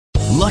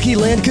Lucky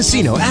Land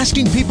Casino,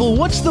 asking people,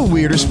 what's the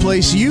weirdest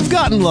place you've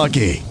gotten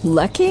lucky?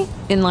 Lucky?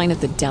 In line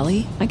at the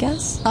deli, I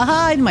guess?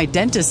 Aha, in my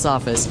dentist's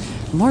office.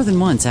 More than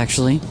once,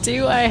 actually.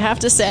 Do I have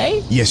to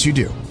say? Yes, you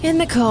do. In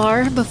the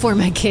car before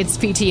my kids'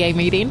 PTA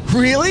meeting.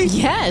 Really?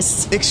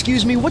 Yes.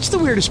 Excuse me, what's the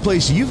weirdest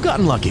place you've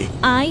gotten lucky?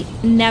 I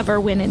never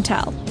win and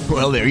tell.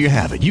 Well, there you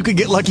have it. You can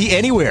get lucky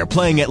anywhere,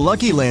 playing at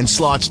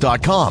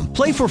LuckyLandSlots.com.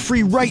 Play for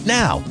free right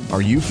now.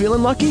 Are you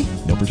feeling lucky?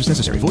 No purchase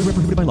necessary. Void where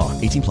prohibited by law.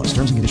 18 plus.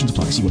 Terms and conditions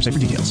apply. See website for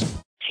details.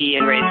 Tea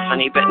and raised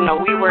honey, but no,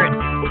 we weren't.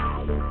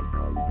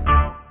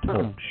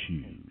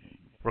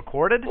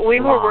 Recorded? We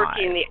were live.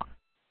 working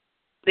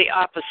the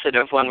opposite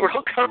of one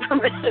world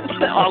government,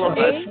 all of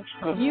us.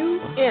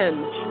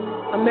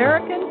 AUN,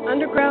 American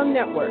Underground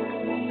Network.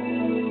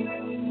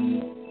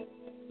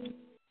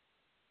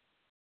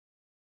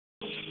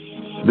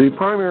 The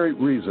primary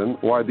reason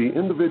why the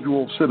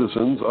individual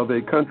citizens of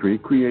a country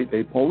create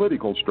a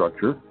political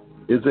structure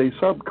is a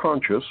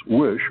subconscious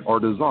wish or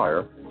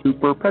desire to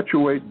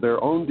perpetuate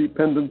their own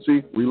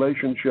dependency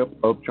relationship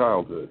of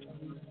childhood.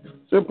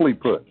 Simply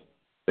put,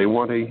 they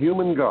want a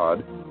human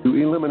God to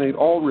eliminate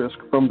all risk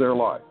from their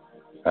life,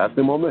 pat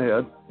them on the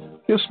head,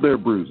 kiss their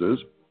bruises,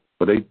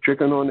 put a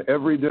chicken on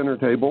every dinner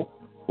table,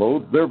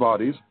 clothe their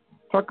bodies,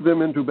 tuck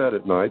them into bed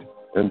at night,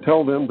 and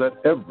tell them that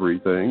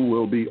everything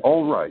will be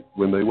all right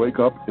when they wake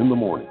up in the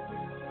morning.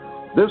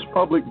 This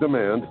public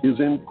demand is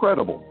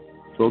incredible,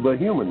 so the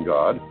human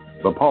God,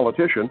 the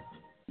politician,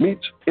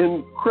 meets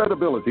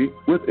incredibility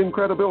with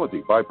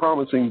incredibility by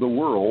promising the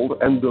world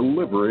and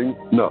delivering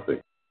nothing.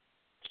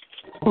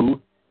 Who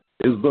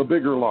is the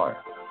bigger liar,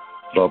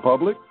 the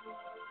public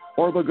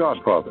or the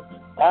Godfather?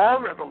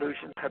 All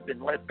revolutions have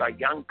been led by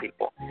young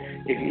people.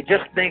 If you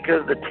just think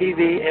of the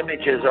TV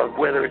images of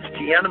whether it's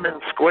Tiananmen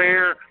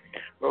Square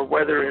or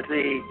whether it's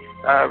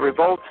the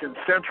revolts in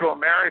Central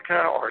America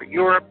or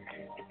Europe,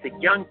 it's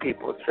the young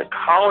people, it's the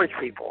college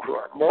people who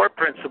are more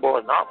principled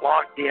and not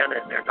locked in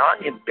and they're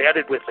not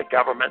embedded with the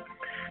government.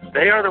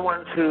 They are the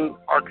ones who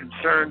are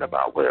concerned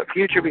about the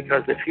future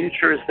because the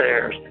future is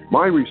theirs.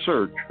 My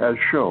research has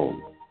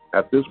shown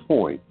at this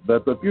point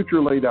that the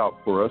future laid out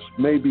for us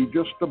may be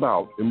just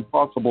about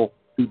impossible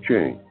to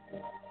change.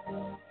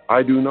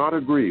 I do not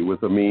agree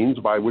with the means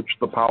by which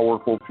the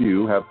powerful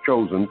few have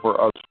chosen for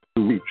us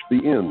to reach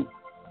the end.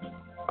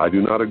 I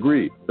do not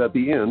agree that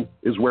the end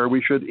is where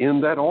we should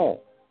end at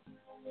all.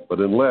 But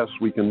unless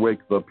we can wake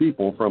the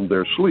people from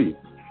their sleep,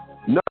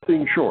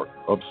 nothing short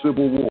of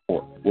civil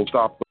war will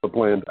stop the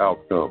planned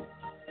outcome.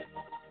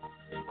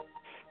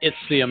 It's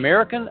the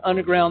American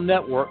Underground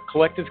Network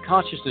Collective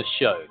Consciousness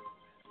Show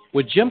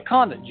with Jim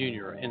Condit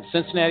Jr. in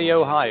Cincinnati,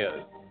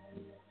 Ohio,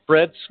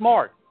 Fred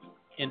Smart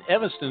in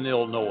Evanston,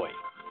 Illinois,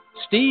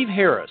 Steve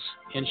Harris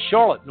in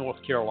Charlotte, North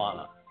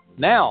Carolina.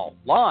 Now,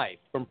 live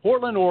from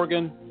Portland,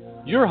 Oregon,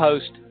 your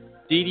host,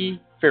 Dee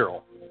Dee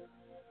Farrell.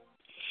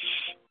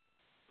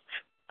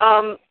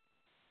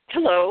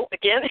 Hello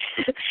again.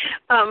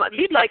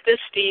 You'd like this,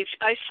 Steve.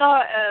 I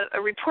saw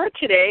a report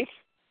today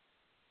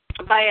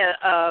by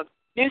a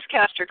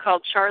newscaster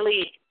called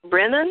Charlie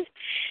Brennan,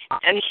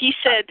 and he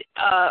said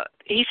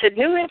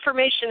new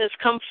information has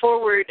come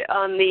forward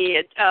on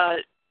the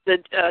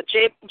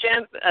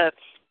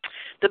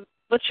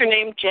what's her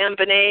name,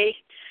 Jambonnet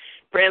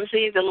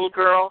Ramsey, the little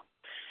girl.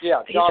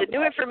 Yeah, he said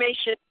new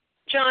information.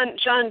 John,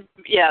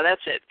 yeah,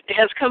 that's it. It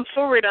has come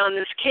forward on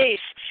this case.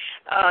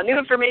 New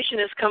information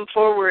has come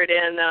forward,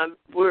 and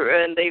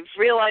they've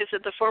realized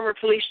that the former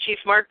police chief,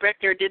 Mark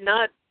Beckner, did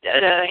not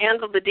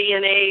handle the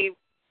DNA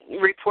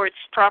reports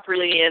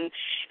properly, and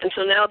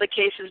so now the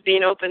case is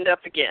being opened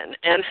up again.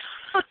 And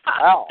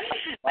wow.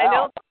 I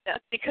know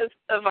that because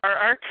of our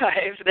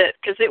archive,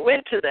 because it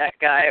went to that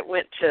guy, it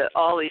went to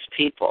all these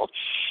people.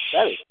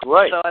 That is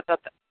great. So I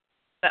thought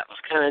that was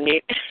kind of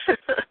neat.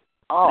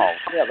 Oh,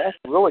 yeah, that's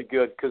really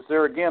good because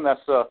there again,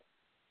 that's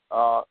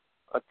a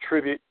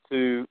tribute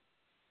to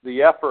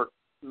the effort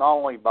not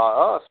only by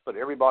us but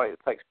everybody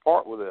that takes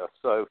part with this.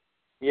 So,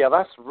 yeah,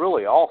 that's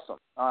really awesome.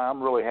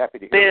 I'm really happy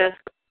to hear that.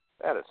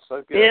 That is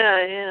so good.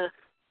 Yeah.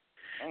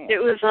 Man.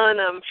 It was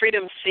on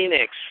Freedom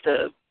Scenics,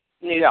 the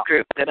news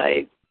group that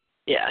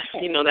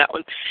you know that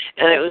one,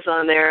 and it was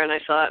on there, and I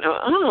thought,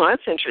 oh,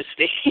 that's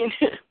interesting.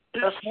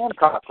 That's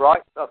Hancock,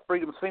 right?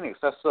 Freedom Scenics.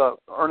 That's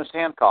Ernest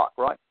Hancock,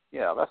 right?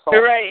 Yeah, that's all.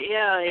 Right,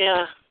 yeah.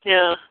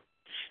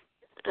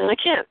 And I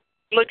can't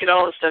look at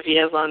all the stuff he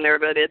has on there,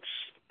 but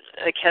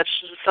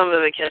some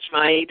of it catch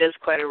my eye. He does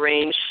quite a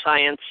range,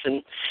 science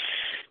and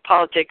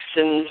politics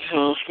and,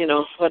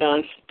 what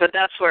on. But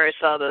that's where I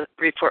saw the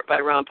report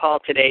by Ron Paul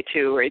today,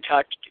 too, where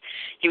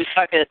he was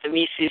talking at the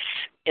Mises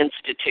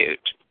Institute.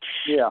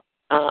 Yeah.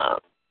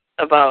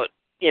 About,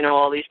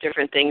 all these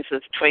different things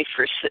that the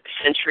 21st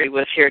century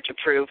was here to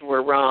prove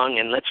we're wrong,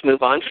 and let's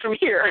move on from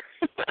here.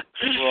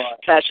 Right.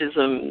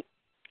 Fascism,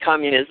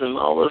 communism,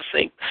 all those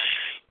things.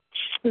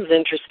 It was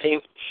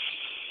interesting.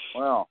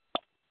 Wow.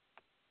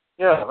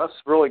 Yeah, that's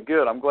really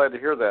good. I'm glad to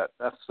hear that.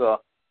 That's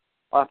I'll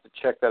have to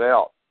check that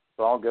out.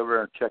 So I'll go over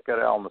there and check that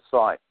out on the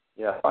site.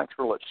 Yeah, thanks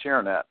for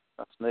sharing that.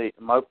 That's neat.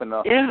 I'm hoping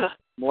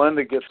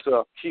Melinda gets,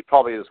 she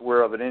probably is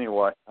aware of it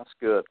anyway. That's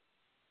good.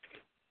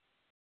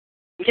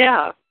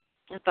 Yeah,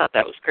 I thought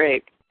that was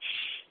great.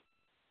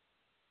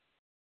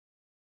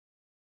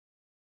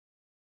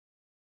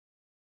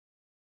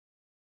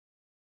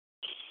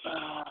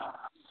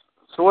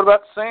 So what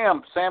about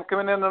Sam? Sam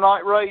coming in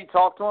tonight, Ray? You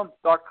talked to him,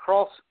 Dr.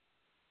 Cross?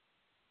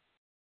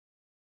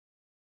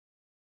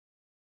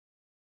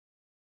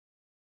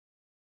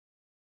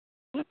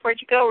 Where'd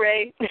you go,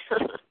 Ray?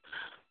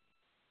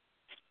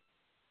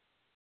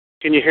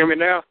 Can you hear me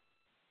now?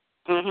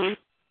 Mhm.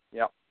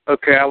 Yeah.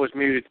 Okay, I was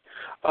muted.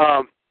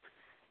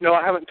 No,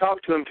 I haven't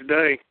talked to him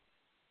today.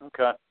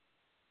 Okay.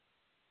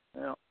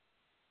 Yeah.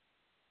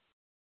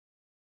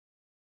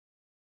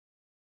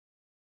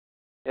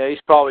 Yeah,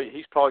 he's probably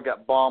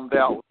got bombed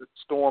out with the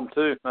storm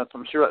too.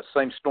 I'm sure that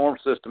same storm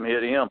system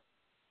hit him.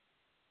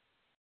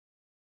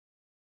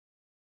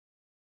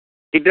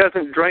 He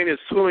doesn't drain his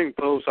swimming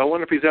pool, so I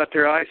wonder if he's out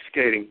there ice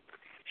skating.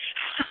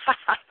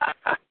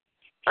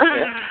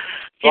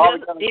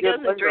 He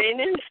doesn't drain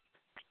it?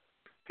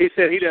 He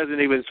said he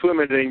doesn't even swim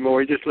it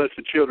anymore. He just lets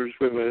the children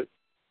swim in it.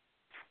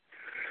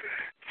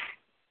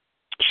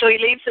 So he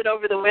leaves it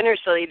over the winter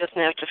so he doesn't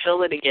have to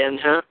fill it again,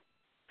 huh?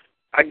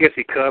 I guess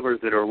he covers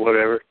it or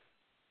whatever.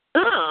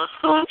 Oh,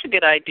 well, that's a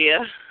good idea.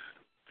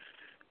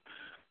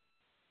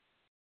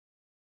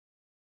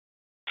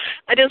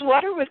 Does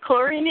water with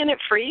chlorine in it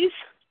freeze?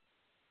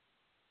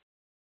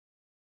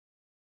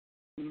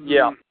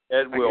 Yeah,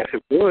 it will. I guess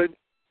it would.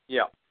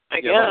 Yeah. I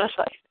guess.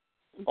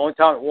 Only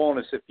time it won't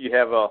is if you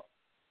have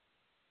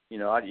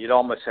you'd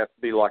almost have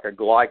to be like a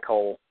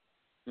glycol.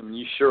 I mean,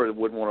 you sure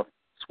wouldn't want to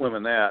swim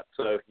in that.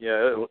 So,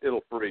 yeah,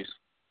 it'll freeze.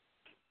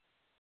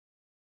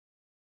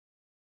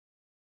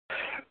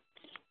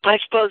 I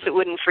suppose it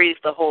wouldn't freeze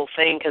the whole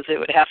thing because it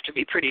would have to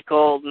be pretty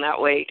cold, and that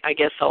way I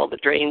guess all the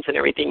drains and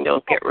everything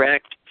don't get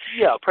wrecked.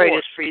 Yeah, probably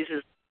just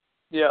freezes.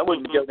 Yeah, it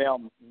wouldn't go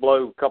down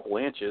below a couple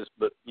inches,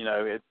 but,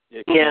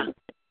 it can,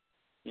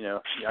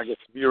 I guess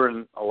if you're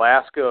in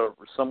Alaska or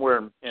somewhere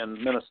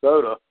in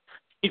Minnesota,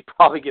 you'd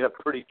probably get a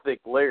pretty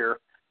thick layer,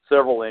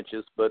 several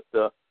inches. But,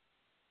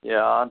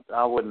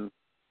 I wouldn't,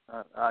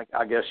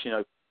 I guess,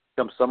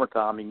 come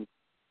summertime, you can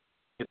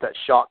get that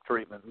shock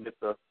treatment and get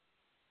the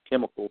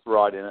chemicals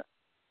right in it.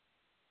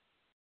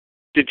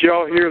 Did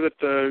y'all hear that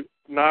the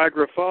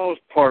Niagara Falls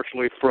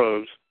partially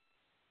froze?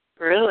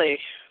 Really?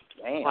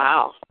 Damn.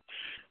 Wow.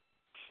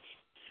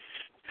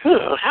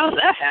 How's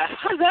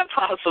that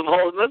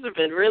possible? It must have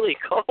been really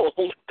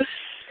cold.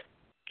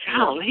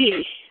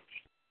 Golly.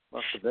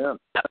 Must have been.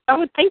 I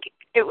would think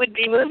it would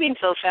be moving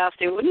so fast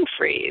it wouldn't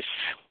freeze.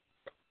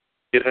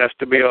 It has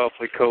to be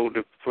awfully cold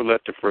for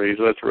that to freeze.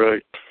 That's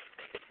right.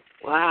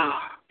 Wow.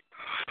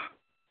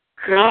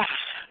 Gosh.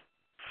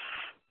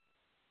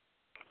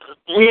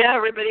 Yeah,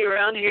 everybody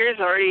around here is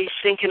already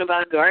thinking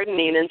about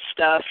gardening and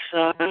stuff.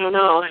 So I don't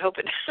know. I hope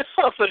it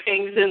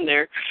hangs in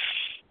there.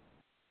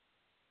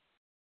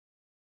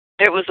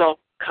 It was all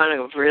kind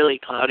of really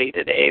cloudy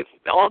today.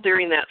 All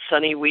during that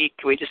sunny week,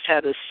 we just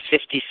had this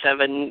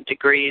 57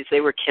 degrees. They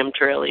were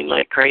chemtrailing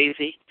like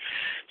crazy.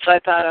 So I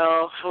thought,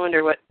 I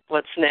wonder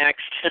what's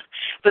next.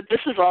 But this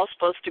is all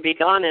supposed to be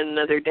gone in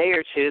another day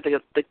or two,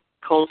 the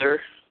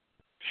colder.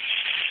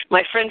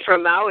 My friend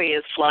from Maui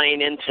is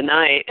flying in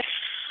tonight.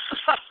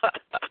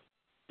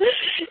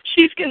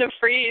 She's going to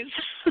freeze.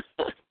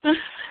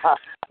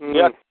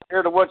 Yeah,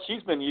 compared to what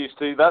she's been used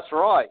to, that's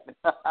right.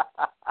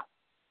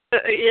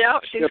 Yeah,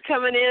 she's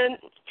coming in.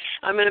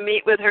 I'm going to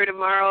meet with her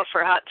tomorrow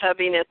for hot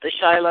tubbing at the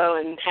Shiloh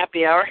and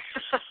happy hour.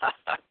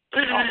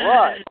 All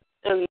right.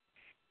 And,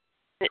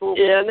 cool.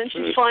 Yeah, and then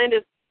she's flying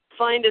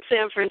to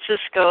San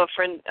Francisco.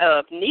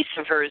 A niece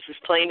of hers is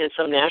playing in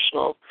some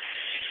national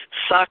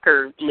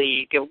soccer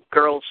league, a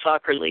girls'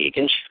 soccer league,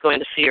 and she's going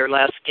to see her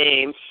last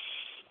game.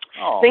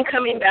 Oh. Then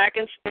coming back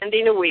and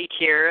spending another week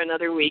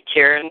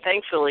here, and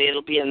thankfully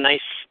it'll be a nice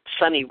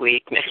sunny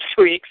week next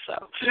week.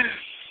 So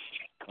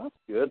that's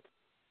good.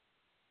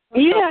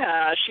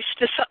 Yeah, she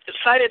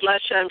decided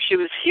last time she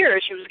was here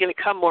she was going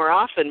to come more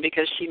often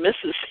because she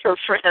misses her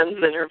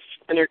friends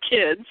and her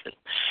kids.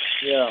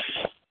 Yeah.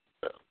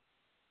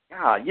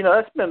 Yeah,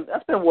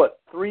 that's been what,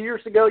 3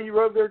 years ago you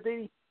rode there,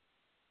 Dee?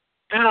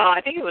 Oh, I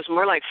think it was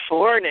more like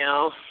 4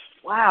 now.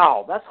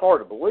 Wow, that's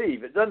hard to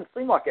believe. It doesn't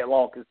seem like that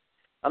long because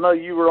I know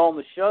you were on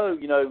the show,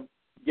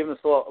 giving us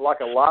like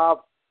a live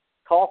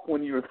talk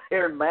when you were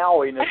there in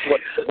Maui, and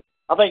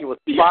I think it was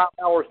 5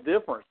 hours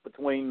difference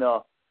between.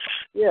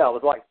 It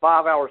was like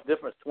 5 hours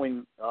difference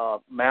between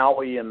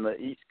Maui and the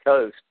East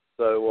Coast.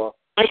 So,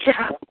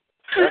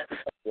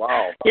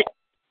 wow.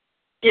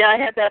 Yeah, I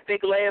had that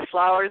big lei of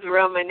flowers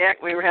around my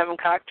neck. We were having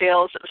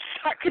cocktails. I was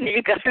talking to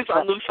you guys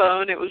on the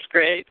phone. It was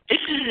great. I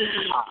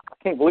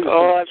can't believe it.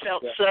 Oh, I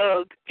felt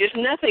so. There's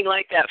nothing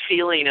like that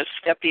feeling of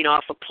stepping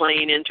off a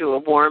plane into a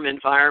warm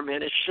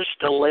environment. It's just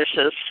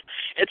delicious.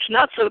 It's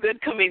not so good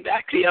coming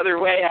back the other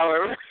way,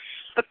 however.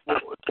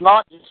 It's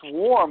not just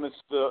warm.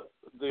 It's the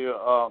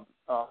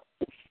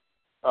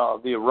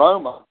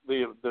aroma.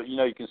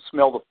 You can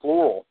smell the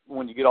floral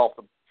when you get off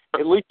the.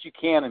 At least you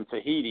can in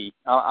Tahiti.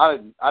 I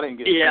didn't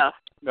get. Yeah.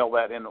 smell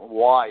that in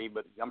Hawaii,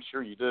 but I'm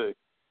sure you do.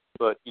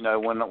 But when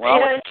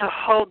it's a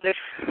whole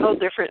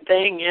different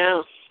thing.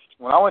 Yeah.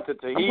 When I went to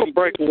Tahiti, I'm gonna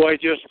break away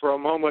just for a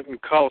moment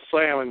and call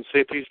Sam and see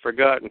if he's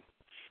forgotten.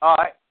 All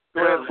right.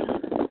 Go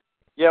ahead.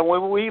 Yeah,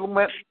 when we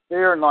went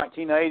there in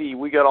 1980,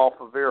 we got off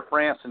of Air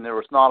France, and there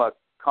was not a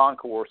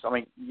concourse. I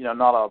mean,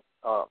 not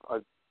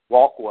a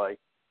walkway.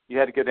 You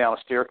had to go down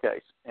a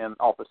staircase and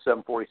off of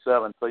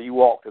 747. So you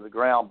walked to the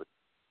ground, but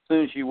as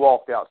soon as you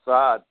walked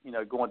outside,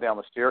 going down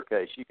the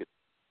staircase,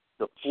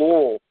 the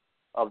floor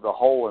of the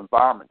whole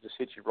environment just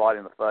hit you right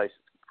in the face.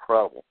 It's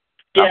incredible.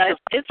 Yeah,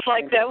 it's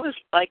like that was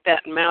like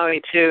that in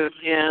Maui too.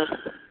 Yeah.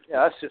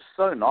 Yeah, that's just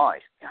so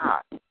nice.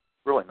 God,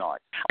 really nice.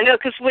 I know,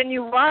 because when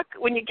you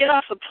get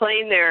off the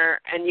plane there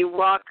and you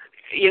walk,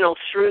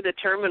 through the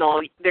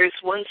terminal, there's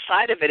one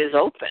side of it is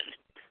open.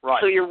 Right.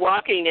 So you're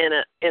walking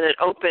in an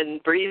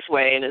open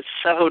breezeway, and it's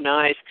so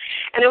nice.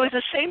 And it was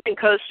the same in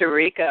Costa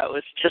Rica. It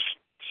was just,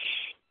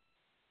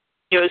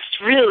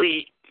 it's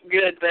really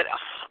good. But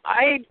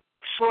I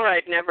swore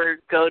I'd never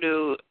go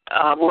to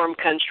a warm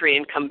country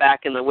and come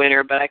back in the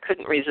winter, but I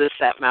couldn't resist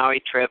that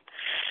Maui trip.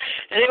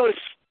 And it was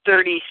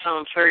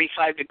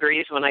 35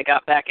 degrees when I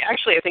got back.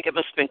 Actually, I think it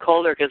must have been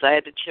colder because I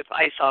had to chip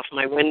ice off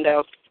my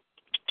window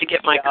to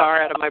get my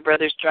car out of my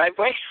brother's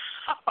driveway.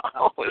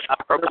 Oh, it was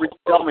horrible.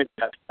 Tell me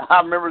that.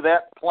 I remember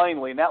that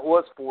plainly, and that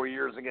was 4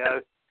 years ago.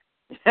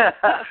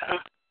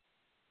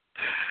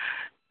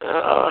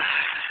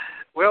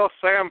 Well,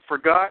 Sam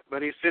forgot,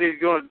 but he said he's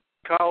going to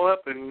call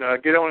up and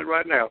get on it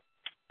right now.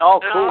 Oh,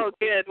 cool. Oh,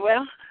 good.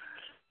 Well,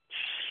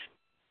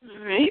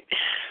 all right.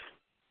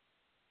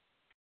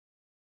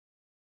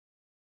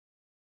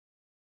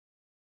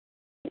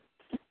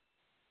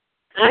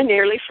 I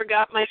nearly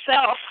forgot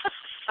myself.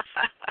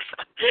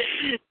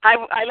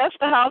 I left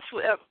the house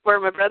where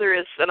my brother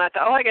is, and I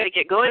thought, I got to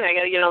get going. I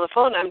got to get on the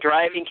phone. I'm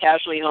driving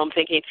casually home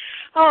thinking,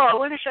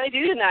 what should I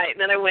do tonight? And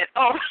then I went,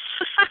 how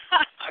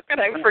could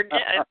I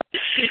forget?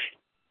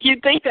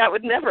 You'd think that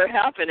would never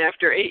happen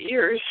after 8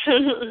 years.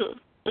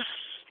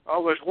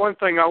 Oh, there's one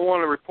thing I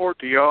want to report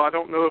to y'all. I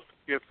don't know if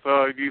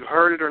you've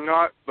heard it or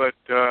not, but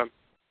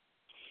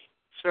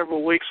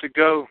several weeks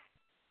ago,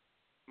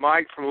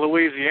 Mike from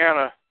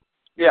Louisiana,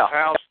 his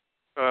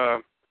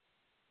house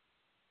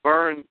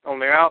burned on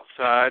the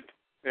outside,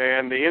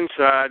 and the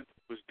inside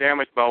was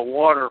damaged by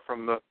water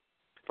from the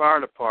fire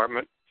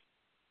department.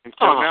 And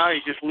so now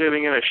he's just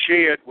living in a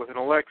shed with an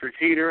electric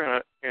heater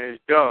and his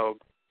dog.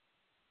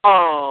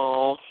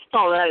 Oh,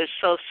 that is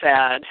so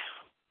sad.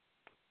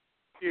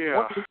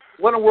 Yeah.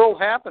 What in the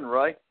world happened,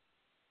 Ray?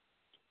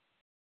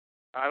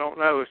 I don't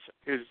know.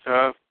 His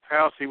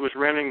house he was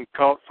renting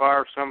caught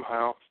fire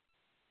somehow.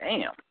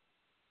 Damn.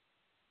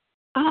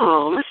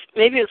 Oh,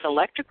 maybe it was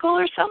electrical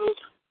or something?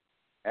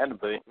 Had to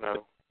be.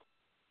 No.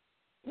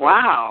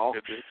 Wow.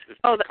 It's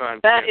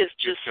that is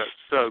just got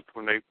soaked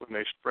when they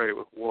sprayed it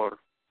with water.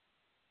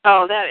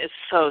 Oh, that is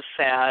so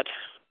sad.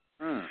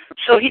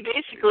 So he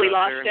basically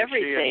lost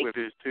everything. With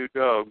his two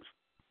dogs.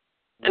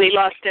 And he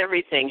lost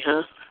everything,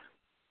 huh?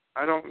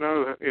 I don't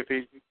know if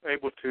he's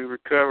able to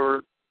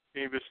recover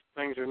any of his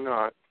things or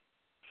not.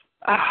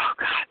 Oh,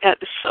 God, that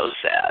is so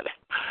sad.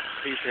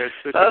 He's had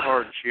such a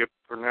hardship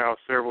for now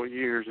several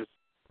years. It's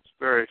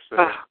very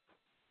sad.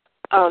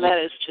 Oh,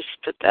 that is just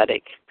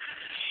pathetic.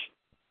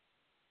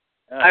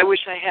 I wish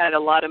I had a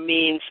lot of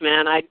means,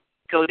 man. I'd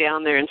go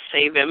down there and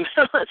save him.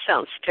 That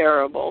sounds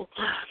terrible.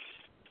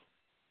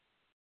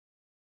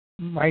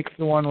 Mike's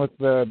the one with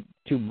the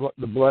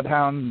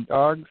bloodhound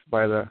dogs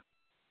by the...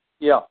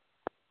 Yeah.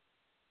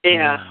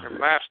 Yeah. They're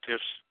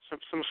mastiffs,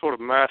 some sort of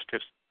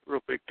mastiffs,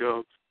 real big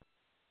dogs.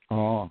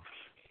 Oh.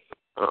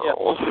 Yeah.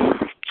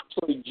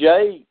 So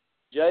Jay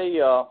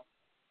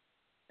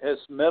has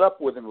met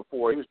up with him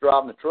before. He was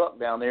driving the truck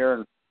down there,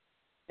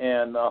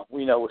 and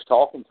was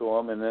talking to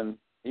him, and then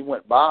he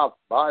went by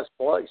his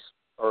place,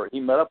 or he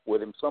met up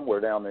with him somewhere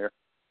down there.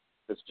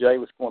 Because Jay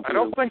was going through. I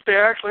don't think they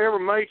actually ever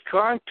made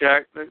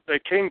contact. They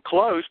came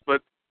close,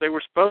 but they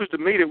were supposed to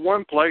meet at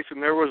one place,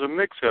 and there was a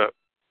mix-up.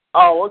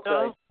 Oh,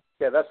 okay.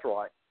 Yeah, that's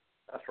right.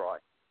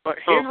 But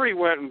Henry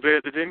went and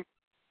visited him.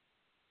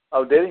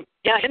 Oh, did he?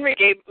 Yeah, Henry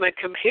gave him a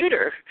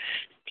computer.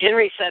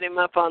 Henry set him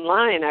up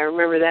online. I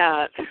remember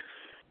that.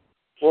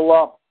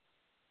 Well,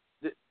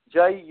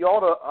 Jay, you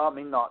ought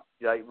to, not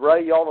Jay,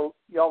 Ray, you ought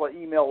to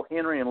email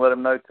Henry and let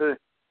him know, too,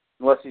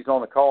 unless he's on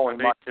the call. I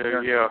need to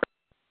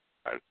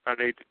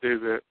do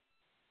that.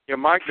 Yeah,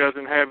 Mike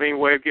doesn't have any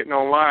way of getting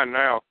online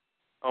now.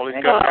 All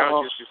he's got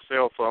now is just his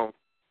cell phone.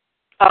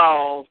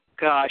 Oh,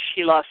 gosh,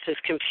 he lost his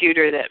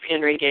computer that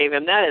Henry gave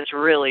him. That is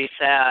really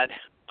sad.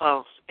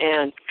 Oh,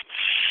 and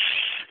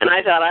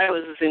I thought I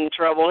was in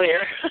trouble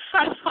here.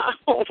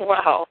 Oh,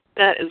 wow,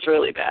 that is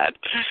really bad.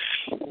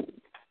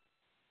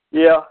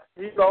 Yeah,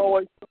 he would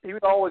always be,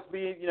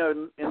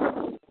 in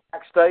the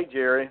backstage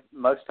area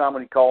most of the time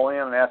when he'd call in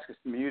and ask us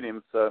to mute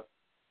him. So,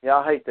 yeah,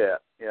 I hate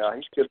that. Yeah,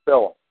 he's a good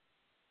fellow.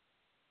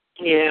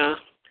 Yeah.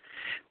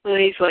 Well,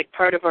 he's like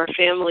part of our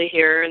family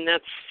here, and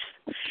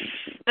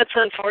that's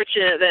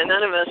unfortunate that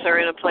none of us are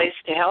in a place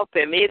to help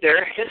him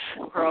either, because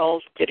we're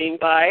all getting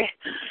by.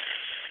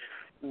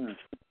 And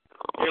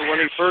when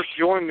he first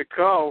joined the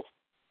call,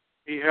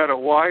 he had a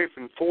wife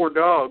and 4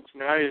 dogs.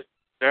 Now he's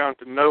down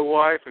to no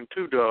wife and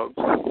 2 dogs.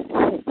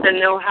 And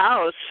no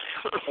house.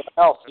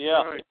 House,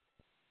 yeah. Right.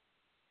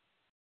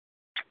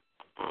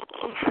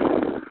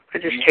 I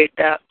just hate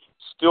that.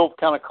 Still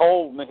kind of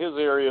cold in his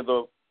area,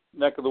 the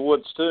neck of the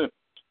woods, too.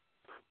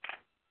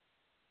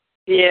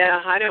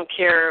 Yeah, I don't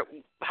care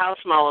how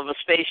small of a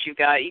space you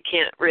got. You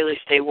can't really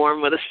stay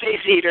warm with a space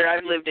heater.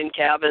 I've lived in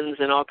cabins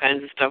and all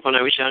kinds of stuff when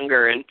I was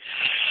younger, and,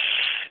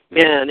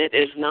 man, it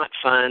is not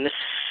fun.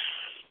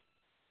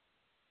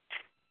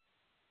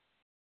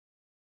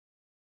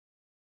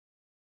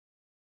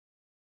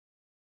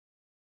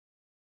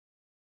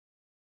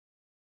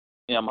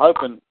 Yeah, I'm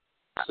hoping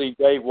to see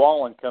Dave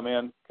Wallen come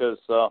in because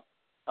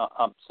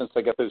since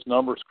they got those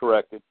numbers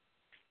corrected.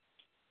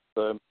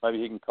 So maybe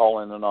he can call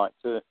in tonight,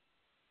 too.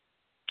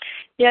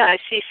 Yeah, I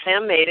see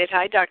Sam made it.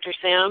 Hi, Dr.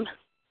 Sam.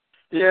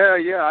 Yeah,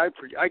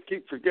 I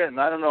keep forgetting.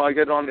 I don't know. I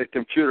get on the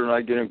computer and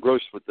I get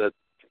engrossed with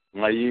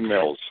my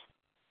emails.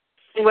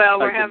 Well,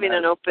 we're having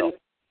an open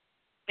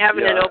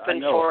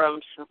forum.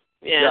 So,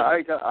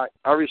 yeah.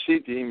 I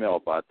received the email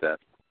about that.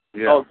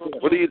 Yeah. Oh, good.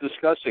 What are you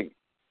discussing?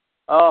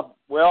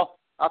 Well,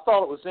 I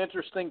thought it was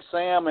interesting,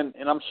 Sam, and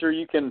I'm sure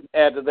you can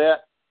add to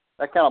that.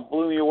 That kind of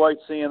blew me away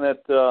seeing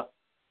that,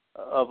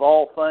 of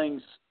all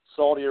things,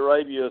 Saudi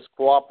Arabia is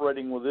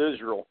cooperating with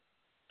Israel.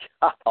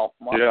 God,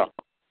 yeah.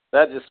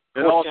 That just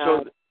and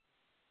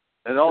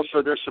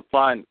also they're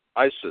supplying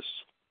ISIS.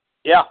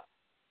 Yeah,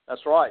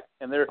 that's right.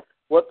 And they're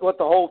what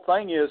the whole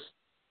thing is,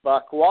 by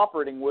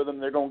cooperating with them,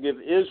 they're going to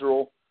give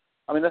Israel.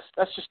 I mean,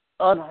 that's just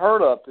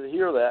unheard of to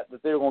hear that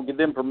they're going to give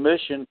them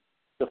permission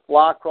to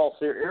fly across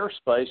their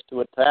airspace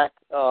to attack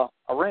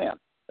Iran.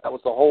 That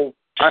was the whole.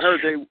 I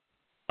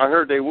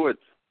heard they would.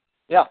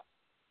 Yeah,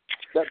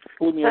 that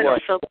blew me away.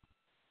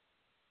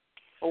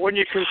 Well, when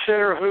you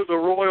consider who the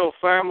royal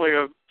family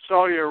of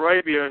Saudi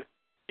Arabia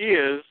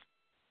is,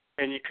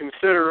 and you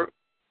consider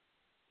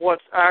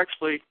what's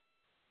actually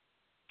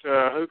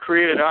who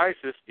created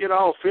ISIS, it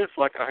all fits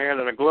like a hand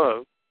in a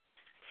glove.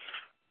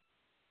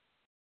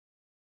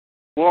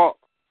 Well,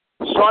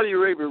 Saudi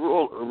Arabia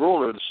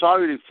ruler, the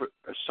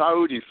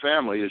Saudi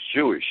family is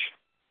Jewish.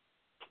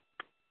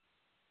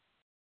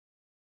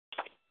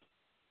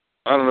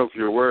 I don't know if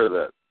you're aware of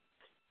that.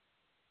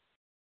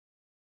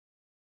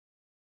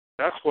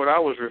 That's what I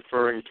was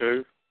referring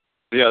to.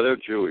 Yeah, they're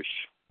Jewish.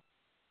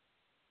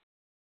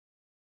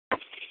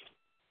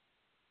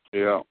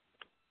 Yeah.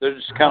 They're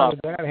just kind How did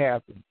that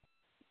happen?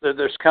 They're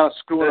just kind of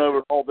screwing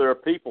over all their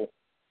people.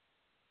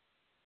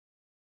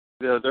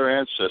 Yeah, their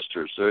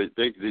ancestors.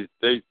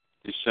 They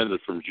descended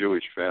from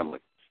Jewish family.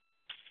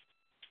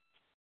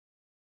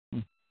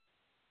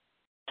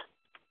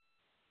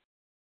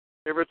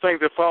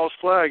 Everything's a false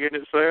flag, isn't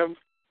it, Sam?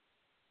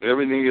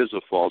 Everything is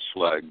a false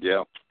flag,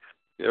 yeah.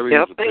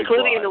 Yep,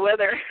 including the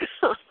weather.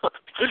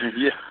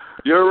 Yeah,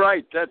 you're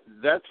right.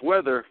 That's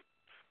weather.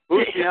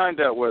 Who's behind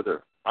that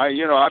weather?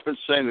 I've been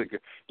saying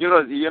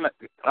that.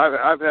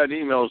 I've had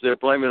emails. They're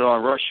blaming it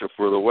on Russia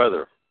for the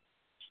weather.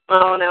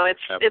 Oh no,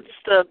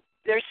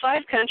 there's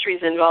 5 countries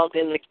involved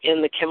in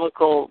the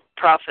chemical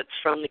profits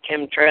from the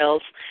chemtrails.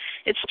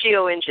 It's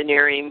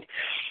geoengineering,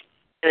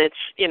 and it's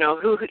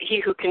he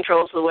who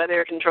controls the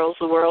weather controls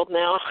the world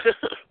now.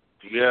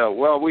 Yeah,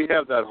 well, we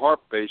have that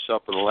HARP base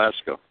up in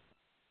Alaska.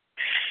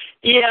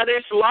 Yeah,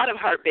 there's a lot of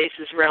HARP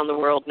bases around the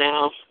world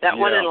now. That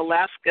one in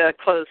Alaska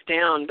closed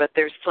down, but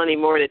there's plenty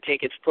more to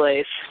take its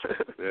place.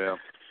 Yeah.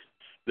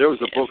 There was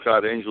a book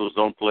out, Angels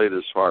Don't Play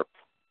This HARP.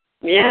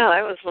 Yeah,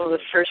 that was one of the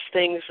first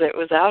things that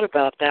was out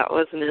about that,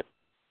 wasn't it?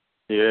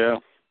 Yeah.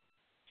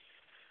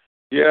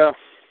 Yeah.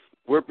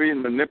 We're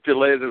being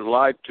manipulated,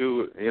 lied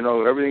to.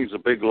 Everything's a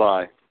big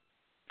lie.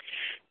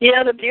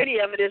 Yeah, the beauty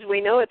of it is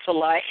we know it's a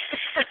lie.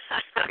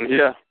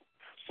 Yeah.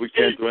 We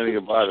can't do anything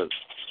about it.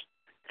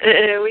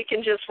 We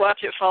can just watch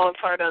it fall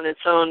apart on its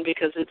own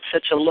because it's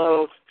such a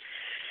low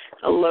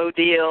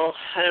deal.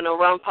 I don't know.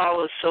 Ron Paul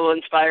was so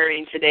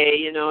inspiring today.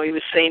 He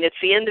was saying it's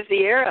the end of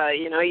the era.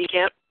 You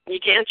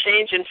can't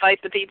change and fight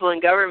the people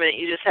in government.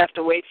 You just have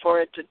to wait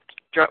for it to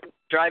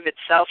drive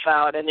itself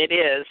out, and it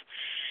is.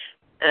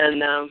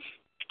 And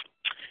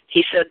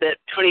he said that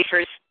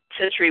 21st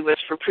century was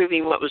for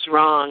proving what was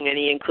wrong, and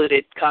he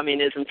included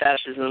communism,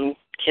 fascism,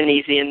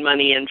 Keynesian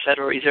money, and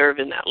Federal Reserve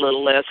in that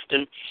little list.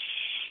 And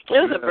it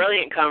was a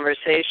brilliant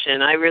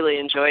conversation. I really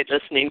enjoyed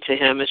listening to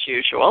him as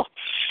usual.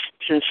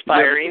 It's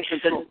inspiring.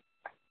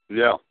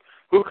 Yeah.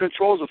 Who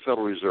controls the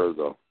Federal Reserve,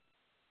 though?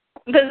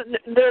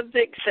 The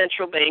big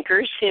central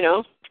bankers,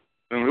 And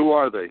who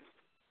are they?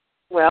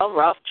 Well,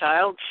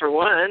 Rothschild for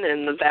one,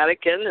 and the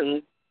Vatican,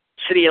 and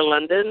City of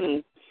London,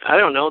 and I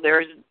don't know.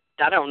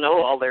 I don't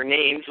know all their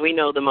names. We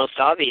know the most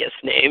obvious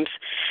names.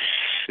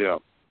 Yeah.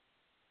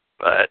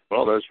 But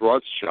there's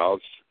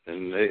Rothschilds,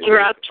 and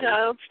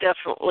Rothschilds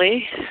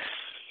definitely.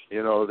 They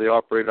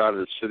operate out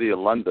of the City of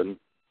London.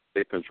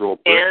 They control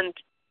Britain.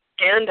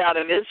 And out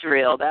of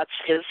Israel. That's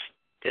his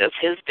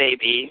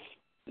baby,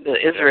 the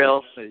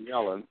Israel.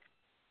 Yellen.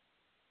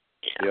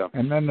 Yeah.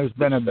 And then there's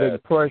been a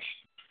big push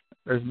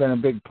there's been a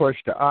big push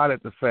to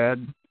audit the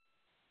Fed,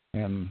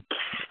 and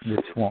this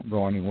won't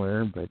go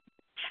anywhere. But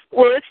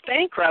well, it's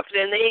bankrupt,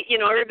 and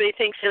everybody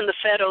thinks in the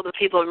Fed, the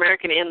people of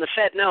America in the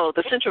Fed. No,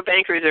 the central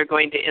bankers are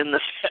going to end the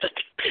Fed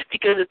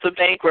because it's a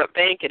bankrupt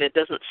bank and it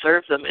doesn't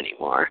serve them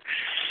anymore.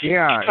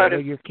 Yeah,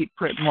 they just keep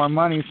printing more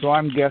money, so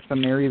I'm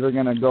guessing they're either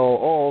going to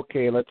go,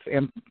 okay, let's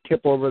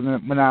tip over the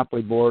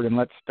monopoly board and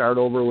let's start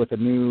over with a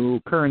new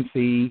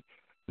currency,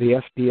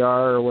 the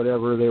SDR or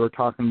whatever they were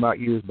talking about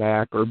years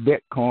back, or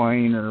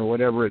Bitcoin or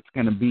whatever it's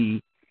going to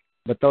be,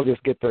 but they'll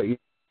just get the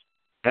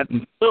that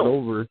and start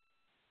over.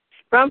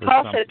 Ron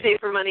Paul said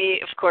paper money,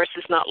 of course,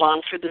 is not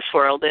long for this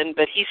world,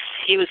 but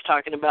he was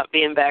talking about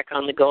being back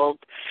on the gold.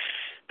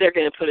 They're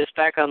going to put us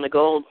back on the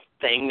gold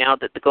thing now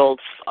that the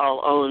gold's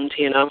all owned,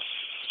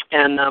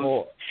 and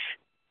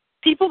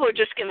people are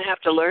just going to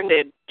have to learn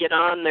to get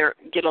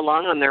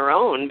along on their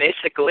own,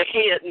 basically.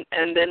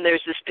 And then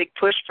there's this big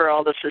push for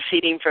all the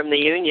seceding from the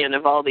union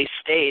of all these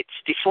states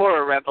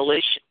before a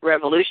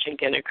revolution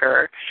can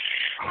occur.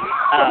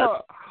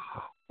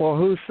 Well,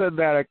 who said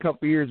that a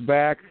couple years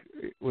back?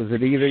 Was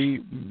it either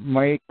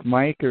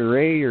Mike or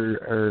Ray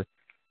or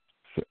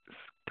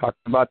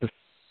talking about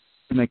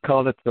and they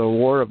called it the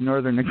War of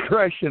Northern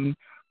Aggression,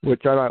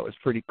 which I thought was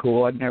pretty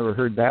cool. I'd never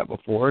heard that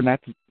before, and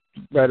that's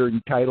better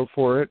title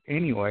for it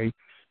anyway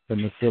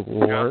than the Civil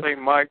War. I think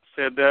Mike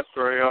said that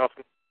very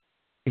often.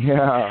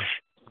 Yeah.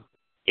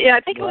 Yeah,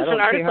 I think it was an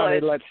article. I don't see how they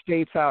let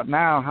states out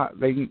now.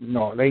 They ain't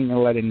going to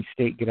let any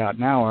state get out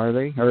now, are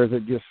they? Or is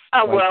it just?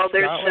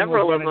 There's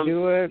several of them.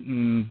 Do it,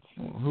 and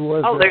who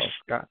was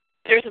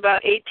there's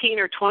about 18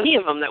 or 20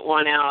 of them that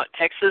won out.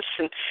 Texas,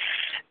 and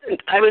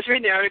I was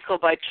reading an article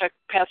by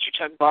Pastor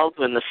Chuck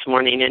Baldwin this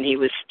morning, and he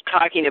was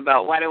talking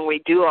about why don't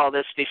we do all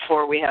this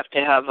before we have to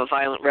have a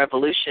violent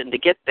revolution to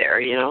get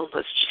there. Let's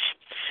just.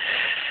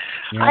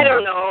 Yeah. I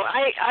don't know.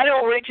 I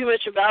don't worry too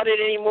much about it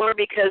anymore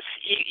because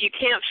you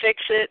can't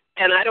fix it,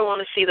 and I don't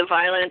want to see the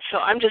violence. So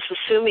I'm just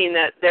assuming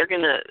that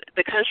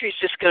the country's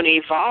just going to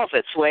evolve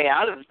its way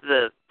out of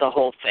the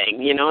whole thing.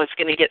 It's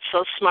going to get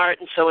so smart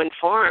and so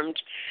informed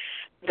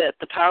that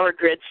the power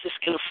grid's just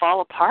going to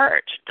fall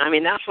apart. I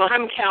mean, that's what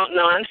I'm counting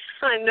on.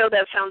 I know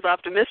that sounds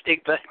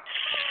optimistic, but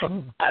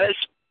I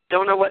just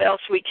don't know what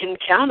else we can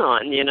count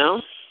on.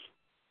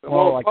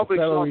 Well, like the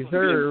Federal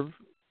Reserve.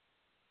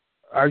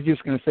 I was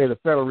just going to say the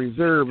Federal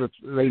Reserve, if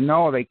they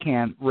know they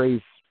can't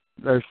raise,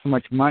 there's so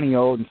much money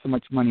owed and so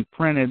much money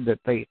printed that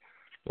they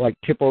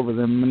tip over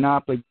the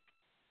monopoly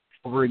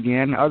over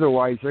again.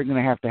 Otherwise, they're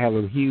going to have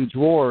a huge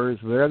war is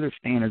their other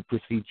standard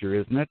procedure,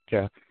 isn't it,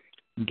 to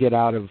get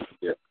out of...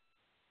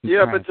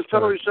 Yeah, but the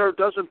Federal Reserve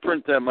doesn't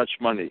print that much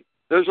money.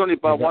 There's only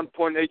about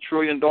 $1.8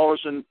 trillion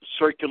in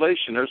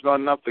circulation. There's not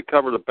enough to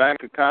cover the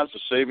bank accounts, the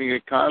saving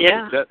accounts,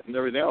 the debt, and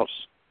everything else.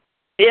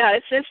 Yeah,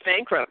 it's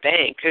bankrupt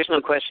bank. There's no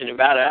question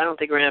about it. I don't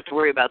think we're going to have to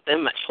worry about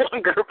them much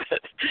longer.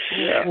 But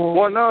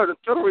Well, no, the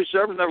Federal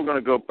Reserve is never going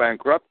to go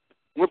bankrupt.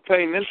 We're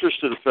paying interest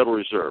to the Federal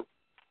Reserve.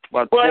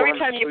 Every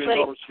time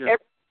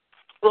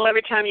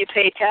you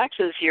pay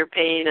taxes, you're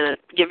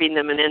giving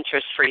them an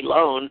interest-free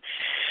loan.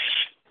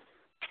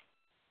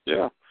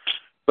 Yeah,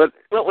 but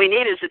what we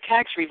need is a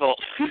tax revolt.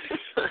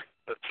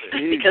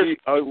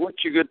 What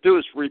you could do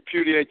is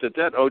repudiate the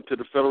debt owed to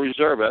the Federal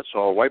Reserve. That's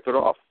all. Wipe it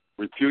off.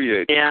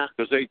 Repudiate. Yeah.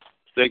 Because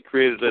they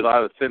created it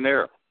out of thin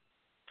air.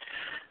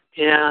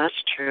 Yeah,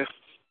 that's true.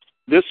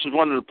 This is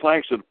one of the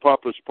planks of the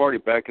Populist Party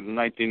back in the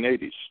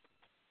 1980s.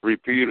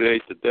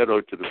 Repudiate the debt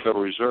owed to the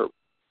Federal Reserve.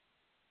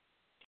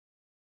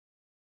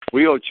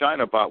 We owe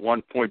China about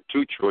 $1.2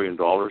 trillion.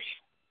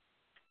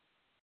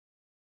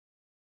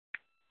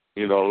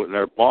 In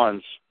their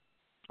bonds.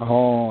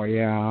 Oh,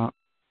 yeah.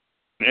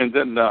 And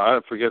then I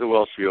forget who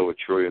else we owe $1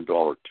 trillion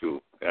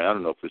to. I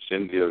don't know if it's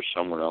India or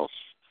someone else.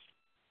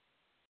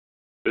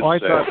 I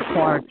thought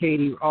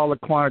all the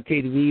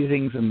quantitative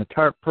easings and the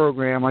TARP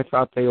program, I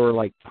thought they were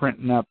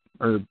printing up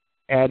or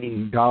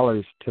adding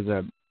dollars to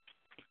the.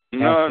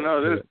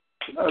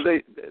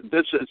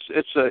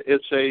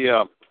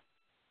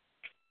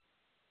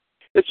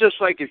 It's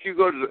just like if you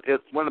go to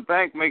when a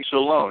bank makes a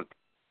loan,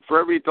 for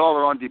every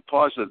dollar on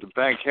deposit the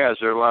bank has,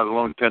 they're allowed to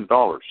loan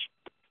 $10,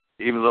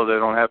 even though they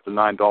don't have the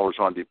 $9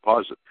 on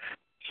deposit.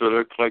 So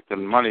they're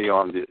collecting money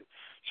on the.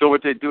 So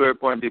what they do,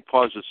 everyone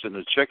deposits in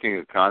a checking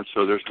account,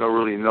 so there's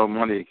no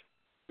money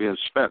being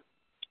spent.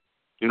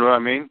 You know what I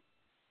mean?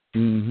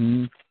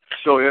 Mm-hmm.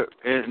 So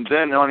and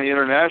then on the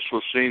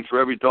international scene, for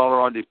every dollar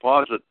on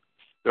deposit,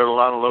 they're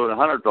allowed to loan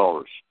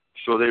 $100.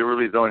 So they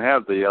really don't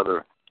have the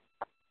other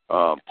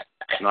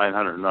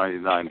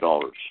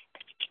 $999.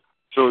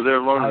 So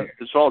they're loaning.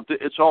 It's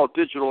all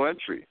digital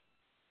entry.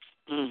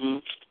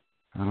 Mhm.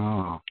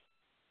 Oh.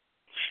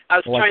 I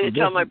was trying to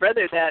tell my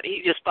brother that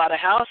he just bought a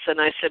house, and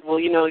I said, well,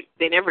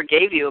 they never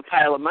gave you a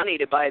pile of money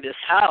to buy this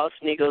house.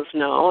 And he goes,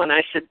 no. And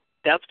I said,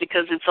 that's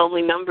because it's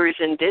only numbers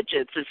and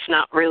digits. It's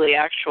not really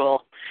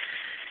actual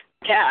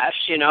cash,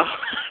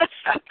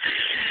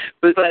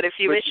 But if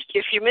you miss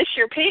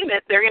your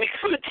payment, they're going to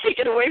come and take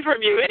it away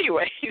from you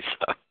anyway.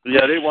 So.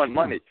 Yeah, they want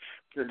money.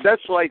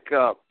 That's like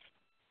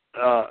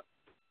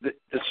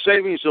the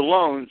savings and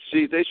loan,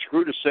 see, they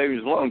screwed the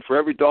savings and loan. For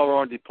every dollar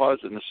on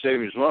deposit in the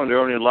savings loan, they're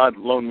only allowed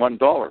to loan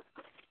 $1.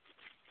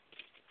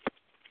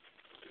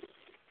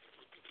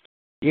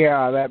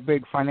 Yeah, that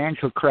big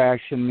financial crash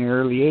in the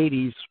early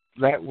 80s,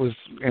 that was,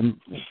 and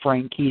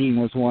Frank Keating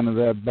was one of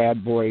the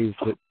bad boys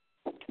that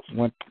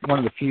went, one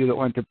of the few that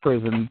went to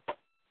prison.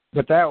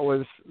 But that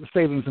was, the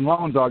savings and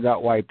loans all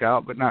got wiped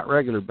out, but not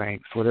regular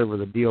banks, whatever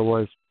the deal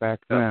was back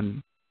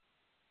then.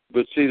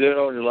 But see, they're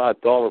only allowed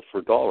dollar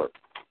for dollar,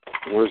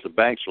 whereas the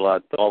banks are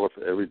allowed dollar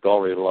for every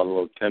dollar, they're allowed to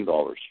loan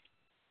 $10.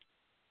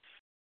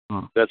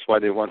 Huh. That's why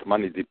they want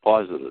money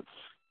deposited.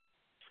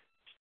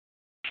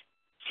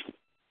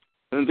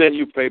 And then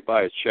you pay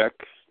by a check.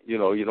 You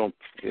know, you don't.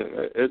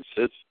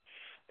 It's.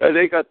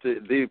 They got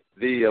the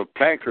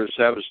bankers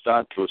have it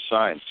down to a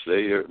science.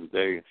 They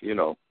you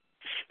know,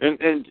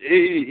 and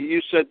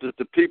you said that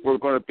the people are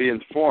going to be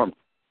informed.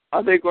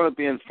 How are they going to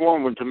be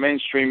informed when the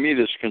mainstream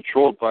media is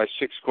controlled by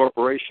 6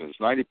 corporations?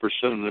 90%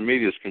 of the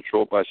media is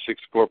controlled by 6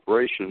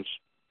 corporations,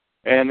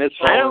 and it's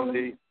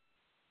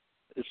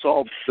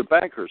all the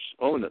bankers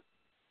own it.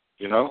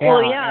 You know.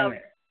 Well, yeah.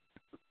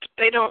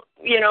 They don't,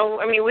 you know,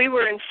 I mean, we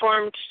were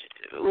informed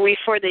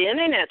before the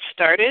Internet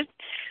started.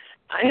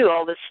 I knew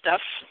all this stuff,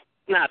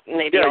 not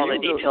maybe all the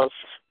details.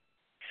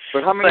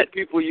 But how many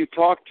people you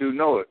talk to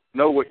know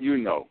what you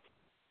know?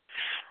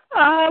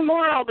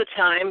 More all the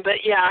time,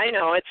 but yeah, I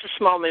know it's a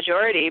small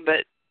majority,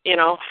 but, you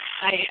know,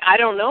 I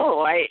don't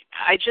know. I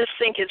just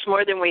think it's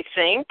more than we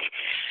think,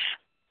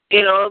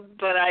 you know,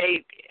 but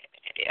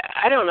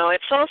I don't know.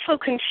 It's also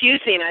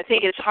confusing. I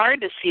think it's hard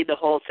to see the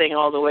whole thing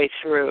all the way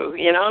through.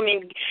 You know, I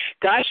mean,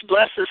 gosh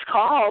bless this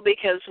call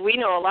because we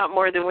know a lot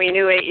more than we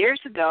knew 8 years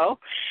ago,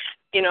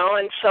 you know,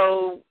 and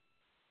so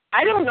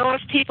I don't know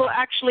if people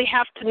actually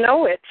have to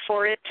know it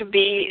for it to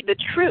be the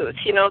truth.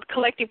 You know,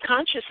 collective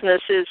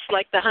consciousness is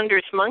like the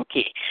 100th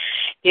monkey.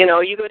 You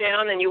know, you go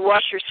down and you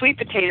wash your sweet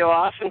potato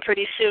off, and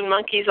pretty soon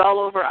monkeys all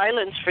over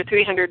islands for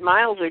 300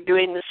 miles are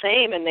doing the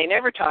same, and they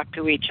never talk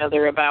to each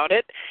other about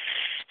it.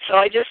 So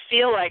I just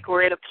feel like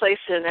we're at a place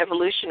in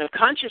evolution of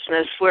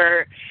consciousness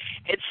where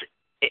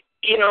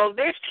you know,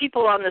 there's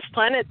people on this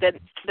planet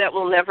that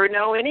will never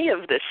know any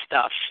of this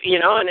stuff, you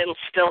know, and it'll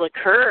still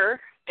occur.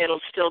 It'll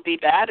still be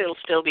bad. It'll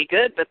still be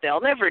good, but they'll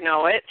never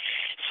know it.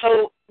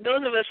 So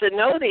those of us that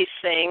know these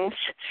things,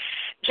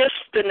 just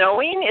the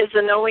knowing, is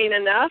the knowing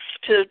enough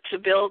to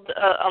build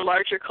a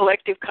larger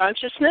collective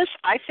consciousness?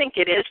 I think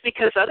it is,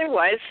 because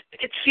otherwise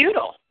it's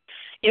futile.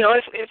 You know,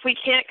 if we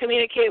can't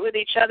communicate with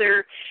each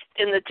other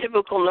in the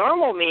typical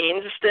normal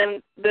means,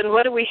 then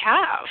what do we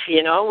have?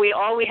 You know,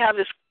 all we have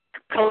is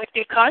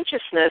collective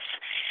consciousness,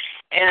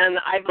 and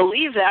I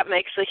believe that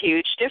makes a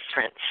huge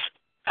difference.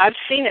 I've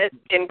seen it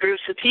in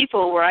groups of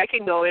people where I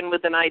can go in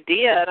with an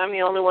idea, and I'm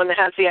the only one that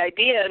has the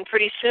idea, and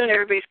pretty soon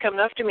everybody's coming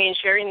up to me and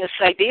sharing this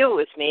idea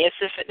with me as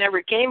if it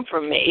never came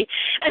from me.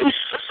 And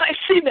I've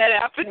seen that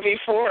happen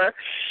before,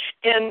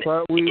 and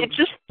it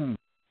just...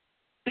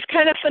 It's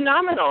kind of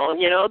phenomenal,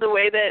 you know, the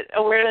way that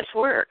awareness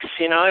works.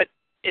 You know,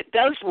 it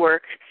does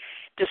work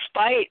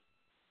despite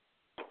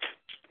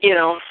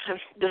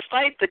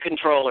the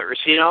controllers,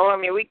 you know. I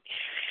mean,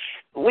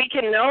 we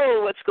can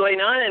know what's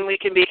going on and we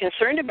can be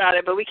concerned about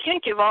it, but we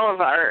can't give all of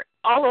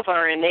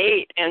our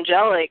innate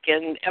angelic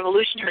and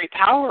evolutionary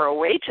power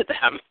away to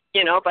them,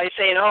 you know, by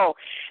saying, oh,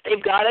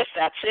 they've got us,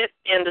 that's it,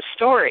 end of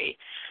story.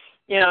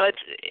 You know,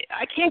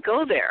 I can't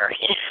go there.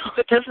 You know,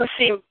 it doesn't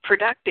seem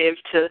productive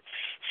to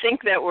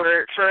think that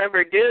we're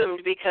forever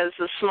doomed because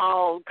a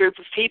small group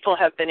of people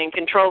have been in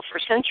control for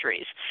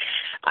centuries.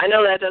 I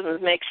know that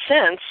doesn't make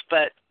sense,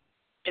 but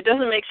it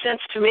doesn't make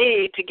sense to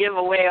me to give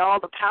away all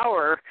the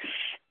power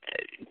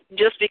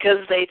just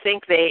because they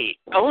think they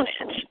own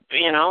it.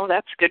 You know,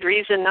 that's good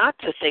reason not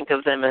to think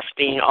of them as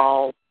being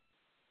all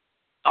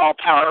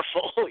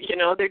powerful. You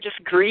know, they're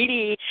just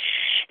greedy,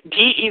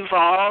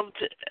 de-evolved,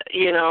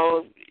 you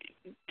know,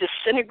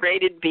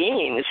 disintegrated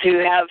beings who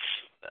have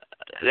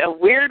a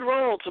weird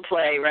role to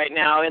play right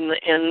now in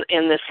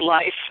this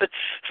life. But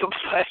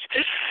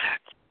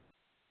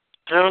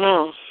I don't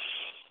know.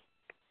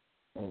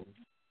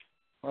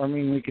 I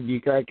mean,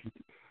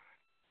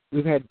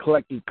 we've had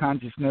collective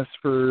consciousness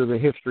for the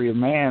history of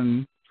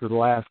man for the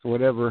last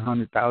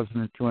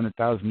 100,000 or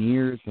 200,000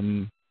 years,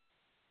 and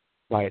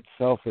by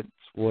itself,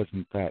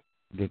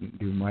 didn't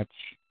do much.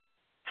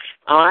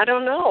 Oh, I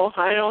don't know.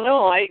 I don't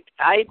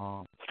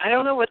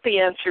know what the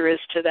answer is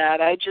to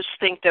that. I just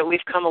think that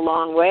we've come a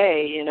long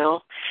way, you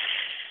know.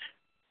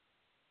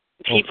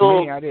 People. Well,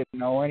 for me, I didn't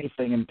know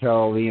anything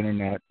until the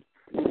internet,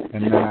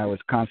 and then I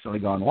was constantly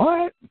going,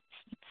 "What?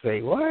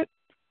 Say what?"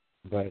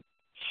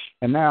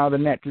 And now the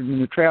Net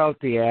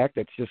Neutrality Act,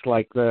 it's just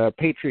like the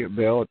Patriot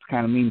Bill. It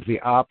kind of means the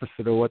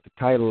opposite of what the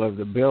title of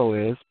the bill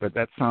is, but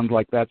that sounds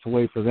like that's a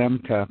way for them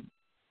to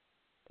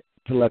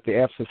let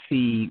the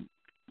FCC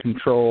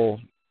control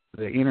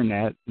the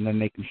internet, and then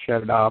they can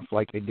shut it off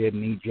like they did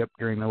in Egypt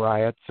during the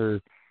riots,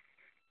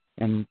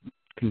 and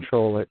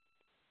control it,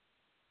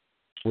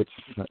 which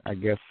I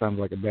guess sounds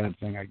like a bad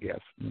thing. I guess.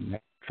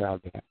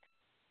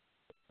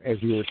 as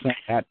you were saying,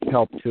 that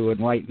helped to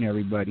enlighten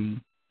everybody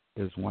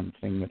is one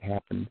thing that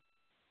happened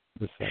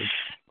besides.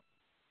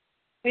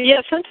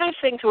 Yeah, sometimes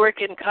things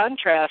work in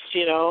contrast,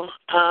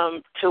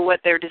 to what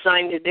they're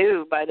designed to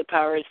do by the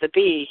powers that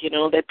be.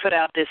 They put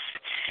out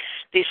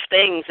these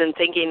things and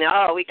thinking,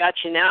 oh, we got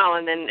you now,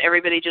 and then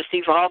everybody just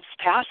evolves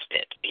past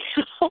it.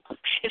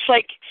 It's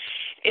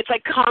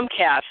like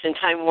Comcast and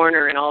Time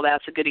Warner and all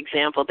that's a good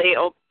example. They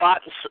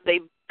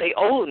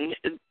own,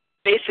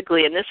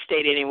 basically in this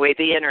state anyway,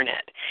 the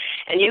internet.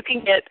 And you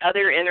can get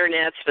other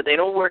internets, but they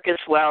don't work as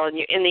well. And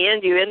in the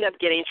end, you end up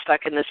getting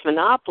stuck in this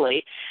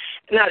monopoly.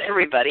 Not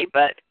everybody,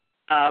 but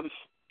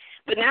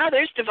now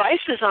there's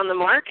devices on the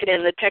market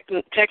in the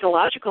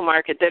technological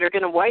market that are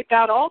going to wipe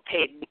out all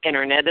paid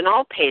internet and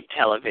all paid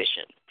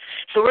television.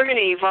 So we're going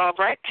to evolve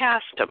right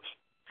past them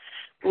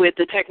with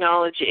the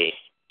technology,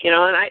 and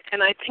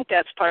I think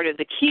that's part of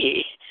the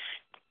key.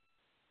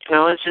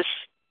 It's just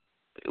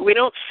we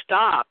don't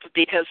stop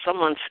because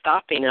someone's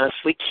stopping us.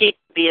 We keep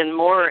being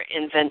more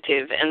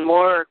inventive and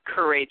more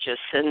courageous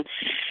and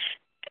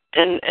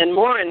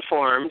more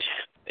informed,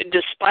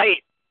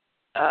 despite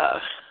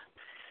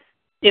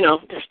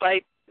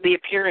despite the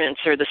appearance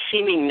or the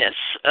seemingness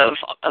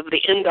of the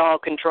end-all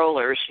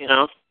controllers,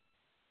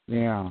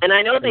 Yeah. And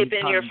I know they've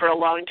been here for a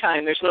long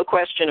time. There's no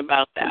question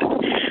about that.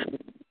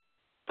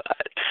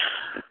 But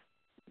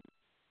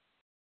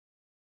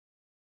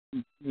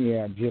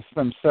yeah, just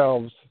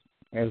themselves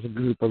as a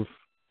group of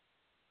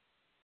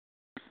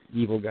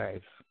evil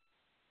guys.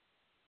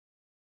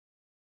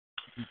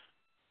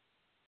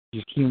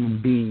 Just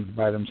human beings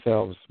by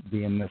themselves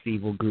being this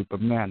evil group of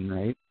men,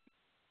 right?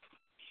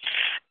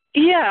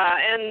 yeah,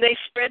 and they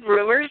spread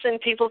rumors, and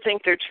people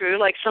think they're true.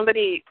 Like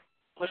somebody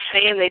was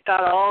saying they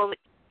thought all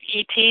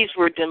ETs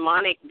were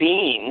demonic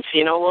beings.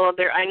 Well,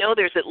 I know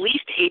there's at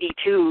least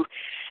 82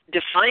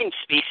 defined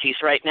species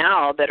right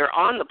now that are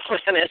on the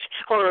planet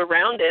or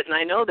around it, and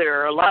I know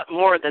there are a lot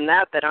more than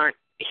that aren't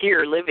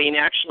here living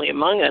actually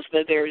among us,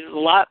 but there's a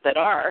lot that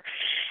are.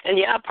 And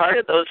yeah, part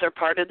of those are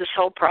part of this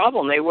whole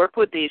problem. They work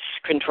with these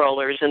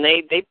controllers, and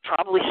they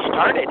probably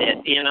started it,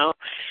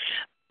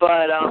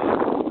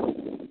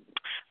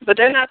 But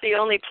they're not the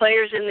only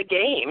players in the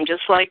game,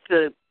 just like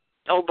the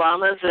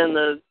Obamas and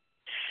the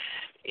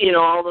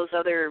all those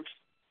other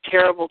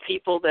terrible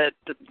people that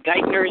the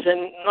Geithners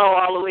and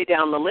all the way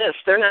down the list.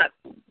 They're not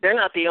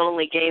the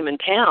only game in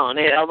town,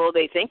 although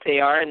they think they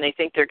are, and they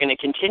think they're going to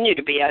continue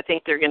to be. I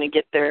think they're going to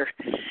get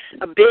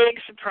a big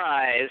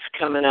surprise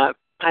coming up.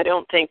 I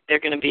don't think they're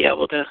going to be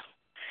able to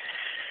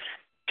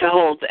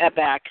hold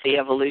back the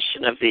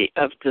evolution of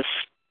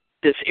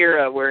this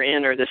era we're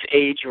in, or this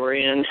age we're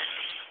in.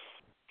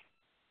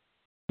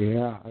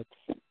 Yeah.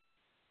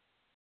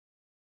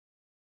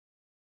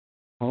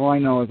 All I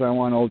know is I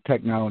want old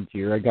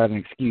technology, or I got an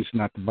excuse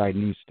not to buy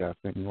new stuff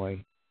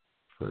anyway.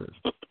 For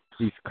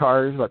these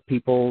cars,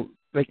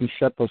 they can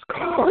shut those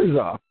cars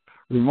off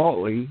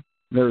remotely.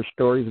 There are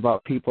stories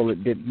about people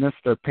that didn't miss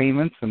their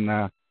payments, and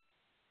the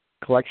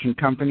collection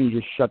company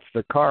just shuts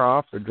their car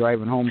off. They're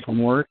driving home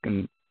from work,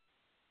 and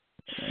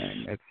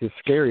it's just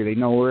scary. They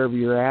know wherever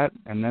you're at.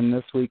 And then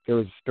this week there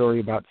was a story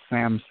about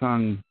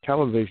Samsung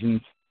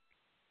televisions.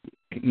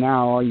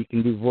 Now you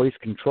can do voice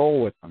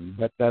control with them,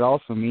 but that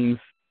also means.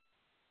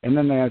 And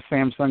then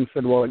Samsung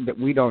said, well,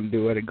 we don't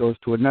do it. It goes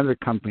to another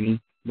company,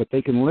 but they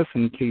can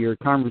listen to your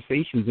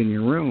conversations in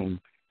your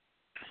room.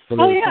 So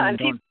and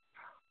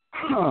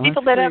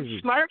people that have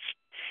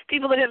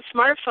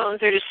smartphones,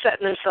 they're just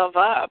setting themselves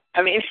up.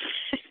 I mean,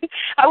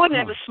 I wouldn't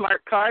have a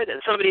smart car that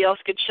somebody else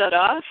could shut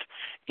off.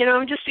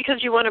 Just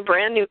because you want a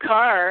brand new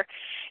car,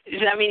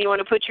 does that mean you want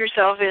to put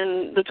yourself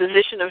in the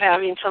position of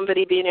having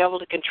somebody being able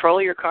to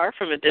control your car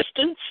from a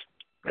distance?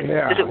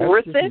 Yeah, is it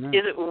worth it?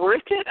 Is it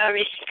worth it? I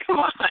mean, come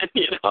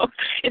on,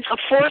 It's a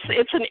force.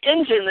 It's an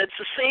engine that's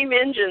the same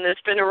engine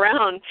that's been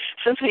around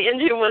since the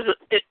engine was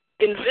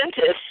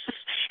invented.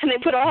 And they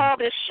put all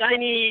this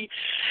shiny,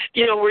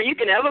 where you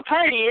can have a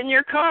party in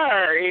your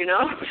car,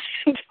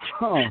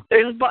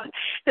 There's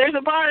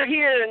a bar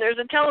here, and there's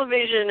a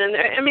television, and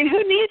I mean,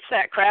 who needs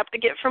that crap to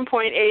get from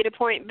point A to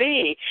point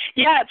B?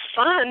 Yeah, it's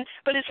fun,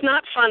 but it's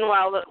not fun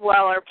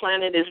while our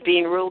planet is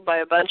being ruled by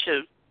a bunch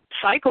of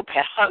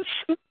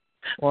psychopaths.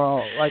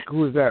 Well, like who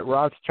was that,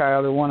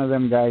 Rothschild or one of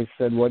them guys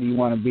said, what do you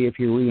want to be if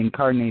you're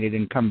reincarnated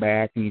and come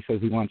back? And he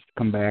says he wants to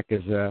come back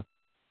as the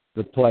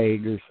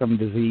plague or some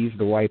disease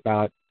to wipe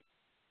out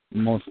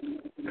most,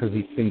 because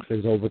he thinks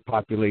there's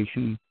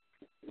overpopulation.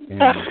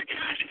 And, oh, God.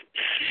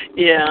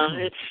 Yeah,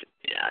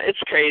 it's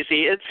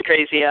crazy. It's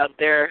crazy out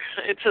there.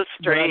 It's a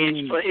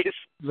strange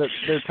place.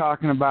 They're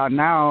talking about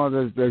now,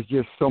 there's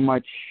just so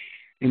much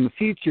in the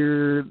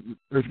future.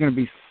 There's going to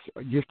be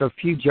just a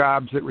few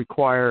jobs that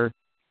require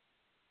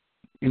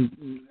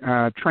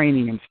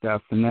training and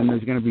stuff, and then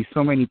there's going to be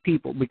so many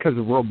people because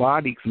of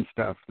robotics and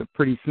stuff that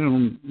pretty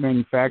soon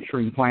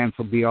manufacturing plants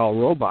will be all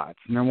robots,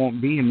 and there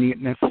won't be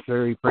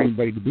necessary for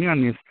anybody to be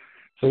on this.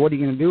 So what are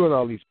you going to do with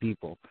all these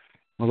people?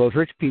 Well, those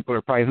rich people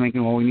are probably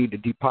thinking, well, we need to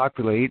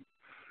depopulate,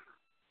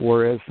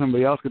 Whereas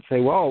somebody else could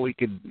say, well, we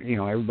could,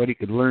 everybody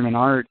could learn an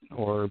art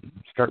or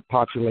start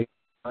populating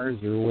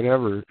Mars or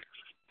whatever,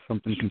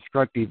 something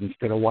constructive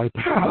instead of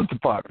wiping out the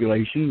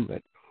population.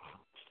 But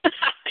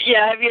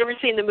yeah, have you ever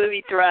seen the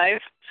movie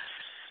Thrive?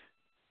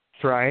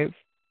 Thrive?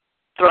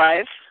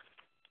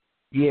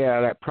 Yeah,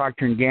 that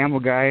Procter &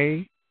 Gamble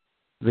guy.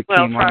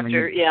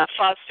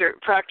 Foster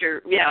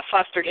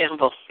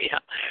Gamble, yeah.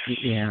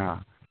 Yeah.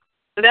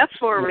 That's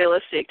more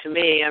realistic to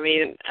me. I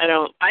mean, I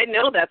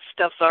know that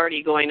stuff's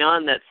already going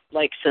on that's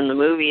like in the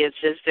movie. It's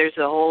just there's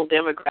a whole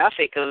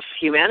demographic of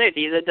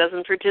humanity that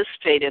doesn't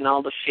participate in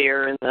all the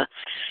fear and the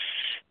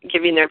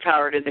giving their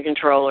power to the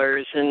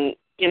controllers, and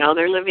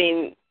they're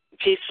living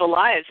peaceful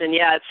lives. And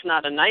yeah, it's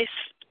not nice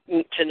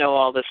to know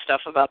all this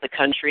stuff about the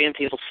country and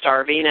people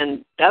starving,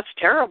 and that's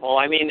terrible.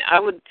 I mean,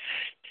 I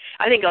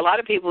think a lot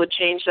of people would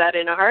change that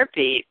in a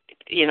heartbeat,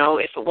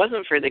 if it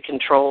wasn't for the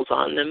controls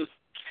on them.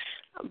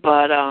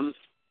 But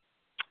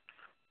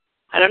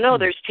I don't know.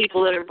 There's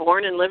people that are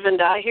born and live and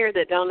die here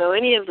that don't know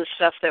any of the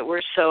stuff that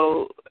we're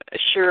so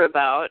sure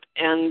about,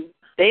 and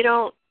they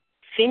don't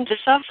seem to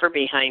suffer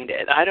behind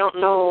it. I don't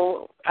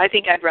know. I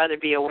think I'd rather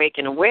be awake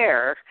and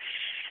aware.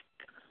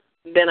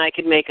 Then I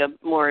could make a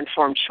more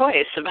informed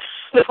choice about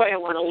the way I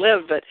want to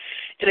live. But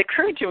it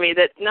occurred to me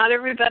that not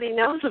everybody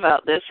knows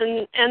about this,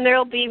 and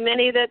there'll be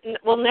many that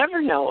will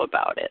never know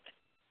about it.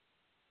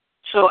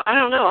 So I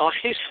don't know.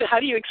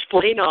 How do you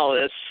explain all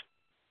this?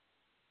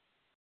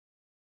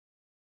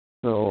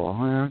 So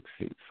let's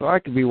see. So I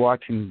could be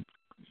watching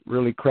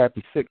really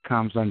crappy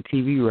sitcoms on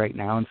TV right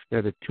now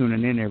instead of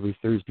tuning in every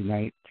Thursday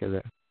night to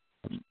the.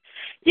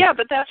 Yeah,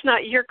 but that's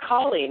not your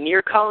calling.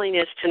 Your calling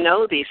is to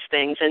know these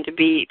things and to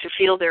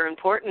feel they're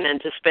important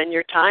and to spend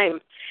your time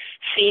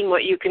seeing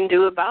what you can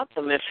do about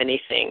them, if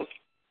anything.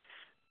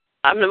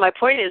 I mean, my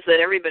point is that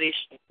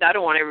I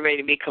don't want everybody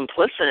to be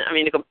complicit. I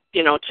mean, to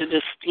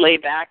just lay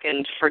back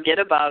and forget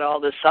about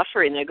all the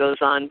suffering that goes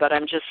on. But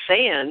I'm just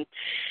saying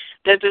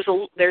that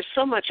there's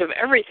so much of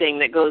everything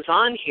that goes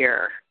on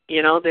here.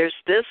 There's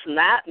this and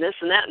that and this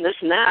and that and this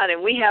and that,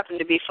 and we happen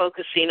to be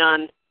focusing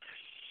on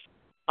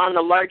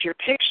the larger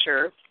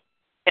picture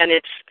and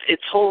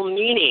its whole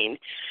meaning.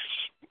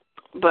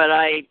 But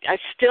I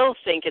still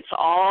think it's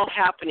all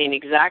happening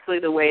exactly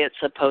the way it's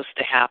supposed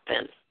to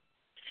happen.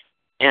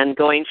 And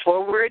going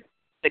forward,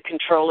 the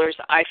controllers,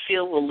 I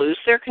feel, will lose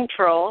their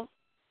control.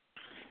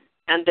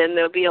 And then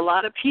there'll be a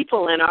lot of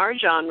people in our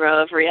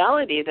genre of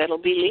reality that'll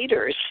be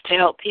leaders to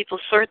help people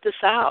sort this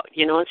out,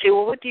 and say,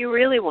 well, what do you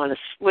really want to?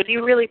 What do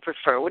you really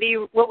prefer?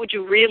 What would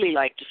you really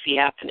like to see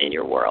happen in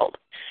your world?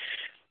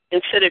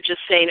 Instead of just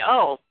saying,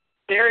 oh,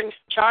 they're in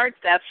charge,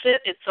 that's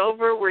it, it's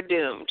over, we're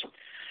doomed.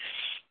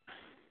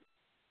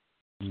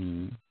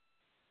 Yeah.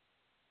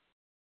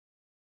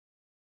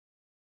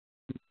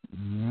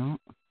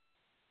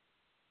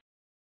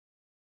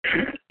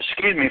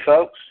 Excuse me,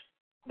 folks.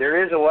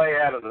 There is a way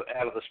out of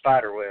the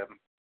spider web.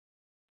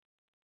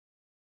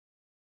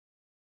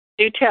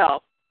 Do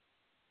tell.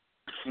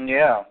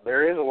 Yeah,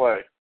 there is a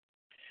way.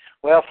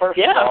 Well, first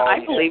of all,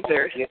 I believe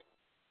there is,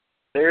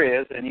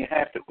 and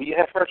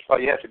first of all,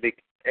 you have to be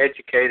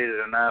educated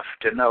enough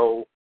to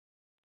know,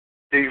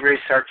 do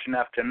research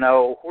enough to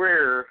know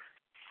where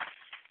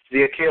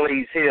the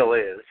Achilles heel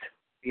is,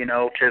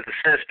 to the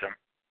system.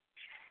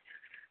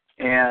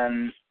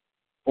 And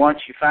once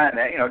you find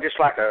that, just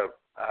like a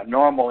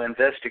normal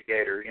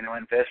investigator,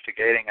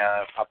 investigating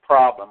a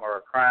problem or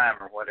a crime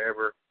or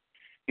whatever,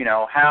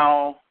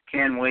 how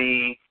can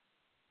we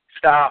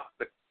stop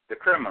the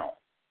criminal?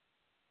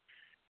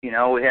 We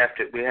have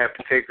to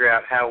figure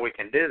out how we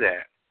can do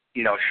that.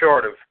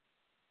 Short of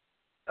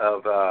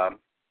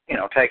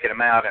taking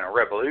them out in a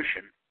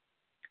revolution.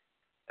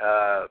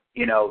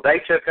 They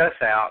took us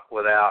out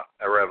without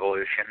a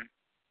revolution.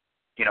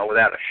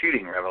 Without a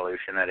shooting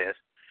revolution, that is.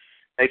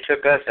 They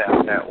took us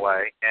out that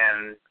way,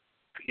 and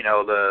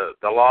the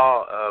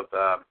law of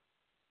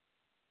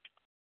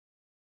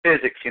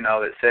physics,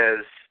 that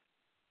says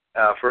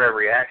for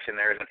every action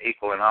there is an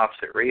equal and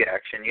opposite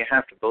reaction. You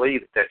have to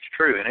believe that that's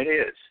true, and it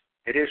is.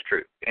 It is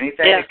true.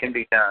 Anything that can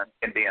be done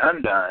can be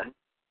undone,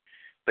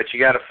 but you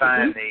got to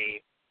find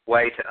the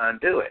way to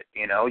undo it.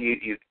 You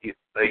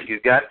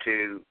got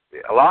to.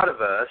 A lot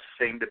of us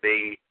seem to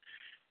be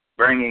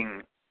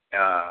bringing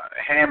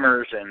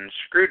hammers and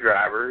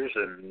screwdrivers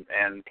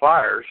and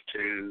pliers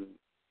to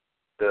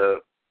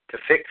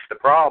fix the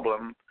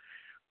problem,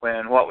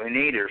 when what we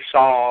need are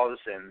saws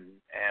and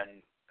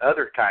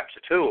other types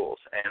of tools.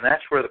 And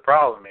that's where the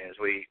problem is.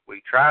 We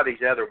try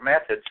these other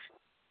methods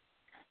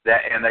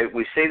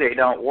we see they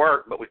don't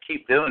work, but we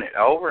keep doing it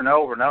over and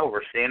over and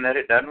over, seeing that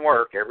it doesn't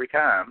work every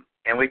time,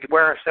 and we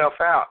wear ourselves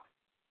out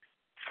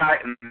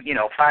fighting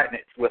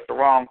it with the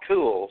wrong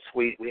tools.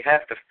 We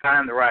have to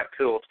find the right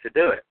tools to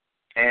do it.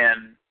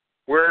 And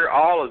where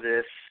all of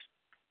this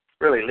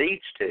really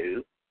leads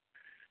to,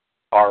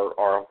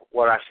 or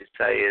what I should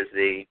say is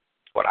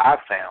what I've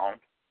found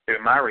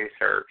through my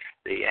research,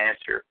 the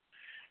answer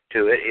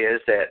to it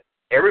is that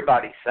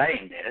everybody's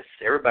saying this.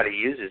 Everybody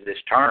uses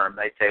this term.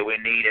 They say we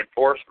need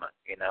enforcement,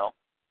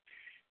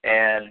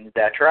 and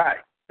that's right.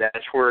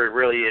 That's where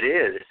really it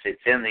is. It's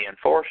in the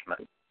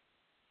enforcement.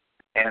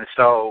 And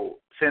so,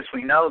 since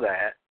we know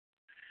that,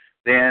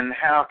 then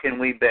how can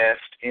we best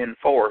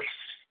enforce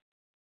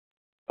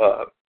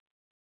the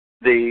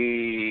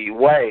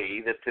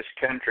way that this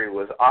country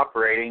was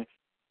operating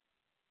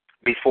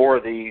before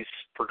these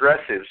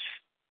progressives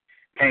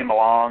came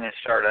along and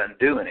started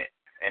undoing it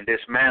and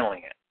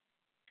dismantling it?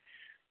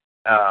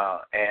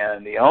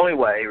 And the only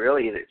way,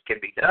 really, that it can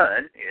be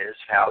done is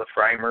how the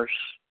framers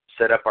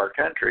set up our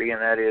country,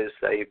 and that is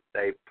they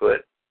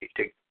put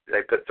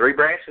three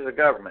branches of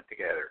government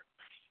together,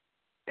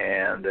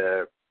 and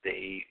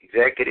the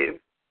executive,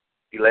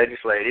 the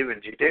legislative,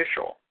 and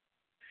judicial.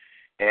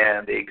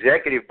 And the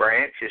executive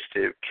branch is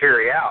to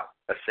carry out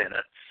a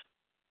sentence,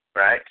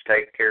 right? To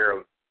take care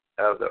of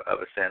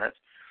a sentence.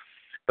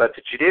 But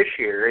the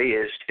judiciary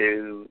is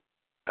to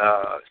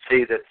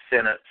see that the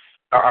sentence,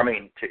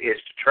 is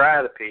to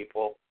try the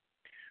people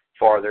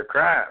for their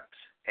crimes.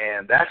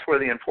 And that's where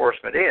the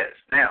enforcement is.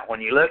 Now,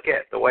 when you look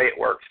at the way it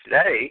works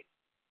today,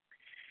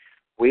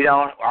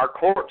 our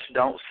courts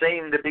don't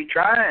seem to be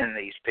trying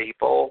these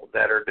people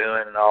that are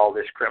doing all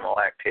this criminal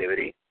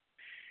activity.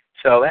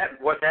 So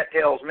what that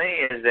tells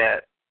me is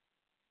that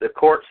the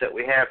courts that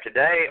we have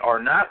today are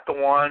not the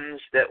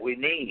ones that we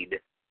need.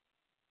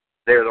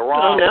 They're the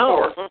wrong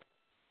courts.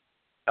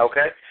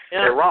 Okay?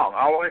 Yeah. They're wrong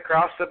all the way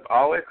across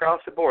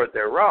the board.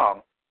 They're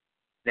wrong.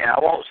 Now,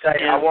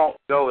 I won't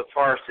go as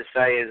far as to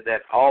say is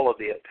that all of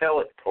the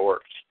appellate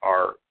courts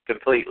are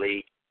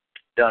completely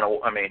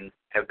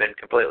have been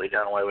completely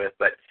done away with,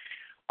 but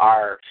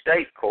our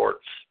state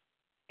courts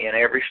in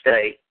every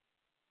state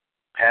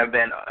have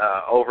been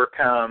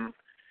overcome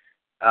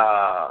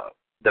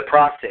the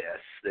process,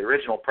 the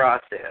original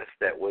process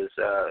that was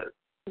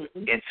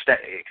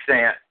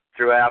extant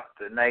throughout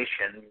the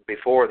nation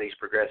before these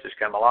progressives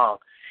come along,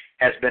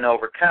 has been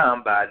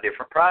overcome by a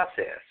different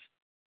process.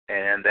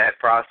 And that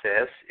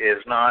process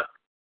is not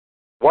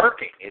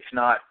working. It's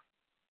not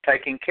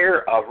taking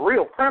care of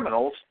real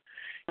criminals.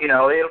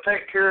 It'll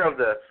take care of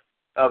the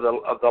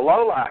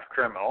low-life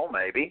criminal,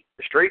 maybe,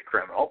 the street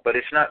criminal, but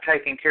it's not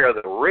taking care of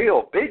the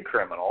real big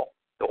criminal,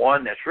 the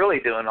one that's really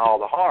doing all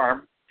the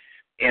harm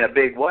in a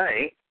big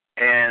way.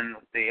 And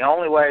the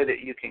only way that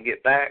you can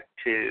get back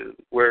to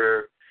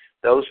where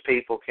those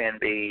people can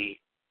be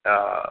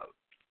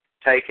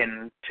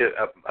taken to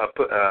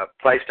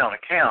placed on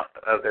account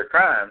of their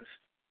crimes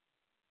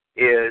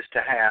is to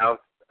have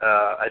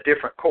a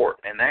different court,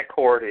 and that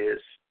court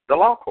is the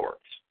law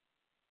courts.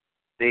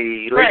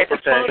 Right.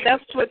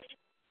 That's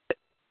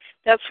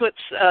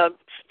what's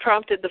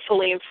prompted the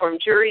fully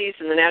informed juries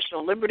and the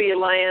National Liberty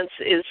Alliance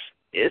is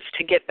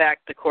to get back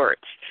the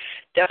courts.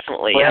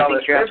 Definitely. Well, the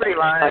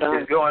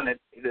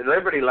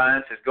Liberty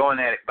Alliance is going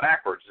at it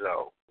backwards,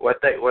 though.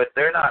 What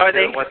they're not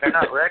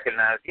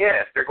recognizing.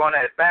 Yes, they're going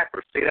at it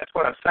backwards. See, that's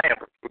what I'm saying.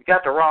 We've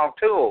got the wrong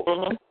tools.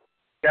 We've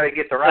got to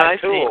get the right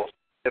tools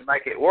to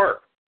make it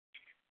work.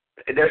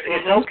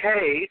 It's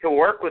okay to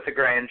work with the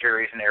grand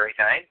juries and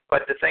everything,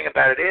 but the thing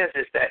about it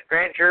is that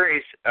grand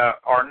juries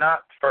are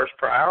not first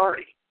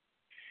priority.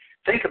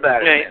 Think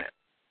about it a minute.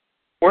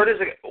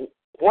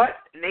 What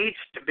needs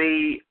to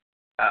be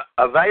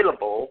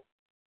available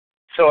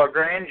so a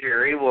grand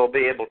jury will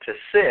be able to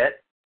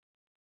sit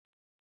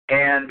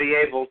and be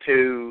able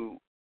to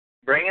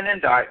bring an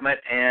indictment,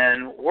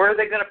 and where are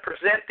they going to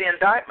present the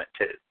indictment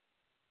to?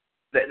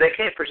 They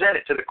can't present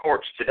it to the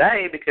courts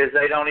today because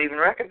they don't even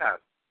recognize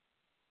it.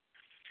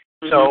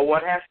 So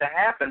what has to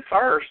happen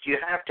first, you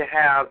have to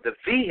have the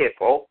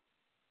vehicle,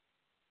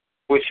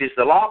 which is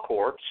the law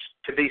courts,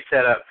 to be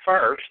set up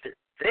first.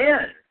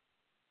 Then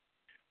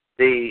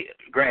the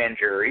grand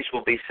juries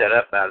will be set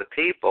up by the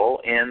people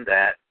in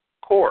that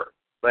court.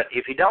 But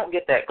if you don't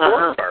get that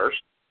court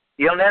first,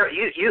 we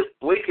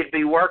could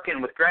be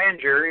working with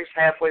grand juries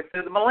halfway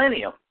through the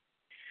millennium.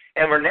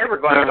 And we're never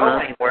going to go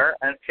anywhere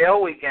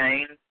until we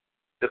gain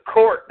the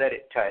court that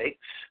it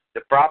takes,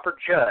 the proper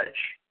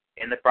judge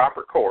in the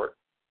proper court,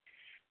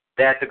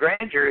 that the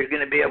grand jury is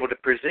going to be able to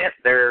present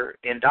their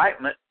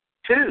indictment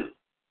to,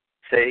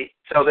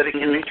 so that it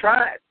can be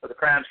tried, so the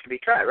crimes can be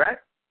tried, right?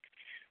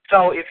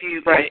 So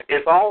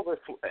if all of us,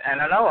 and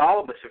I know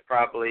all of us have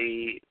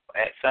probably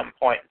at some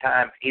point in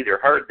time either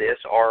heard this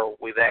or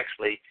we've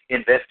actually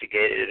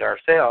investigated it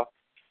ourselves,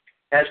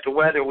 as to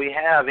whether we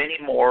have any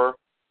more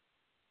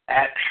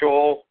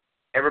actual,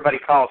 everybody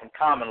calls them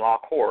common law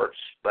courts,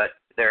 but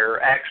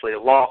they're actually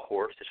law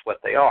courts, is what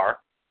they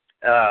are.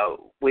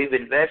 We've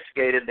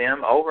investigated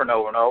them over and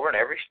over and over in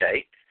every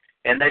state,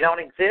 and they don't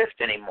exist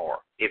anymore.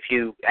 If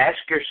you ask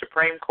your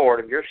Supreme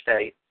Court of your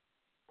state,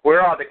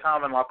 where are the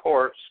common law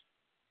courts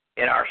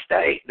in our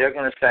state, they're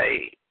going to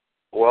say,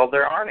 well,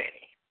 there aren't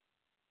any.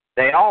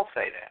 They all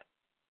say that.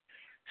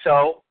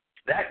 So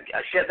that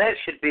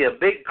should be a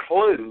big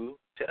clue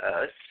to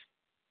us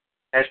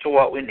as to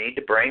what we need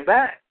to bring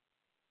back.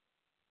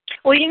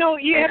 Well, do you know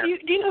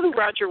who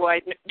Roger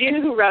Widener? Do you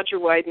know who Roger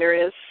Widener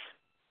is?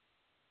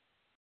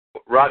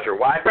 Roger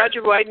Widener.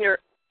 Roger Widener.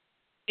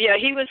 Yeah,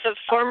 he was a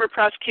former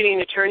prosecuting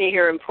attorney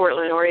here in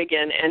Portland,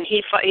 Oregon, and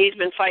he's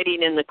been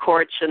fighting in the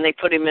courts, and they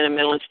put him in a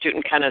mental institute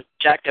and kind of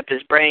jacked up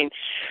his brain.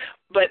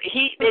 But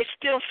they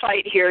still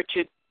fight here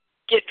to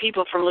get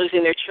people from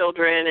losing their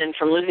children and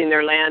from losing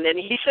their land. And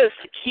he says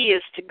the key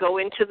is to go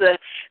into the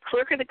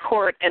clerk of the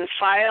court and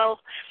file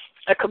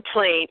a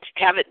complaint,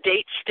 have it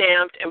date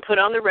stamped and put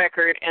on the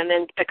record, and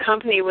then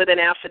accompany with an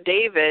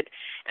affidavit,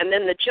 and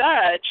then the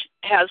judge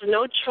has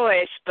no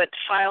choice but to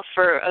file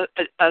for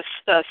a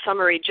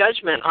summary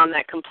judgment on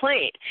that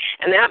complaint.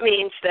 And that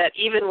means that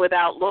even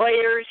without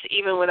lawyers,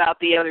 even without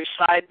the other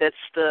side that's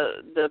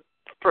the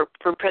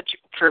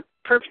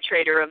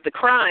perpetrator of the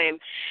crime,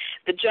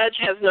 the judge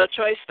has no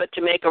choice but to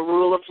make a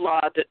rule of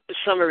law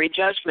summary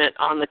judgment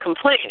on the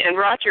complaint. And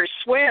Roger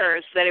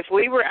swears that if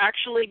we were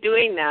actually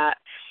doing that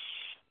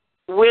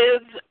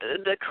with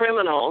the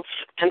criminals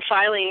and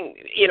filing,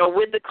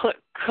 with the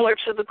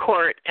clerks of the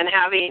court and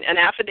having an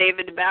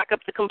affidavit to back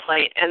up the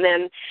complaint, and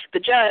then the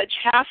judge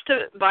has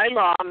to, by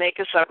law, make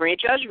a summary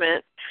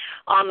judgment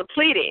on the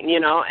pleading,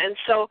 And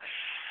so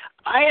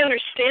I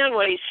understand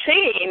what he's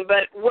saying,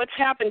 but what's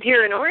happened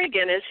here in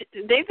Oregon is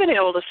they've been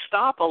able to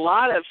stop a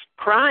lot of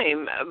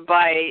crime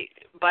by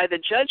the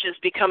judges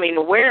becoming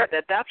aware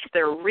that that's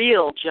their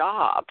real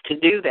job to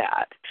do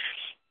that.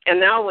 And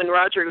now when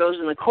Roger goes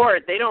in the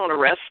court, they don't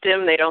arrest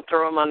him. They don't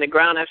throw him on the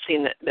ground. I've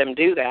seen them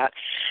do that.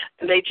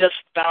 They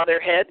just bow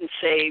their head and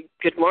say,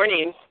 good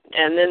morning.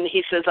 And then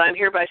he says, I'm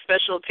here by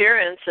special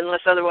appearance.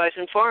 Unless otherwise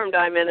informed,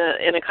 I'm in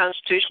a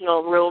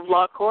constitutional rule of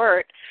law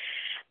court.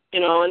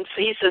 And so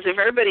he says if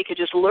everybody could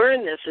just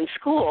learn this in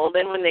school,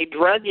 then when they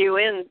drug you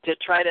in to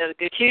try to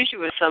accuse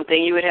you of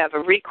something, you would have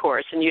a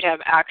recourse and you'd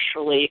have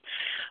actually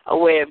a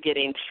way of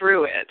getting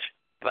through it.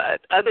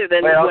 But other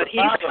than what he's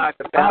talking about.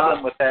 The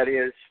problem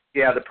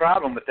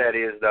with that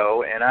is,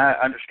 though, and I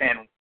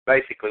understand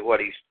basically what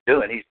he's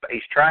doing.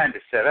 He's trying to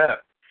set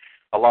up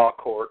a law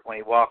court when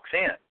he walks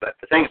in. But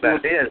the thing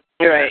about it is,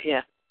 you're right,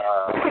 yeah.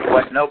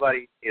 What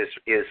nobody is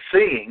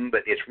seeing,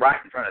 but it's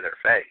right in front of their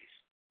face.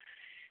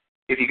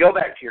 If you go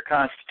back to your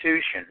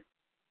Constitution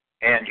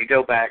and you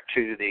go back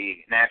to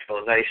the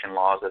naturalization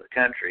laws of the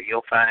country,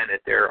 you'll find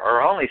that there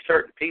are only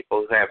certain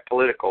people who have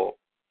political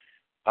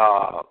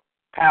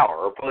power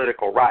or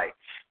political rights.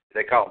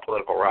 They call them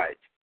political rights.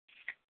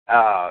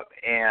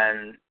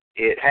 And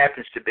it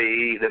happens to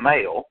be the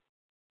male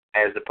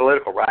as the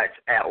political rights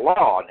at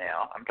law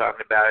now. I'm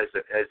talking about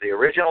as the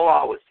original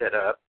law was set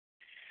up,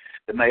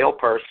 the male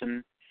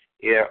person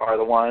are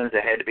the ones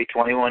that had to be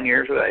 21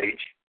 years of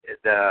age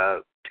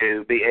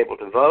to be able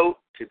to vote,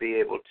 to be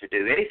able to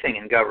do anything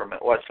in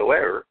government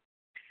whatsoever.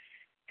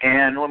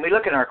 And when we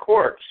look in our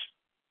courts,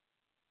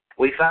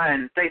 we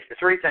find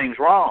three things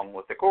wrong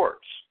with the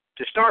courts.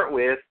 To start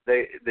with,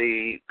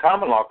 the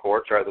common law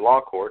courts, or the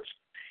law courts,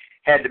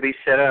 had to be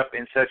set up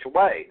in such a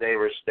way. There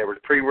were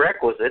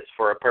prerequisites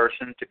for a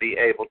person to be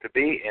able to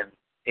be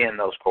in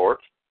those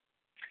courts.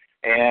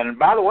 And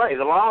by the way,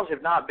 the laws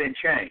have not been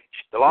changed.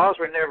 The laws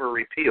were never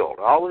repealed.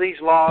 All of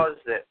these laws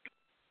that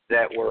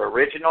were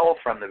original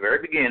from the very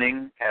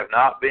beginning have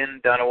not been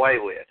done away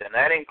with. And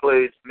that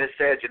includes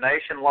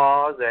miscegenation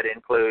laws, that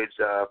includes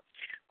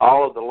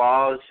all of the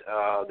laws,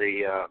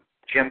 the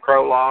Jim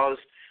Crow laws,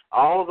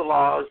 all of the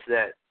laws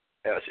that,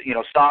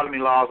 sodomy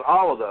laws,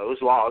 all of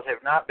those laws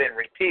have not been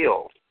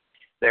repealed.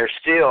 They're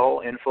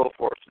still in full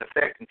force and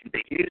effect and can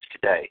be used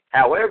today.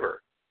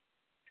 However,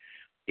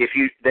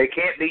 they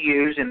can't be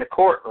used in the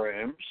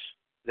courtrooms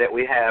that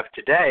we have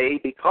today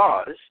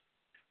because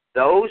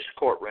those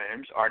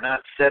courtrooms are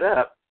not set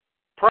up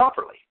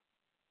properly.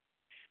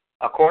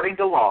 According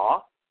to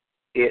law,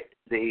 if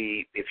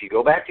you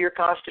go back to your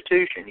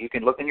Constitution, you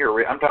can look in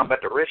I'm talking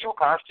about the original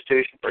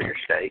Constitution for your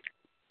state.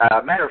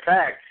 Matter of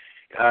fact,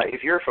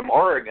 if you're from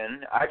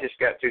Oregon, I just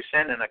got through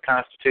sending a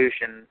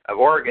Constitution of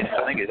Oregon,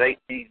 I think it's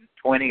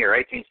 1820 or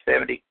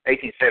 1870, I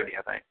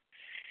think.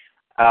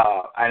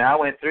 And I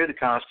went through the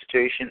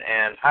Constitution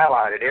and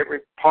highlighted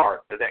every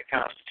part of that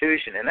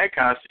Constitution. And that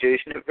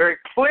Constitution, it very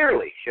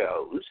clearly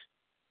shows,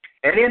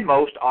 and in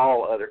most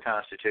all other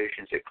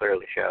constitutions it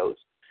clearly shows,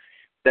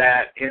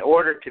 that in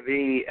order to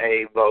be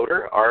a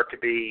voter or to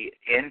be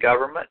in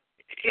government,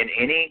 in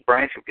any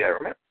branch of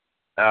government,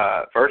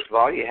 first of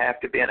all, you have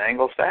to be an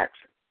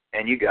Anglo-Saxon,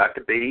 and you got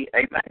to be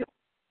a male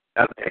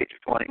at the age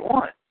of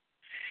 21.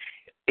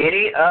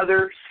 Any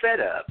other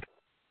setup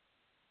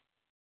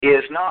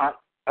is not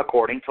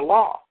according to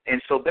law.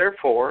 And so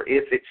therefore,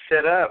 if it's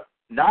set up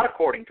not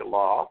according to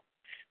law,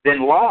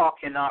 then law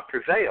cannot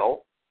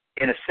prevail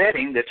in a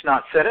setting that's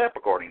not set up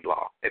according to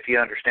law, if you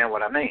understand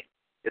what I mean.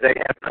 They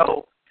have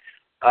no,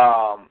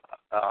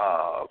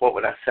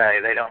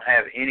 they don't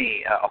have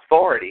any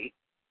authority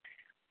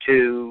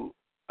to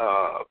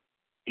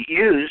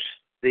use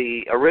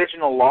the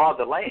original law of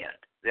the land.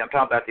 I'm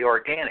talking about the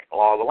organic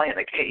law of the land.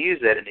 They can't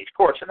use that in these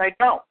courts, and they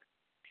don't.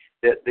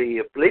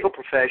 The legal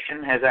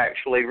profession has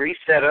actually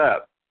reset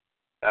up,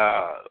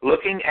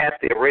 looking at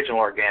the original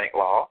organic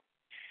law.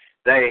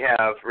 They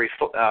have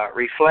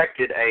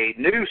reflected a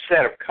new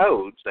set of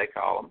codes, they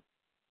call them,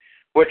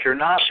 which are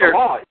not the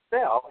law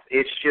itself.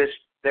 It's just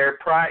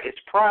it's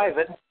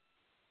private.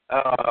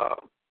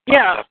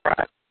 Yeah.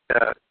 Private,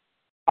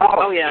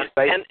 oh yeah,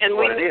 and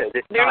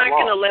they're not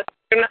going to let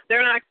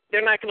they're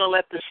not going to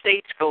let the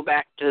states go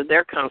back to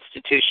their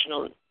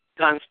constitutions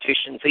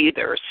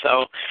either.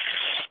 So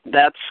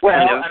that's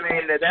I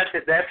mean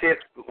that's it.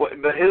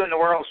 But who in the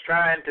world's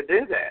trying to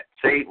do that?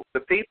 See,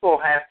 the people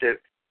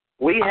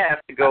we have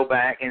to go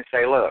back and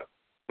say, look,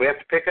 we have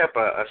to pick up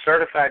a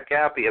certified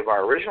copy of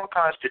our original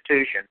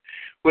Constitution,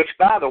 which,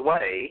 by the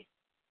way,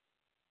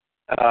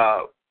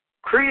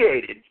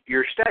 created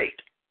your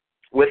state,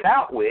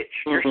 without which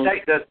your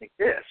state doesn't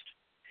exist.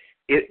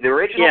 The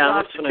original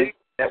Constitution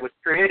that was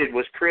created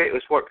was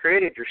what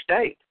created your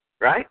state,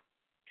 right?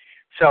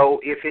 So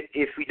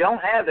if we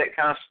don't have that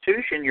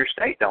Constitution, your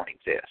state don't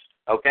exist,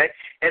 okay?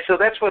 And so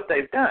that's what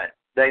they've done.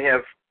 They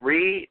have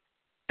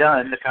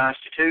redone the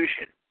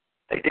Constitution.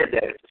 They did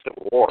that at the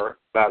Civil War,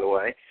 by the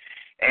way.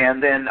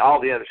 And then all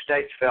the other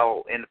states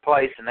fell into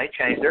place, and they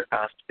changed their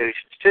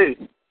constitutions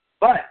too.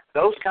 But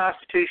those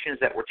constitutions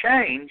that were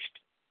changed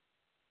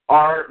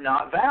are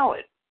not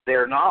valid.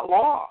 They're not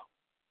law.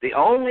 The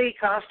only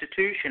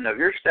constitution of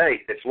your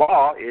state that's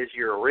law is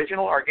your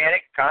original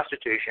organic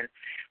constitution,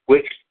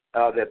 which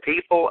the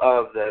people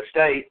of the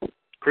state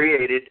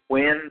created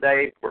when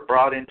they were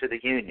brought into the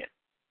Union.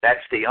 That's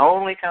the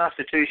only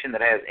constitution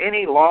that has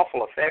any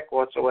lawful effect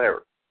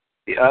whatsoever.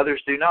 The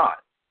others do not.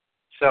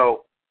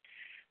 So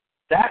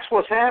that's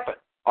what's happened.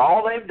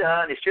 All they've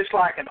done is just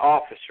like an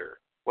officer.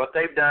 What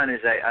they've done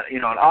is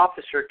an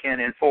officer can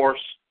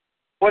enforce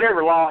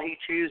whatever law he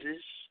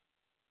chooses,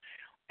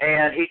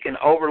 and he can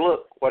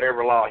overlook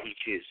whatever law he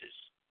chooses.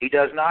 He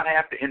does not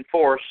have to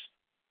enforce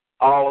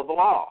all of the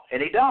law,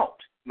 and he don't.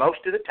 Most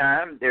of the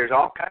time, there's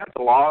all kinds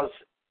of laws,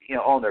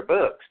 on their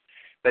books.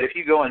 But if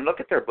you go and look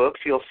at their books,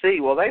 you'll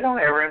see, well, they don't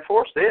ever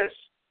enforce this.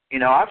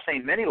 I've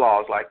seen many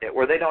laws like that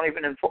where they don't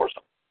even enforce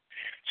them.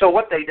 So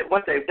what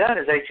they've done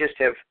is they just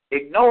have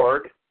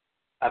ignored,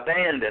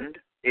 abandoned,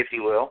 if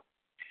you will,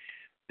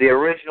 the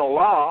original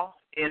law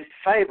in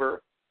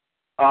favor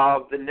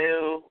of the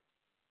new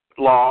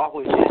law,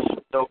 which is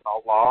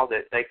so-called law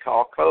that they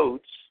call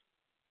codes.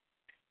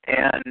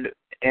 And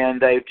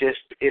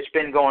it's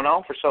been going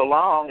on for so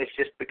long, it's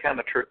just become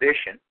a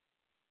tradition.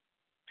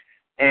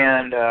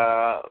 And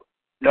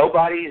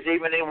nobody's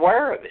even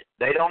aware of it.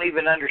 They don't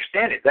even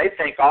understand it. They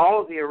think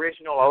all of the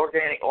original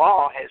organic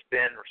law has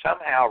been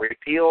somehow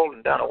repealed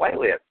and done away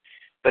with.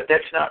 But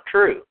that's not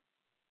true.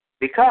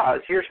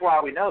 Because, here's why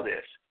we know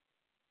this,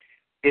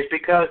 is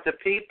because the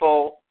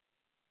people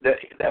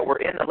that were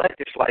in the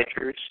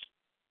legislatures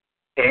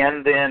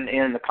and then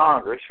in the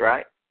Congress,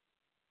 right,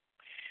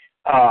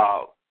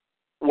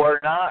 were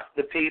not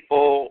the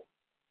people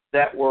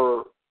that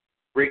were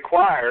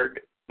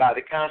required by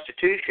the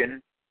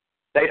Constitution.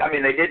 They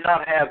did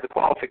not have the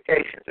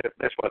qualifications, if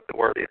that's what the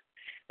word is.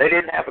 They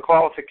didn't have the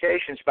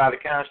qualifications by the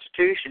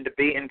Constitution to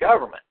be in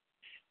government.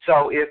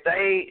 So if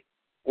they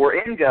were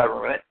in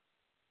government,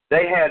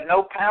 they had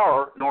no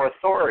power nor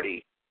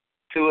authority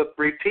to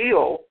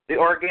repeal the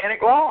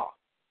organic law.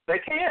 They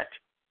can't.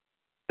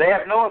 They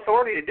have no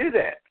authority to do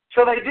that.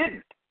 So they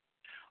didn't.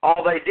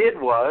 All they did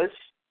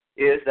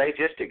is they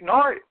just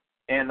ignored it.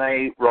 And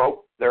they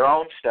wrote their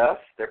own stuff,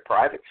 their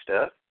private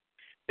stuff.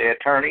 The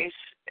attorneys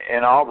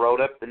and all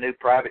wrote up the new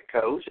private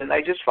codes, and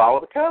they just follow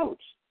the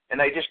codes. And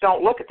they just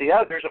don't look at the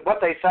others.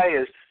 What they say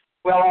is,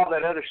 well, all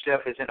that other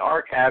stuff is in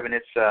archive, and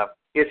it's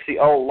the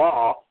old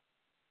law.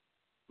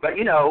 But,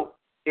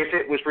 if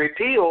it was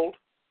repealed,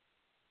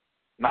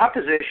 my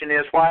position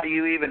is, why do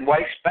you even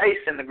waste space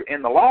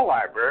in the law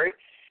library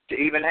to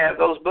even have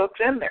those books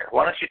in there?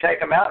 Why don't you take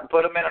them out and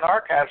put them in an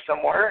archive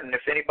somewhere, and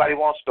if anybody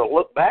wants to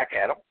look back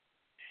at them,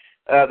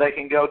 they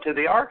can go to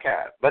the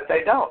archive. But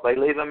they don't. They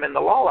leave them in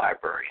the law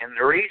library. And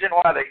the reason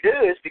why they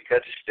do is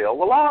because it's still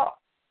the law.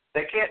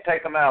 They can't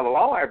take them out of the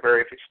law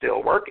library if it's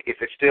still working,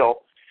 if it's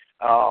still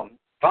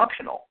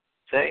functional.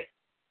 See?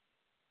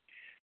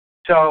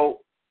 So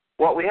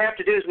what we have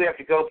to do is we have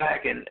to go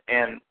back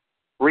and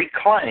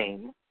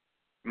reclaim,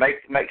 make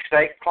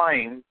state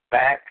claim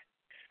back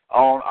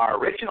on our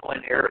original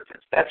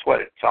inheritance. That's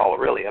what it's all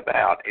really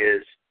about,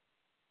 is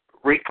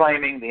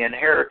reclaiming the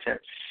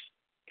inheritance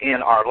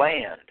in our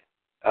land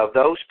of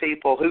those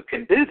people who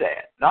can do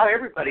that. Not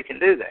everybody can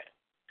do that.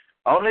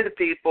 Only the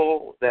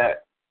people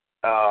that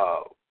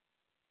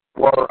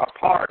were a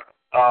part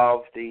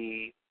of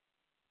the,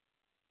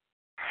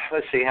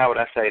 let's see, how would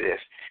I say this?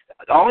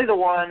 Only the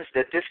ones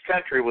that this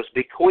country was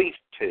bequeathed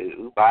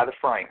to by the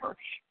framers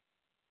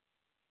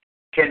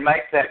can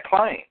make that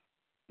claim.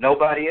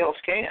 Nobody else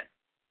can.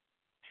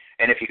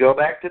 And if you go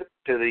back to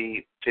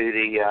the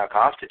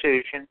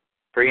Constitution,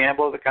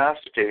 preamble of the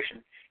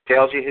Constitution,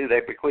 tells you who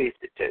they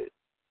bequeathed it to.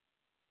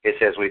 It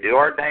says, we do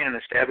ordain and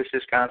establish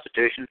this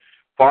Constitution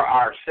for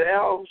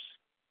ourselves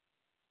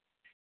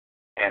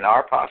and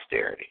our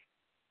posterity.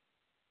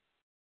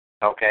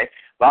 Okay?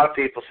 A lot of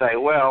people say,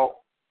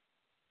 well,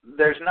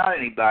 there's not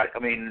anybody.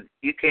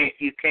 You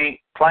can't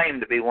claim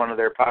to be one of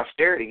their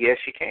posterity. Yes,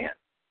 you can.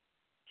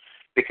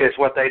 Because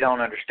what they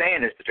don't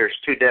understand is that there's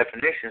two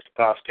definitions to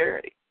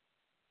posterity.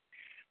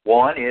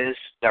 One is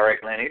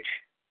direct lineage,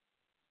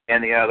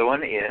 and the other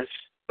one is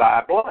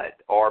by blood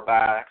or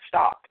by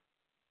stock,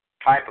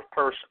 type of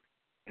person.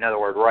 In other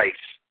words, race.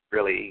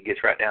 Really, it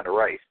gets right down to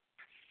race.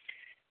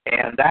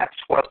 And that's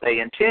what they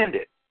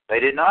intended. They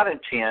did not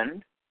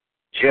intend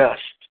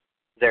just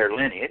their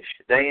lineage.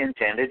 They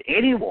intended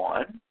any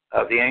one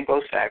of the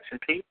Anglo-Saxon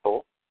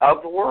people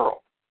of the world.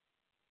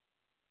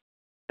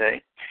 See?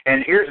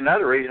 And here's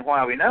another reason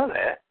why we know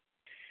that,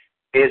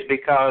 is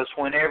because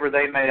whenever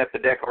they made up the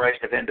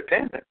Declaration of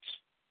Independence,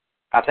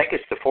 I think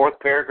it's the fourth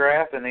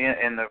paragraph in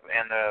the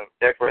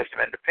Declaration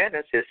of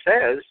Independence, it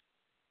says,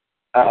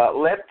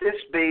 let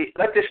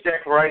this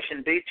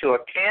declaration be to a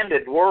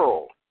candid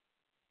world.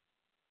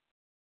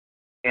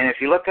 And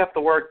if you look up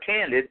the word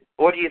candid,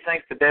 what do you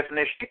think the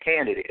definition of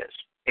candid is?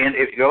 And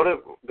if you go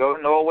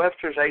to Noah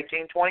Webster's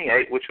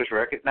 1828, which was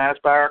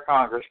recognized by our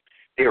Congress,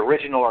 the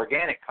original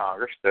organic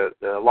Congress, the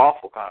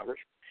lawful Congress,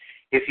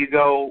 if you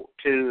go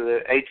to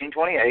the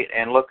 1828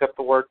 and look up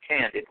the word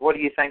candid, what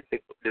do you think?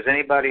 Does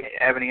anybody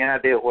have any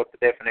idea what the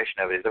definition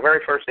of it is? The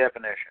very first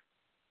definition.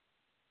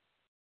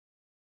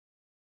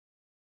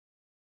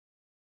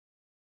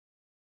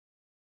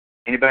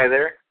 Anybody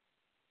there?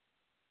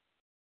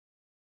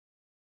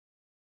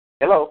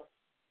 Hello?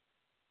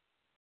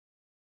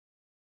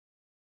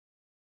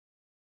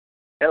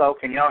 Hello,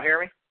 can y'all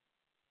hear me?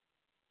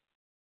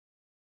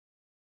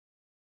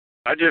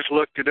 I just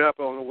looked it up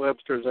on the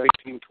Webster's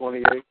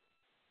 1828.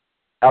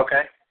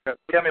 Okay.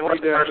 Tell me what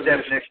the first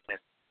definition is.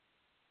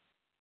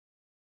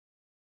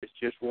 It's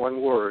just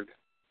one word,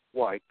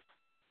 white.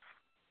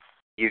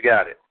 You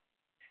got it.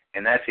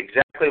 And that's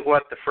exactly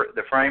what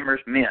the framers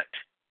meant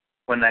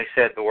when they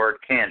said the word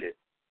candid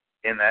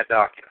in that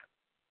document.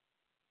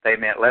 They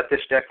meant, let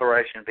this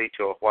declaration be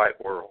to a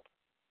white world.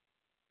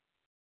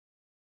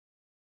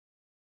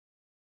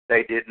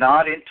 They did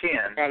not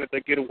intend... How did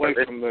they get away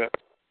from that?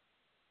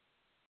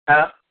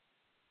 Huh?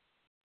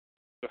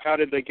 So how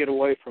did they get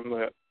away from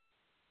that?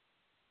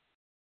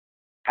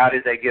 How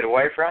did they get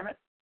away from it?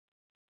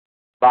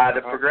 By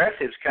the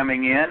progressives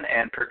coming in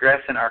and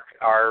progressing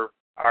our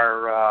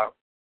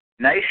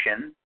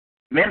nation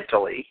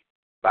mentally,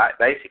 but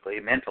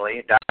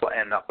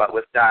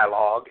with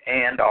dialogue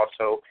and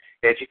also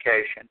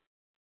education,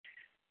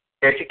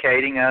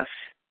 educating us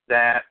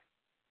that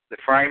the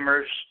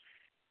framers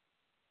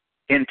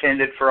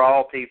intended for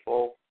all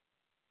people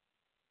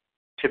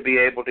to be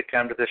able to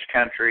come to this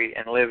country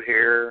and live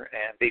here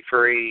and be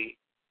free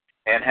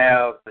and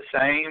have the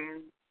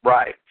same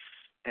rights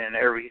and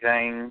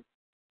everything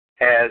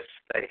as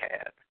they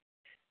had.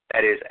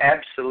 That is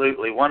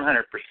absolutely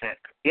 100%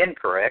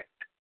 incorrect.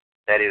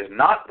 That is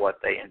not what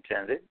they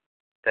intended.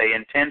 They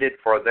intended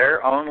for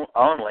their own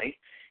only.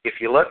 If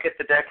you look at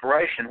the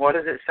Declaration, what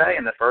does it say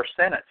in the first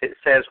sentence? It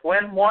says,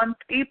 when one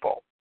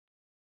people.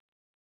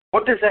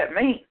 What does that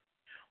mean?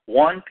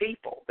 One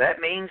people.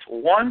 That means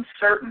one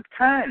certain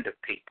kind of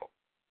people.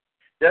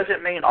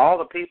 Doesn't mean all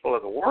the people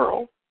of the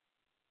world.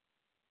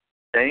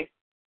 See?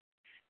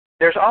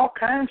 There's all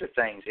kinds of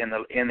things in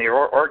the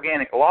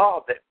organic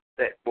law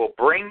that will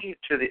bring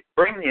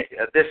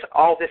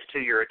all this to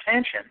your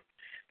attention,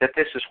 that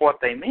this is what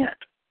they meant.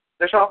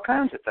 There's all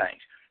kinds of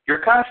things. Your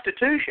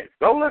Constitution.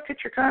 Go look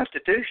at your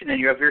Constitution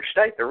and of your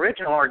state, the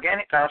original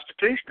organic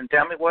Constitution, and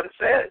tell me what it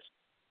says.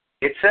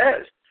 It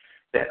says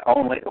that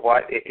only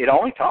it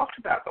only talks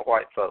about the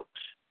white folks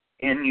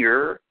in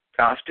your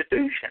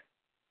Constitution.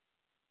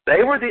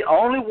 They were the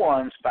only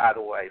ones, by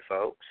the way,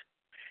 folks,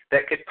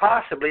 that could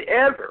possibly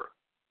ever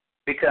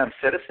become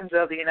citizens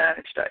of the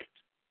United States,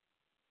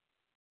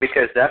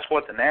 because that's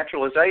what the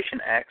Naturalization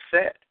Act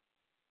said.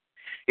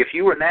 If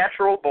you were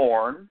natural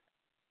born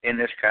in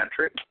this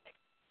country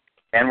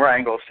and were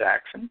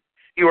Anglo-Saxon,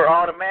 you were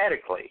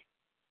automatically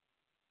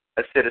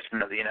a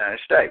citizen of the United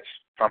States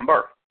from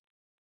birth.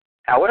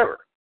 However,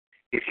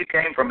 if you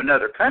came from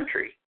another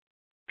country,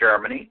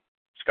 Germany,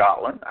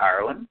 Scotland,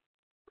 Ireland,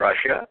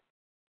 Russia,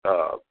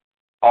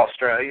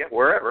 Australia,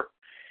 wherever,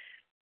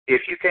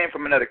 if you came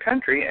from another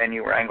country and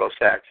you were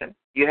Anglo-Saxon,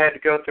 you had to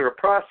go through a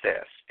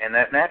process. And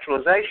that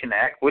Naturalization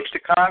Act, which the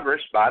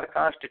Congress, by the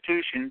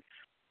Constitution,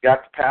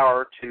 got the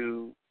power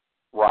to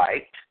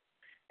write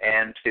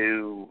and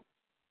to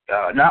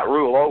not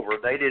rule over.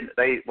 What they did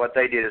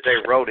is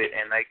they wrote it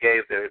and they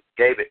gave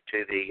it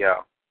to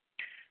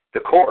the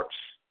courts,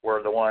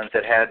 were the ones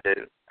that had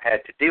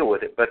to deal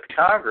with it. But the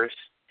Congress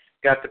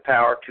got the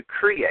power to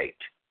create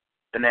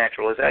the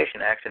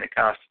Naturalization Acts in the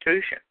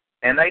Constitution,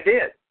 and they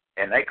did,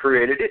 and they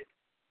created it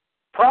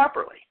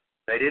properly.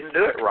 They didn't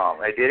do it wrong.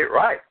 They did it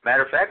right.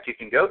 Matter of fact, you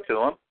can go to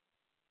them.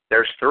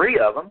 There's 3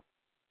 of them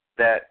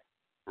that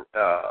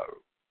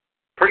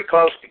pretty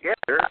close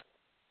together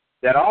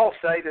that all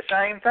say the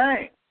same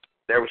thing.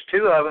 There was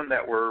 2 of them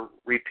that were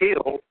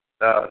repealed.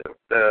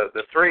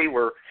 The 3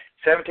 were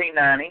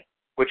 1790,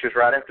 which was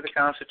right after the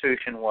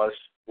Constitution was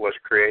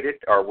created,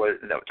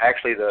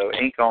 actually the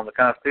ink on the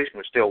Constitution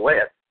was still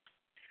wet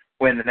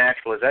when the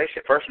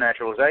first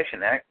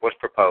Naturalization Act was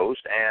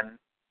proposed and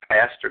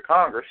passed through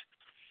Congress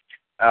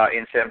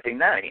in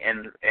 1790,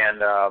 and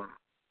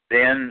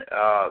then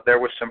there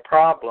was some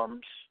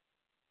problems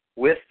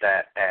with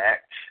that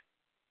act,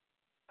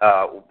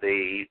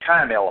 the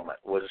time element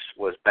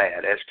was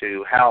bad as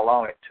to how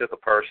long it took a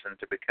person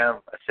to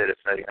become a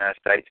citizen of the United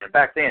States. And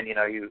back then,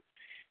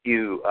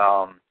 you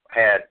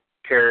had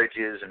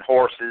carriages and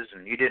horses,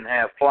 and you didn't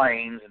have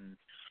planes and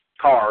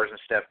cars and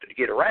stuff to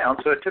get around,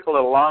 so it took a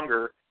little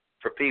longer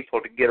for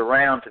people to get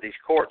around to these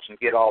courts and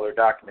get all their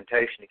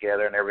documentation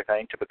together and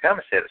everything to become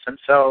a citizen.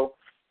 So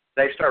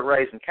they started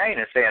raising Cain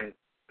and saying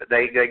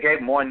they gave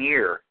them 1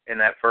 year in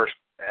that first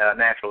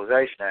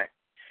Naturalization Act.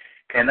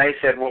 And they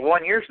said, well,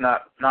 1 year's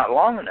not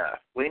long enough.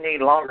 We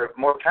need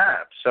more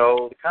time.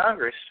 So the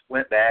Congress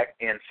went back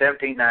in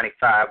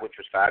 1795, which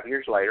was 5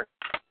 years later,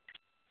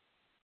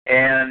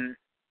 and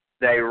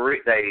they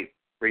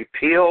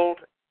repealed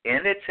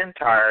in its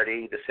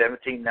entirety the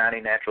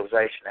 1790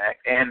 Naturalization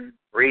Act and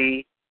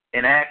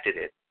reenacted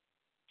it,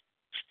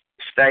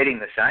 stating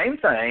the same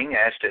thing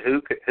as to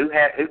who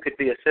could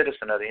be a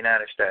citizen of the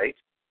United States,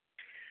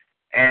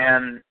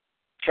 and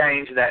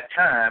changed that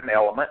time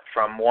element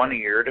from 1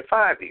 year to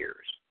 5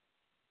 years.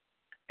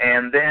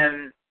 And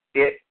then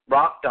it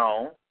rocked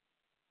on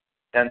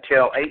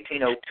until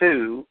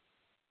 1802,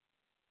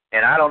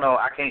 and I don't know,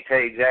 I can't tell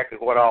you exactly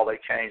what all they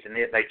changed in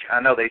it. I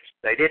know they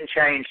didn't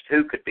change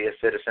who could be a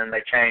citizen,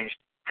 they changed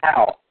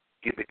how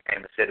you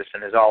became a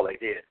citizen is all they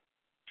did.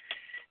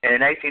 And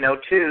in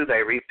 1802,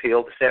 they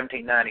repealed the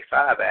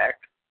 1795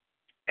 Act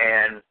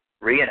and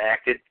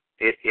reenacted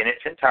it in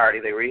its entirety.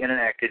 They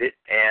reenacted it,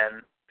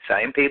 and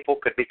same people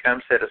could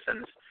become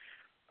citizens,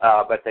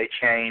 but they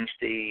changed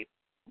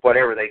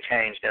whatever they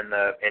changed in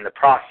the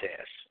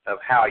process of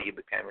how you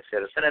became a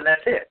citizen, and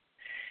that's it.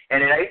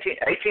 And in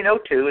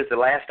 1802 is the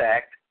last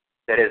act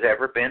that has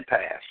ever been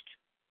passed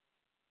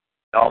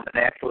on the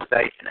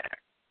Naturalization Act.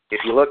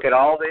 If you look at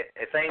all the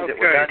things that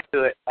were done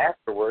to it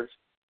afterwards,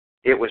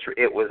 it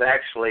was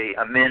actually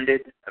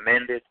amended,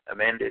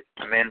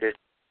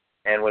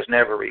 and was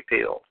never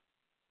repealed.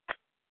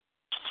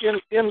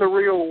 In the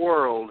real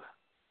world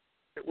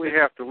that we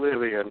have to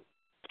live in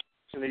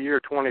the year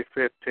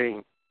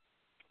 2015,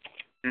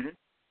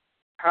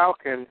 how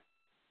can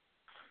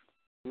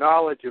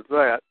knowledge of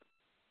that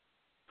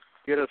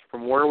get us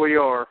from where we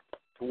are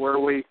to where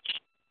we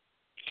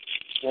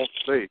want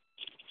to be?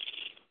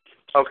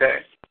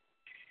 Okay.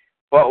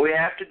 What we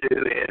have to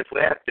do is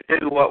we have to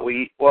do what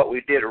we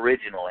did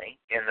originally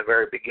in the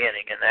very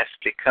beginning, and that's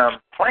become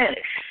clannish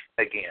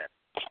again.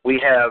 We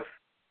have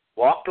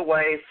walked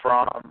away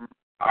from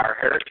our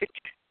heritage.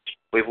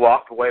 We've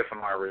walked away from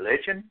our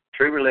religion,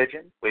 true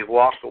religion. We've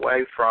walked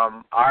away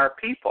from our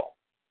people.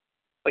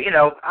 But,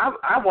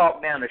 I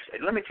walk down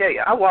let me tell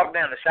you, I walk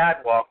down the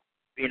sidewalk,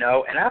 and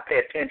I pay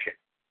attention.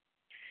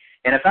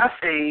 And if I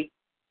see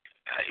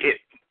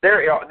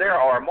there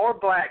are more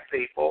black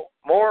people,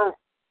 more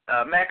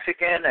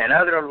Mexican and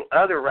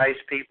other race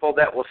people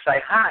that will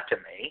say hi to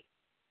me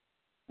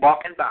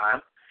walking by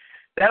them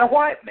than a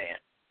white man.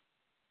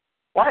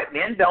 White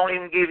men don't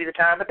even give you the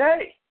time of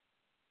day.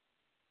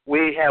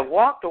 We have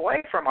walked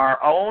away from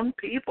our own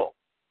people,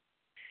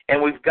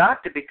 and we've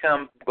got to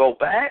go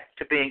back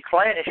to being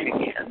clannish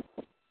again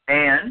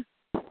and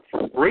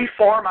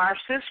reform our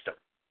system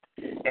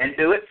and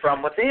do it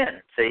from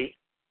within, see?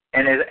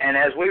 And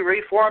as we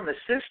reform the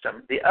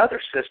system, the other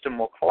system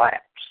will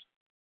collapse.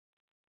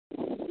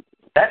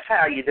 That's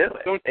how you do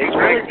it.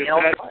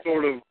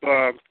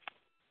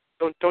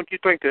 Don't you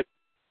think that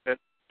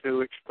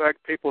to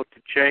expect people to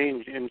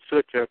change in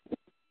such a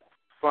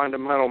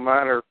fundamental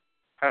manner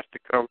has to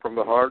come from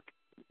the heart?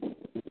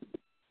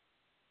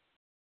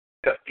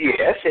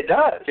 Yes, it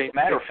does. As a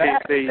matter of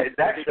fact,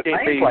 that's the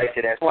main place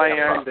it has to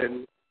come from.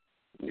 And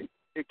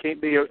it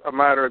can't be a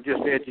matter of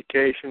just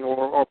education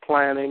or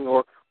planning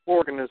or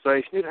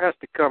organization. It has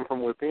to come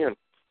from within.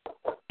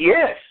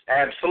 Yes,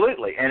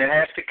 absolutely. And it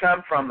has to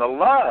come from the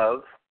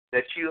love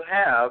that you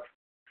have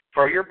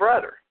for your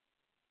brother.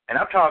 And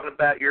I'm talking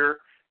about your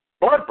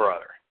blood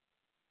brother.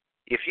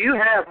 If you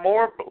have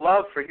more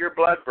love for your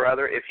blood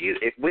brother,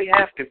 we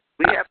have to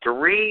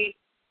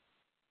rethink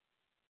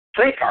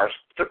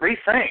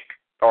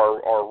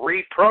or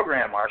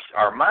reprogram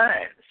our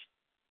minds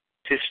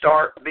to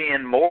start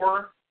being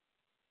more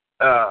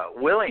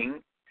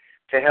willing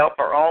to help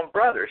our own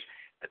brothers.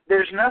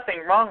 There's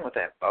nothing wrong with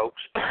that,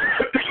 folks,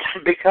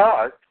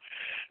 because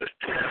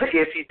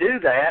if you do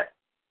that,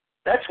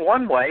 that's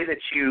one way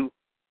that you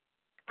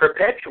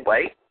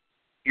perpetuate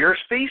your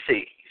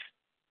species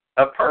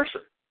of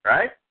person,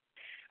 right?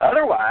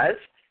 Otherwise,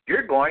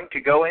 you're going to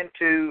go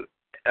into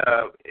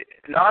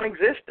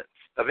non-existence.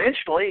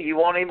 Eventually, you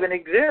won't even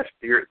exist.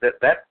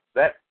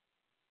 That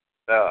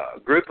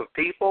group of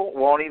people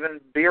won't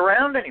even be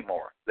around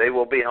anymore. They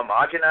will be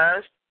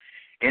homogenized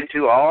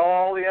into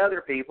all the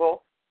other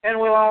people, and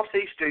we'll all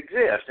cease to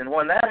exist. And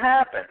when that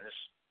happens,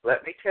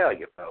 let me tell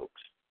you, folks,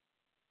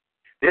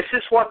 this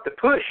is what the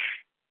push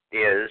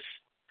is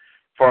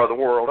for the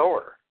world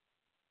order.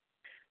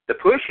 The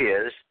push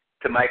is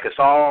to make us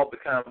all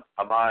become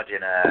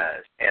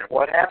homogenized. And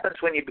what happens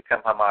when you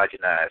become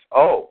homogenized?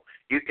 Oh,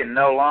 you can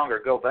no longer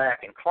go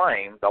back and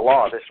claim the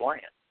law of this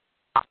land.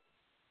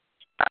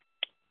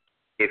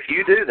 If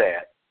you do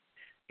that,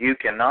 You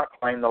cannot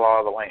claim the law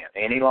of the land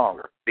any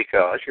longer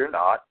because you're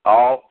not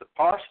of the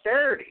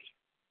posterity.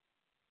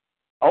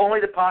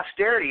 Only the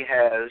posterity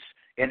has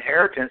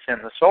inheritance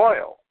in the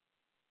soil.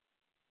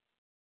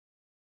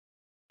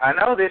 I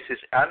know this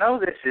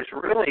is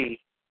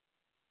really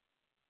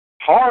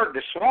hard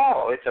to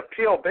swallow. It's a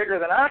pill bigger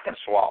than I can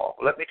swallow.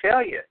 Let me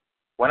tell you.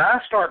 When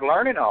I started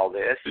learning all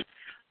this,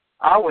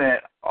 I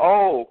went,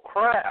 "Oh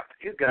crap!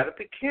 You got to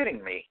be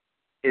kidding me!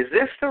 Is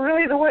this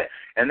really the way?"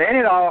 And then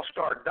it all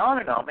started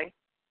dawning on me.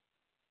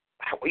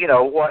 You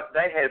know what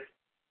they had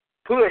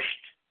pushed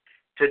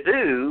to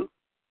do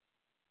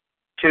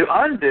to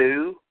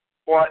undo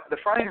what the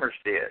framers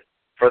did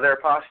for their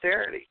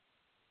posterity.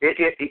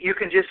 You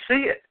can just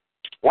see it.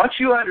 Once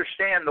you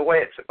understand the way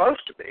it's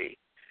supposed to be,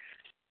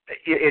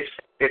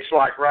 it's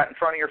like right in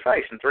front of your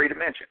face in 3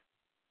 dimensions.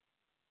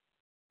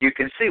 You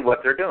can see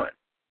what they're doing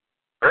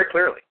very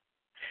clearly.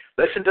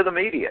 Listen to the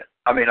media.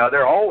 I mean,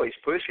 they're always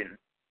pushing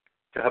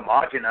to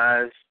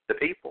homogenize the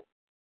people.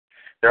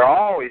 They're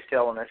always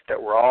telling us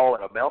that we're all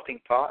in a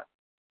melting pot.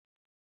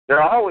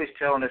 They're always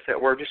telling us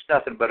that we're just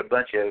nothing but a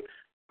bunch of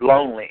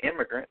lonely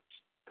immigrants.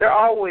 They're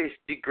always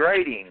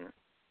degrading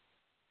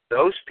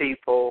those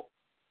people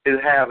who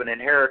have an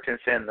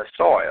inheritance in the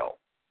soil.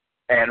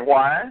 And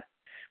why?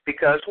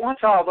 Because once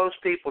all those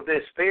people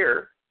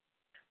disappear,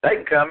 they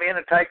can come in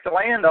and take the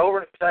land over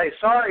and say,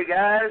 "Sorry,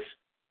 guys,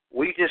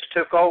 we just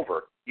took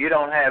over. You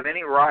don't have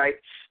any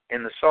rights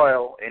in the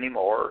soil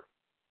anymore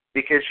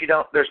because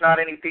there's not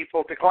any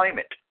people to claim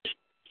it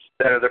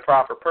that are the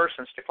proper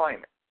persons to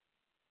claim it."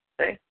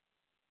 See?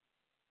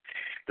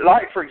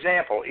 Like, for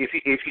example, if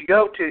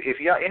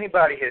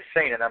anybody has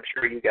seen it, I'm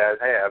sure you guys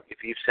have,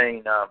 if you've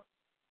seen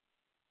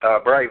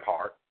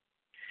Braveheart,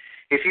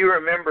 if you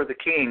remember the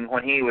king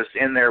when he was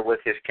in there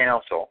with his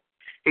council,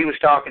 he was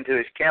talking to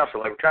his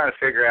council. They were trying to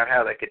figure out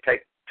how they could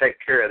take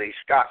care of these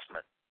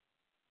Scotsmen,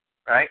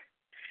 right?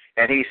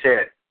 And he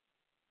said,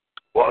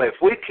 "Well, if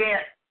we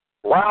can't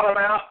rout them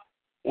out,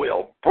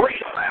 we'll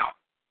breed them out."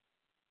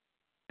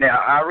 Now,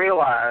 I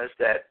realize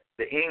that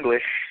the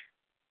English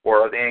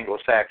were the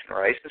Anglo-Saxon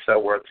race, and so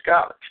were the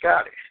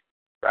Scottish,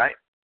 right?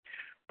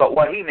 But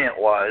what he meant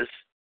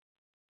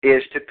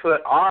is to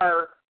put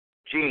our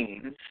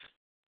genes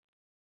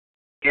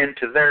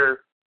into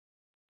their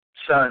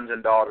sons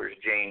and daughters'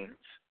 genes,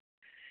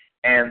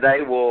 and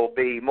they will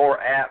be more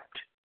apt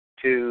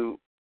to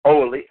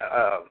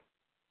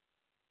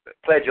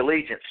pledge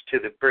allegiance to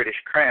the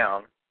British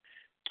crown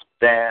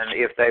than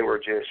if they were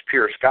just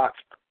pure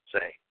Scotsmen,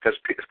 say, because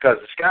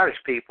the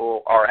Scottish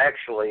people are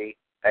actually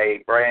a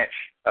branch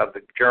of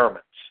the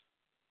Germans.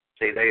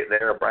 See,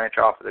 they're a branch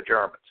off of the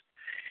Germans.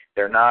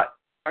 They're not.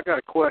 I got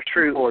a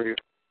question for you.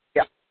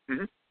 Yeah.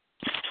 Mm-hmm.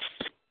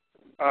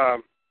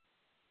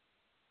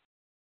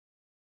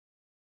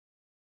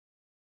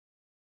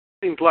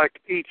 Seems like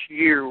each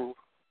year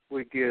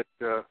we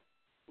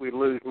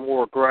lose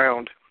more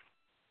ground as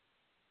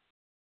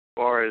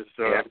far as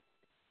the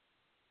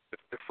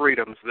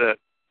freedoms that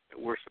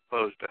we're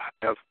supposed to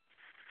have.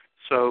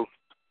 So,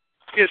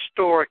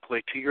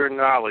 historically, to your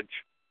knowledge,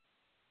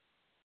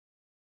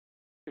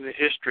 in the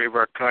history of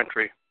our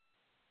country,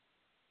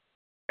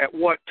 at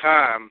what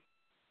time,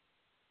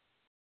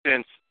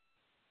 since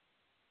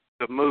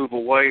the move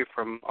away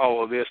from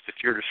all of this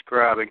that you're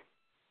describing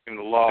in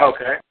the law?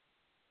 Okay.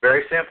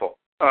 Very simple.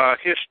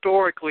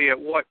 Historically, at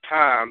what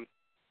time,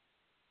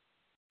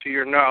 to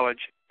your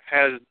knowledge,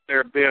 has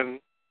there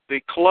been the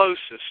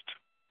closest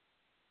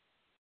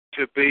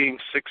to being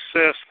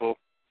successful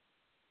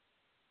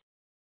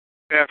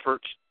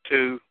efforts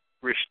to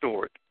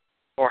restore it?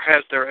 Or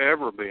has there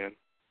ever been?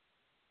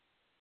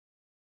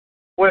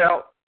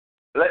 Well,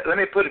 let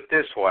me put it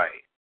this way.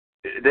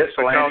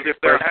 Because if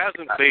there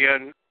hasn't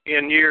been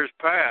in years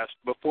past,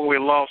 before we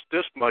lost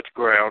this much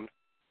ground,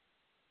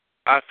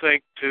 I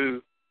think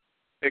to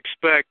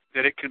expect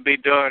that it could be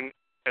done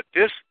at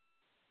this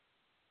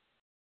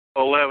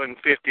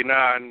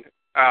 11:59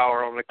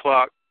 hour on the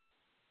clock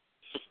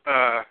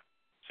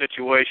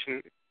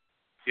situation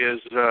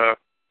is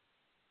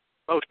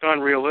most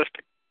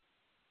unrealistic.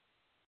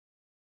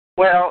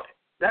 Well,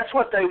 that's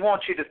what they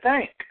want you to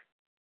think.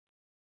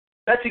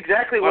 That's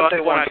exactly what they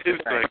want you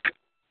to think.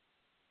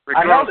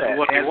 Regardless of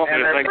what they want me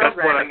to think, that's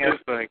what I do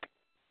think.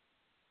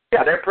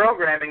 Yeah, they're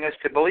programming us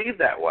to believe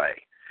that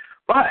way.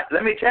 But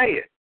let me tell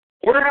you,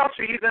 where else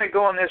are you going to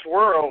go in this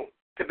world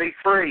to be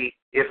free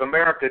if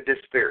America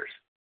disappears?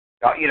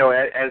 As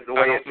the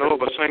way I don't know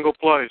of a single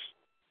place.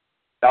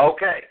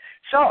 Okay.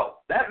 So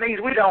that means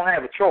we don't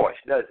have a choice,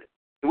 does it?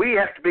 We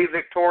have to be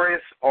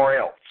victorious or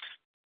else.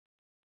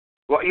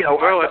 Well,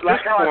 at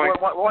like this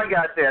point, one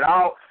guy said,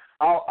 I'll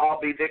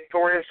be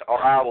victorious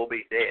or I will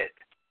be dead.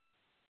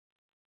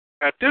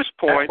 At this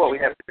point,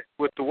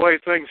 with the way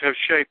things have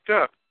shaped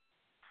up,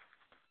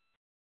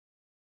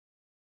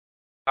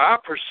 I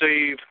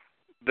perceive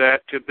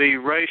that to be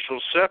racial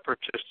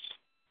separatists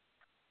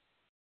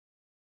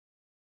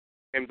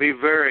and be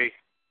very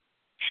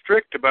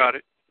strict about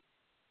it,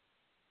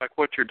 like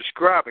what you're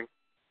describing,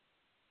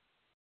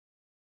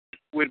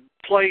 would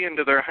play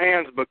into their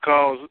hands,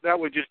 because that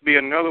would just be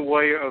another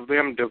way of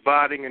them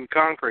dividing and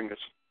conquering us.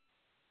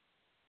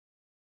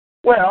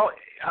 Well,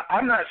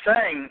 I'm not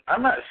saying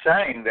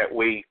that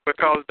we,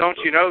 because don't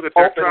you know that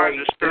they're trying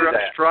to stir up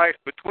strife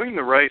between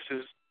the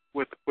races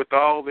with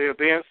all the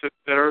events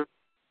that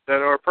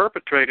are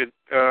perpetrated.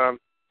 They're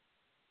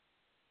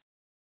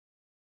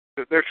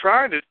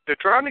trying to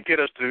get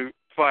us to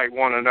fight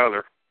one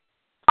another.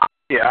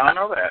 Yeah, I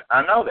know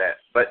that.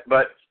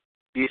 But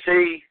you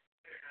see,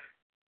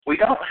 we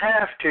don't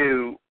have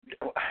to.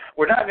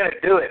 We're not going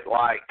to do it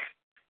like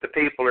the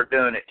people are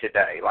doing it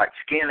today, like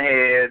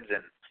skinheads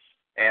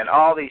and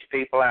all these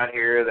people out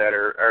here that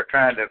are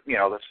trying to,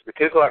 the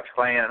Ku Klux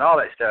Klan and all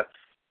that stuff.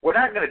 We're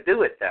not going to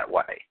do it that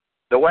way.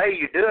 The way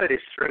you do it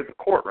is through the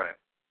courtroom,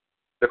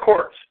 the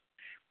courts.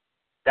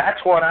 That's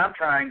what I'm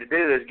trying to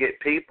do, is get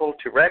people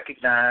to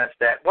recognize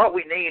that what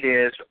we need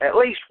is at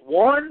least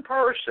one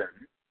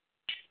person,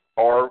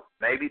 or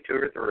maybe two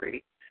or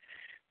three,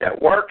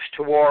 that works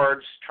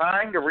towards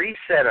trying to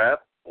reset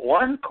up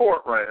one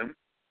courtroom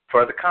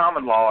for the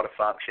common law to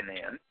function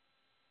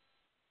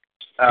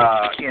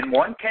in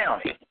one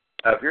county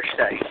of your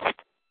state.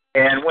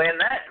 And when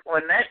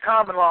that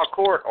common law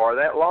court or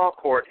that law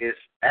court is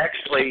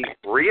actually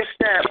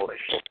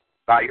reestablished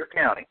by your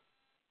county,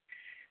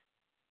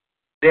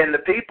 then the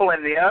people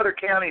in the other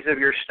counties of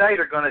your state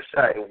are going to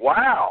say,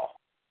 wow,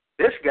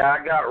 this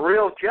guy got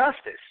real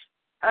justice.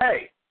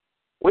 Hey,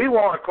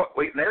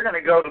 they're going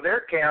to go to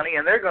their county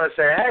and they're going to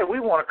say, hey, we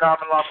want a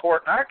common law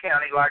court in our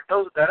county like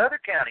that other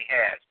county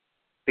has,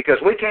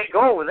 because we can't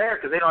go over there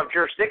because they don't have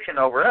jurisdiction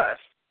over us.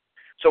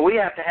 So we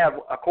have to have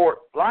a court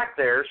like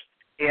theirs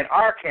in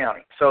our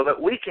county so that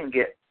we can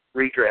get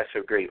redress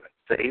of grievance,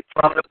 see,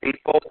 from the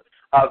people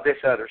of this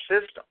other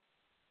system.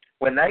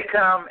 When they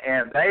come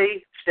and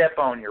they step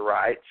on your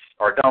rights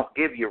or don't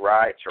give you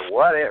rights or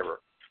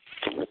whatever,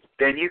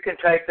 then you can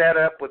take that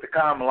up with the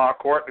common law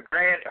court, a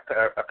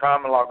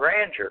common law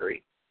grand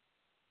jury,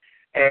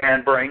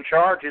 and bring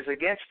charges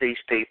against these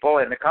people.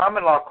 And the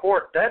common law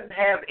court doesn't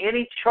have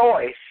any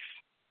choice.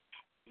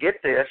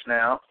 Get this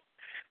now.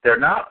 They're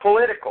not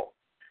political.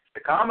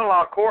 The common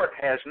law court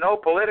has no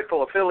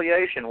political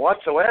affiliation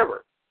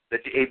whatsoever. They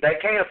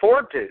can't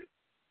afford to.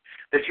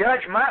 The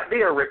judge might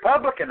be a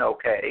Republican,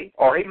 okay,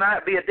 or he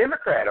might be a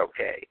Democrat,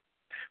 okay,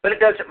 but it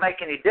doesn't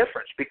make any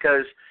difference,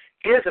 because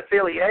his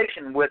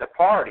affiliation with a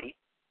party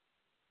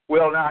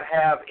will not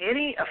have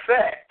any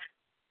effect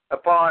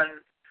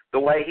upon the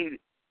way he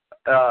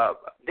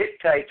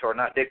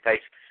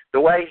the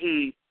way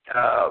he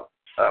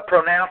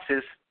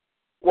pronounces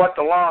what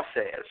the law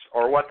says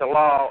or what the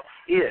law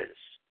is.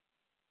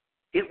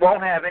 It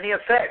won't have any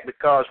effect,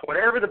 because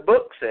whatever the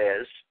book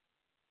says,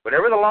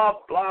 whatever the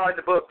law in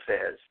the book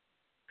says,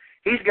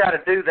 he's got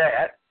to do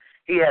that.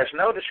 He has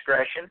no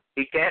discretion.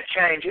 He can't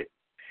change it.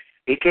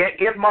 He can't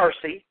give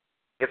mercy.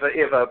 If a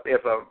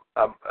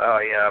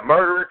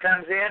murderer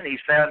comes in,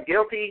 he's found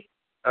guilty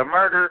of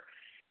murder,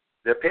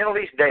 the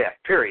penalty's death,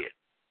 period.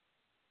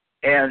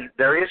 And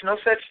there is no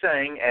such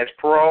thing as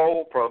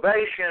parole,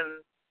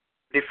 probation,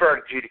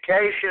 deferred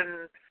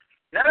adjudication,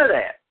 none of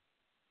that.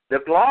 The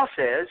law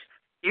says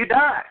you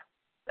die.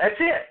 That's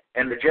it.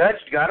 And the judge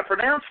got to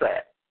pronounce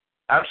that.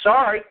 I'm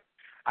sorry,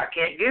 I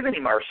can't give any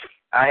mercy.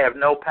 I have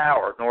no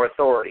power nor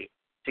authority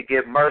to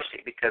give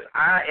mercy, because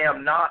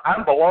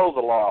I'm below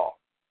the law.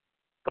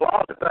 The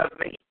law is above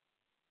me.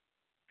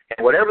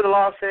 And whatever the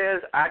law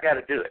says, I got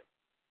to do it.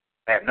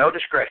 I have no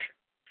discretion.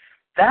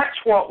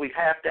 That's what we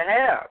have to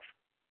have,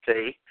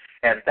 see?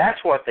 And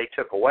that's what they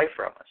took away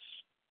from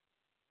us,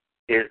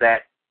 is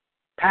that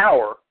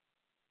power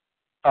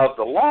of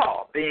the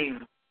law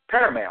being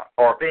paramount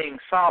or being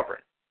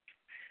sovereign.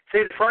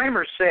 See, the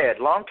framers said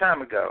a long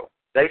time ago,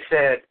 they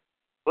said,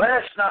 let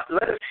us not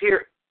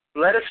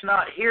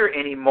hear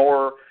any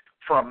more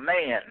from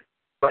man,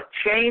 but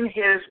chain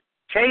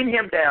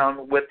him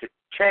down with the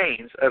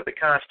chains of the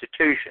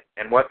Constitution.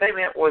 And what they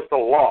meant was the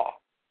law.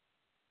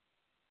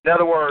 In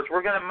other words,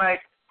 we're going to make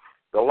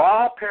the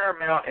law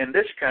paramount in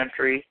this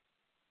country,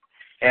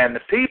 and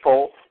the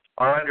people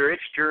are under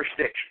its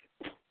jurisdiction.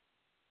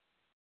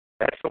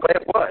 That's the way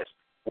it was.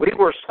 We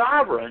were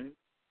sovereign,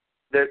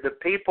 the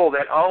people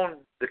that owned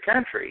the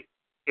country,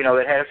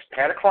 that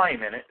had a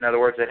claim in it, in other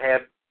words, that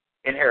had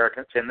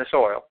inheritance in the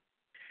soil.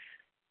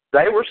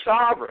 They were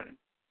sovereign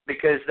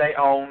because they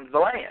owned the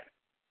land.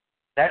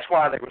 That's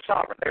why they were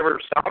sovereign. They were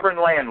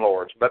sovereign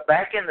landlords. But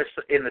back in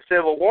the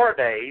Civil War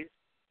days,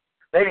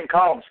 they didn't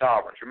call them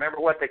sovereigns. Remember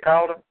what they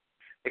called them?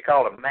 They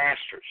called them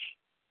masters.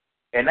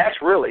 And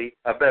that's really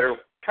a better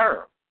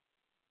term,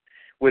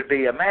 would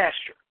be a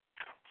master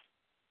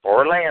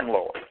or a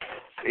landlord,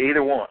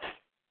 either one.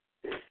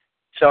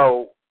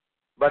 So,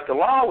 but the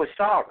law was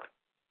sovereign.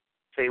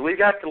 See, we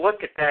got to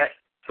look at that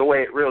the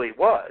way it really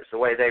was, the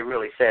way they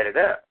really set it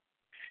up.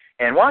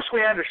 And once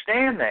we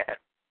understand that,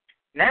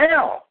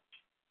 now,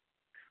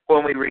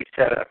 when we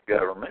reset up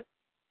government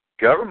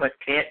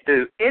can't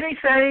do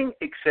anything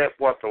except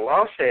what the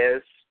law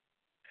says.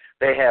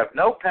 They have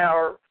no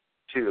power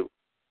to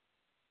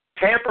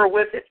tamper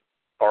with it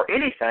or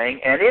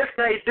anything, and if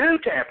they do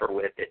tamper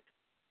with it,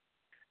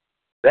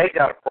 they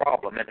got a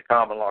problem in the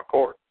common law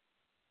court.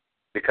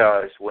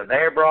 Because when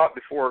they're brought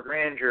before a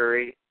grand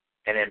jury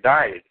and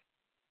indicted,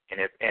 and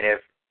if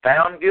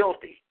found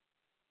guilty,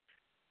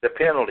 the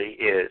penalty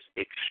is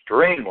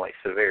extremely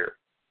severe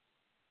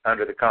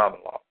under the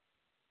common law.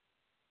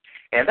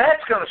 And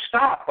that's going to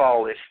stop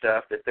all this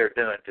stuff that they're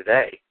doing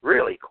today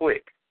really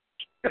quick.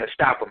 It's going to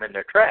stop them in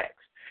their tracks.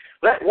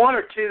 Let one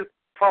or two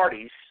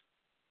parties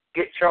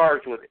get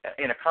charged with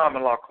in a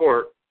common law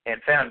court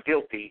and found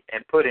guilty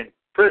and put in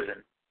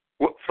prison,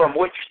 from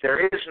which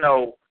there is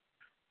no,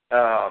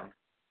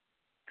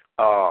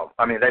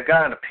 they've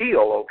got an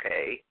appeal,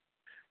 okay,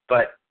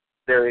 but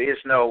there is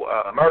no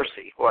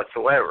mercy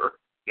whatsoever.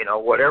 You know,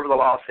 whatever the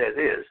law says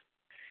is,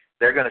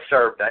 they're going to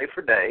serve day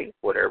for day,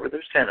 whatever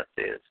their sentence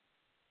is,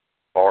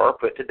 or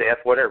put to death,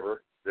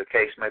 whatever the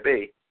case may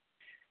be.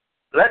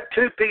 Let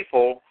two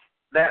people,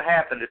 that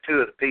happen to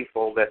two of the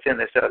people that's in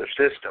this other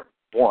system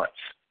once.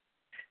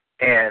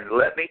 And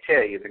let me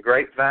tell you, the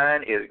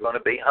grapevine is going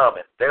to be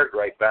humming. Their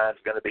grapevine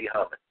is going to be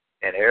humming.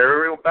 And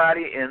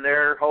everybody in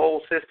their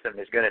whole system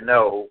is going to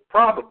know,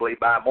 probably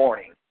by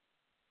morning,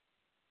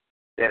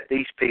 that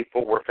these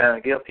people were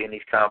found guilty in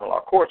these common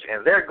law courts.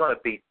 And they're going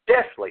to be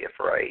deathly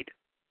afraid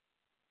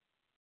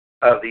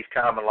of these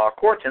common law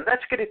courts. And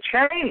that's going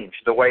to change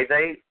the way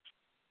they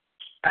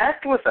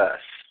act with us.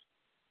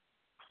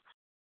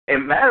 As a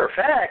matter of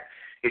fact,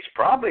 it's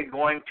probably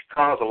going to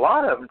cause a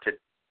lot of them to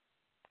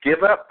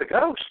give up the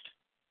ghost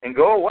and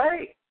go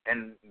away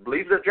and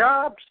leave their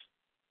jobs.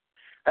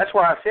 That's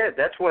why I said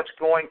that's what's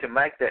going to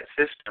make that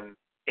system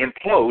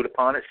implode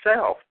upon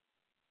itself.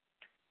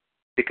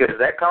 Because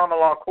that common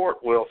law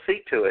court will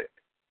see to it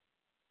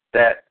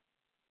that,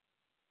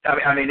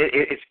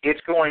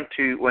 it's going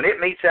to, when it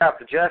metes out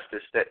the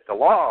justice that the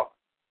law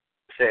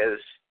says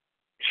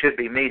should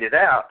be meted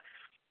out,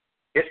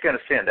 it's going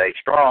to send a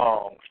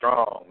strong,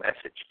 strong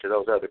message to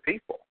those other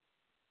people.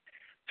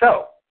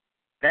 So,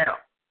 now,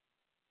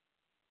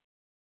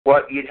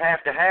 what you'd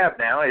have to have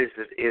now is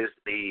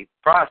the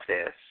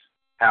process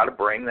how to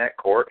bring that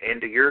court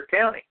into your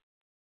county,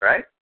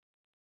 right?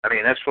 I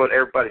mean, that's what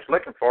everybody's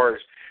looking for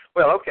is,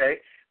 well, okay,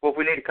 well, if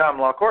we need a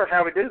common law court, how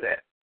do we do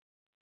that?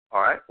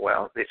 All right,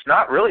 well, it's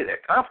not really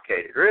that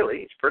complicated, really.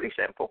 It's pretty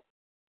simple.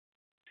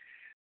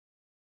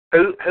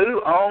 Who's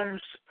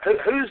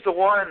the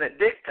one that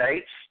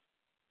dictates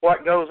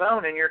what goes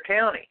on in your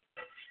county?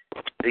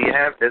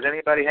 Does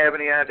anybody have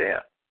any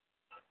idea?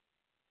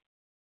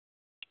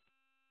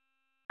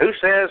 Who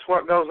says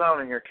what goes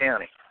on in your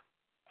county?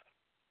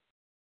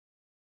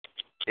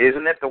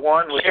 Isn't it the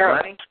one with the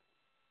money?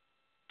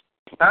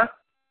 Huh?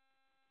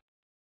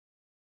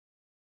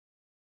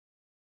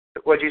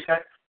 What'd you say?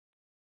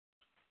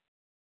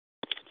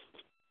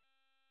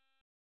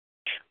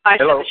 I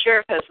said the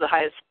sheriff has the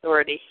highest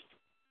authority.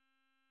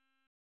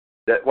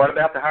 What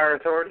about the higher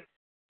authority?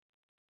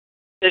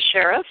 The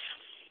sheriff?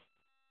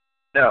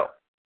 No.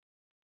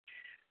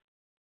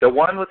 The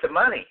one with the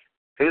money.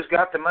 Who's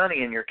got the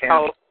money in your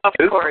county? Oh,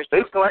 of course.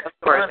 Who collects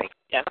the money?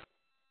 Yeah.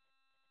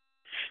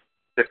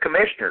 The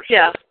commissioners.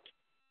 Yeah.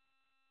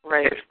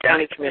 Right. It's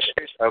county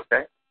commissioners.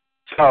 Okay.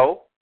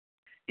 So,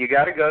 you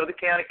got to go to the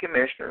county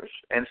commissioners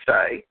and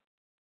say,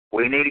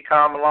 we need a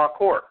common law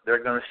court.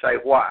 They're going to say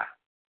why.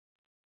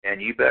 And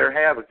you better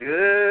have a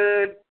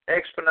good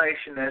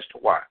explanation as to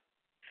why.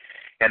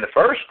 And the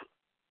first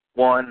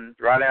one,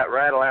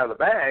 rattle out of the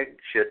bag,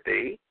 should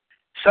be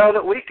so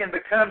that we can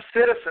become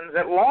citizens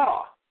at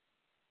law.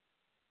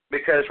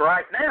 Because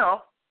right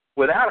now,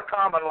 without a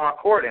common law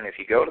court, and if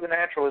you go to the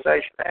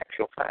Naturalization Act,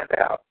 you'll find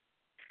out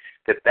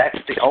that that's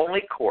the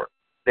only court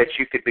that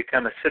you could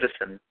become a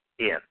citizen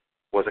in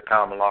was a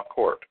common law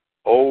court.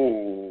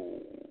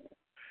 Oh,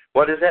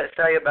 what does that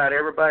say about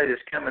everybody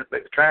that's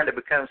trying to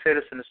become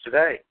citizens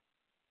today?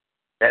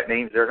 That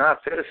means they're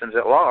not citizens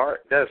at law,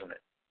 doesn't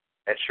it?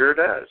 It sure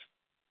does.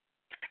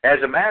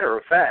 As a matter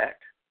of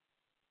fact,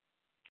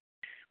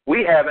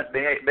 we haven't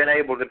been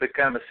able to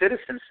become a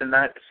citizen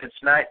since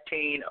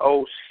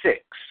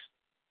 1906.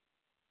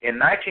 In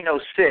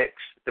 1906,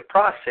 the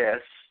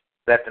process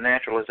that the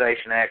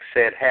Naturalization Act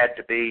said had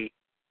to be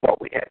what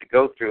we had to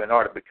go through in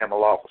order to become a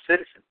lawful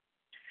citizen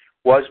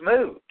was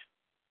moved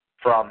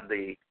from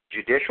the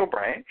judicial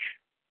branch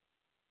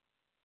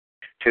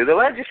to the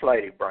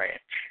legislative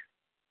branch.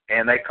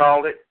 And they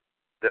called it,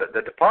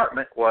 the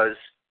department was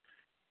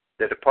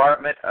the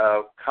Department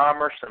of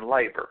Commerce and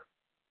Labor.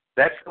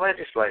 That's the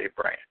legislative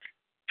branch.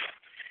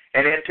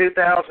 And in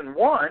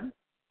 2001,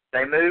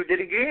 they moved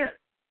it again.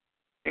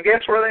 And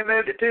guess where they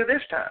moved it to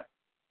this time?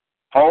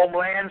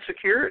 Homeland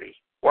Security.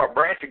 What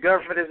branch of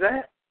government is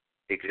that?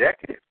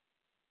 Executive.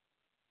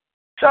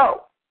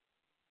 So,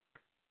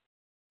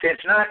 since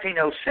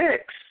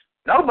 1906,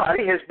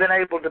 nobody has been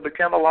able to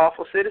become a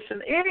lawful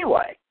citizen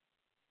anyway,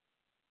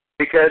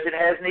 because it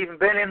hasn't even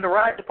been in the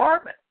right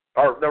department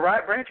or the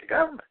right branch of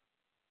government.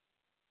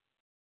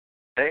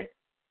 See?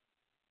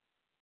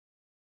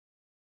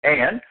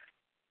 And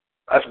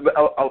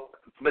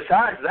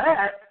besides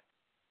that,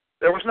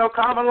 there was no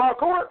common law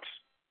courts.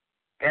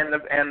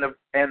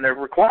 and the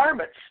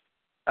requirements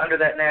under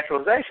that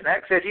Naturalization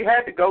Act said you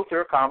had to go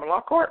through a common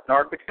law court in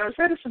order to become a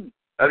citizen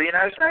of the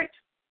United States.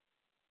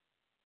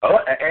 Oh,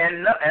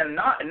 and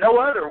no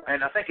other,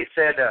 and I think it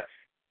said,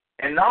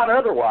 and not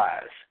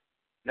otherwise.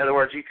 In other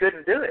words, you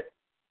couldn't do it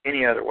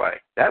any other way.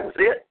 That was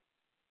it.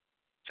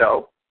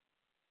 So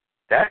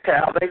that's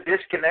how they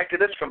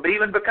disconnected us from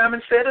even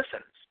becoming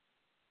citizens.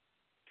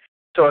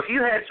 So if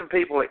you had some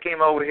people that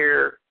came over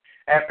here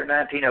after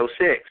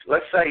 1906,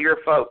 let's say your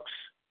folks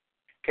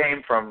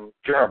came from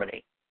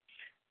Germany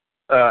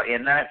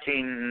in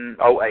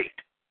 1908,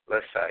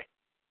 let's say.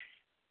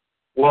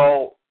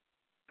 Well,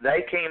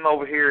 they came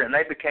over here and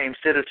they became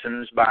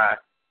citizens by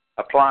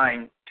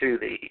applying to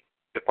the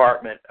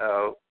Department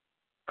of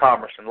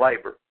Commerce and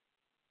Labor,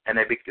 and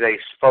they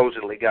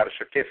supposedly got a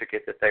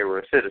certificate that they were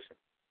a citizen.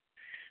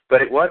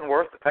 But it wasn't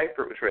worth the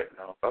paper it was written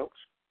on, folks.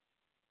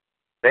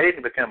 They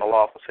didn't become a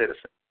lawful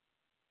citizen.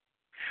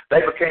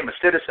 They became a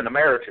citizen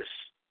emeritus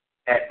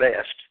at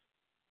best.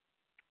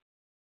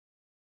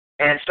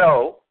 And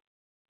so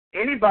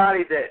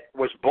anybody that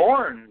was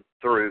born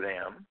through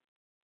them,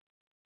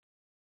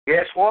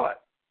 guess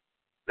what?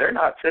 They're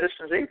not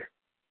citizens either.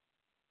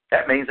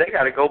 That means they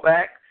got to go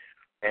back,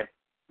 and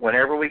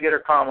whenever we get our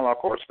common law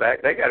courts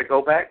back, they got to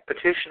go back,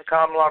 petition the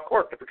common law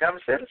court to become a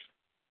citizen.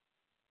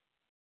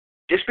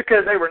 Just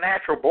because they were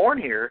natural born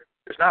here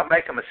does not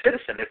make them a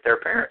citizen if their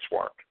parents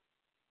weren't.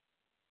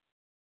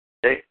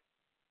 They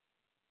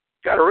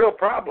got a real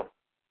problem.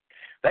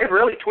 They've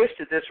really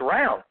twisted this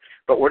around,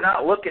 but we're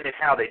not looking at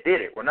how they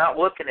did it. We're not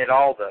looking at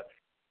all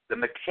the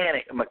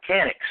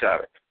mechanics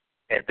of it.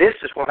 And this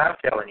is what I'm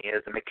telling you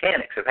is the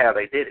mechanics of how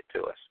they did it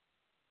to us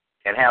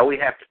and how we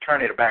have to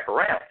turn it back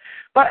around.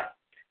 But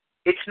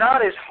it's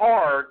not as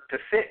hard to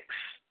fix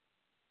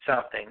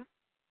something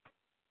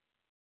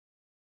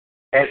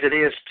as it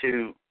is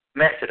to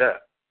mess it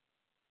up.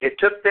 It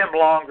took them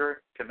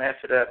longer to mess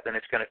it up than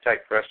it's going to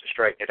take for us to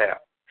straighten it out.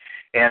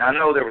 And I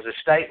know there was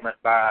a statement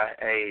by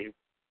and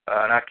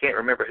I can't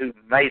remember who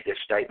made this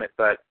statement,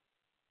 but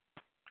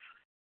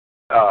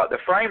the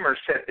framers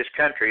set this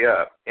country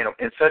up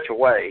in such a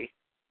way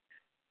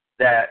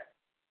that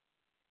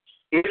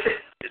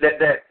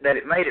that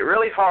it made it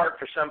really hard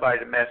for somebody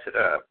to mess it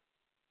up,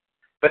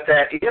 but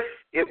that if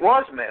it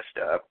was messed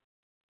up,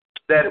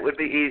 that it would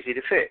be easy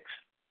to fix.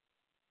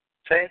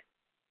 See?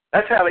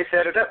 That's how they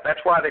set it up. That's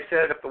why they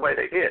set it up the way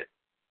they did.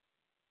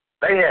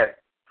 They had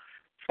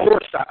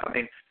foresight. I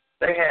mean,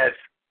 they had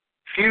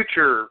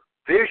future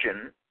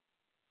vision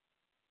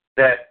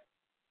that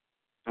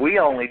we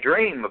only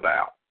dream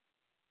about.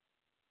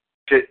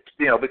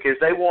 Because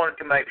they wanted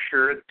to make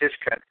sure that this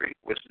country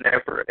was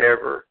never,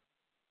 ever,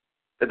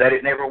 that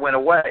it never went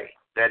away,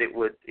 that it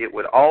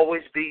would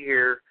always be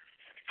here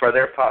for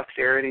their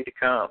posterity to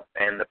come,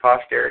 and the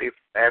posterity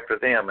after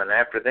them, and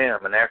after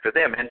them, and after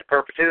them, into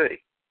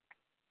perpetuity.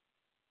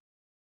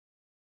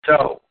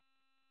 So,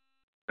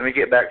 let me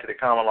get back to the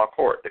common law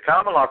court. The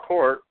common law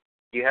court,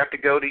 you have to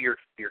go to your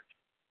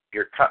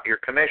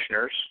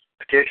commissioners,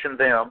 petition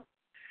them,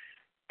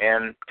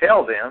 and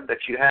tell them that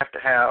you have to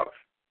have,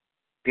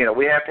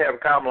 we have to have a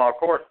common law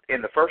court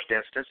in the first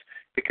instance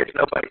because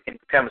nobody can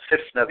become a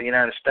citizen of the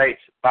United States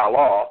by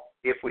law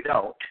if we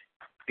don't,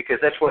 because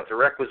that's what the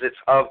requisites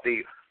of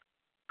the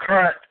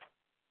current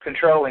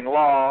controlling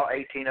law,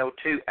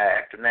 1802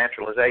 Act, the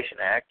Naturalization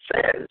Act,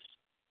 says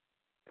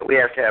that we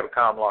have to have a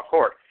common law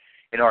court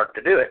in order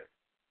to do it.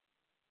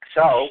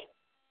 So,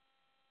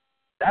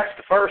 that's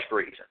the first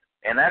reason,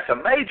 and that's a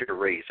major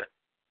reason.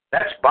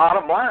 That's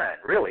bottom line,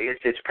 really.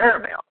 It's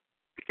paramount,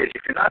 because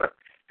if you're not a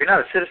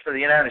citizen of the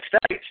United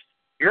States,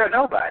 you're a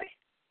nobody.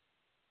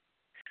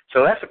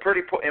 So that's a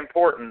pretty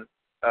important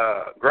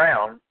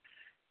ground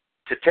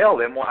to tell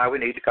them why we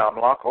need the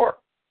common law court.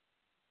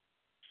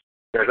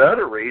 There's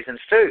other reasons,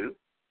 too.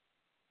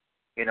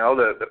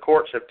 The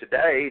courts of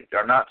today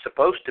are not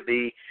supposed to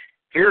be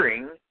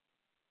hearing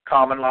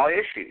common law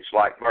issues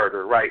like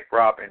murder, rape,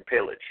 robbery, and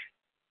pillage.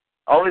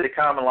 Only the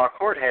common law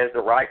court has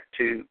the right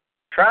to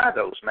try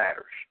those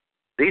matters.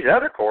 These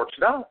other courts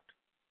don't.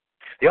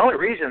 The only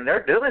reason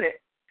they're doing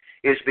it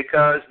is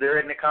because they're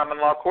in the common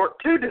law court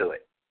to do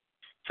it.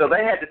 So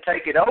they had to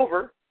take it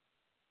over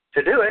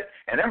to do it,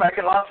 and they're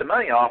making lots of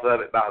money off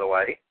of it, by the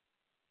way.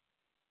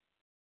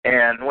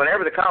 And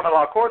whenever the common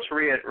law court's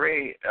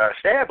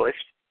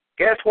re-established,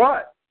 guess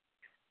what?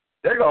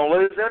 They're going to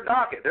lose their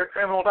docket, their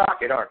criminal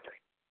docket, aren't they?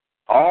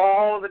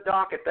 All of the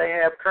docket they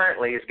have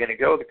currently is going to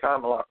go to the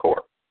common law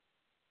court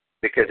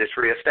because it's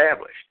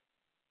reestablished.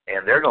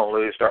 And they're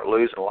going to start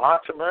losing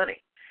lots of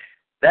money.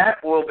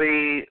 That will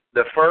be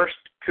the first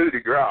coup de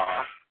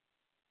grace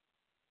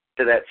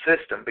to that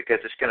system because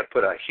it's going to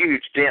put a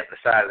huge dent in the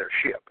side of their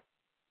ship.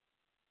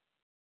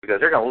 Because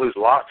they're going to lose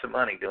lots of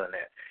money doing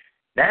that.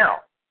 Now,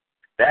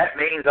 that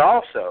means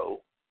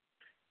also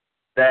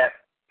that,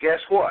 guess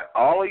what?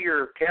 All of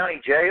your county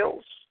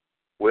jails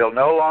will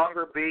no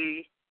longer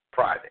be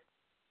private.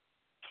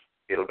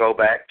 It'll go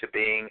back to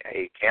being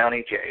a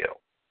county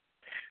jail.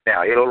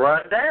 Now, it'll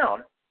run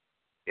down.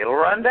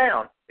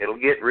 It'll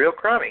get real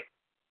crummy.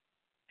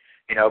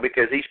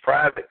 because these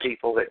private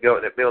people that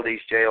build these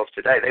jails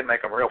today, they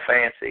make them real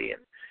fancy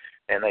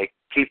and they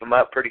keep them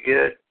up pretty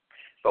good.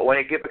 But when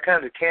it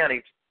becomes a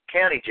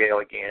county jail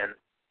again,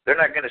 they're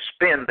not going to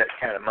spend that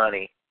kind of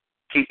money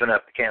keeping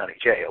up the county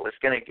jail. It's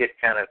going to get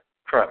kind of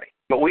crummy.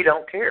 But we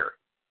don't care,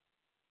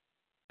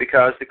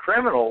 because the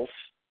criminals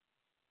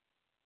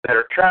that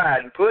are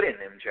tried and put in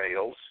them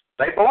jails,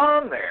 they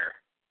belong there,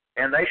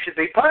 and they should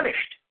be punished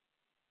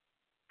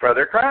for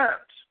their crimes.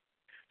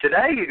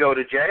 Today you go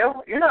to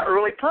jail, you're not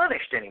really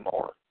punished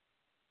anymore.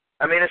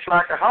 I mean, it's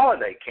like a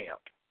holiday camp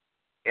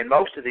in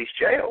most of these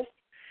jails.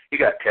 You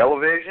got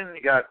television,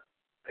 you got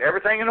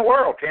everything in the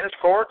world, tennis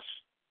courts,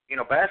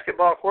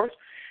 basketball courts.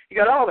 You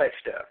got all that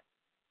stuff.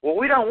 Well,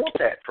 we don't want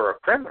that for a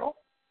criminal.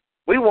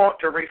 We want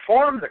to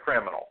reform the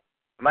criminal,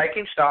 make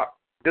him stop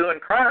doing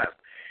crime.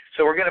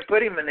 So we're going to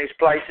put him in these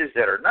places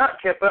that are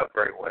not kept up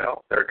very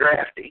well. They're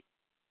drafty.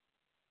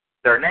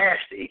 They're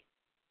nasty.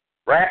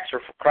 Rats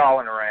are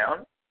crawling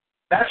around.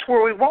 That's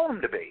where we want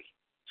them to be,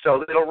 so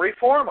that it'll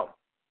reform them.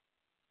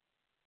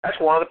 That's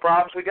one of the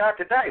problems we got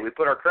today. We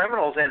put our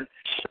criminals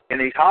in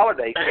these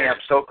holiday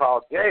camps,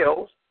 so-called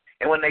jails,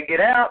 and when they get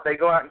out, they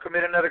go out and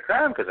commit another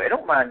crime because they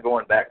don't mind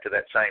going back to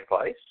that same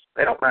place.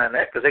 They don't mind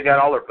that because they got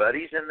all their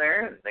buddies in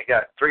there, and they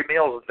got 3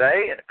 meals a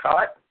day and a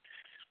cot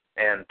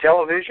and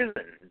television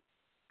and,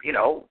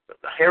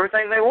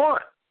 everything they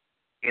want,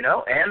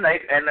 and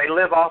they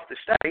live off the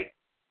state,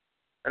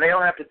 and they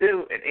don't have to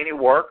do any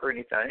work or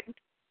anything.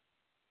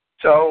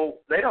 So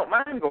they don't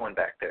mind going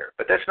back there,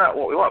 but that's not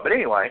what we want. But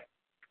anyway,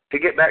 to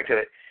get back to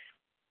it,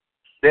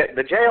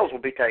 the jails will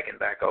be taken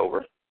back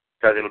over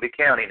because it'll be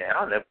county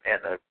now, and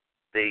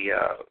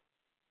the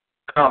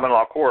common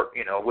law court,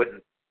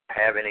 wouldn't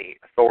have any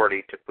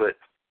authority to put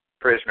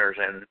prisoners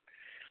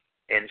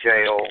in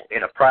jail,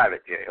 in a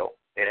private jail.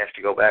 It has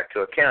to go back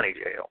to a county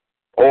jail.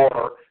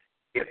 Or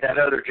if that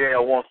other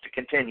jail wants to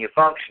continue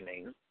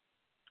functioning,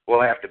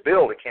 we'll have to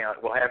build a county.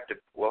 We'll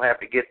have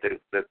to get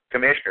the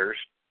commissioners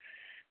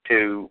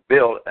to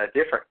build a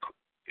different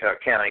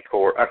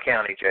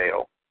county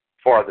jail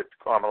for the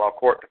common law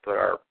court to put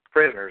our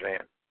prisoners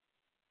in.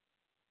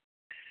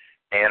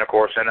 And of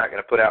course, they're not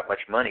going to put out much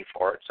money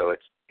for it, so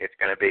it's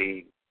going to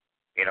be,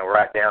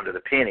 right down to the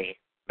penny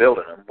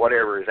building them,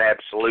 whatever is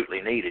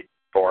absolutely needed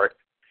for it.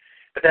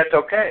 But that's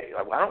okay.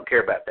 I don't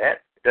care about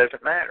that. It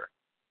doesn't matter.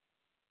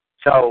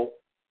 So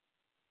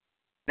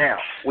now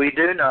we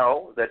do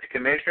know that the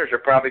commissioners are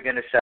probably going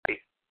to say,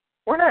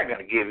 we're not going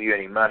to give you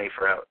any money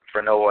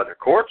for no other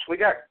courts. We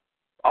got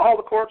all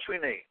the courts we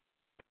need.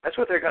 That's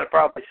what they're going to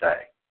probably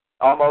say,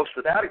 almost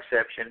without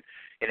exception,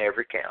 in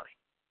every county.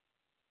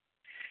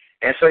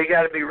 And so you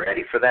got to be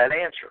ready for that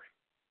answer.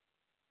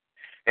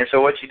 And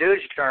so what you do is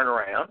you turn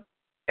around,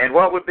 and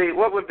what would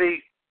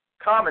be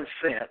common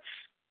sense?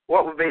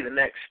 What would be the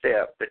next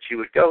step that you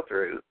would go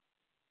through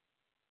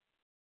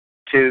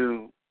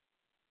to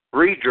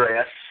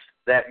redress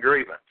that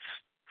grievance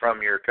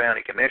from your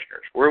county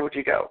commissioners? Where would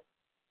you go?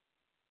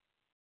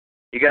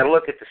 You got to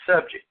look at the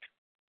subject.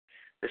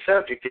 The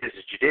subject is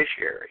the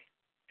judiciary.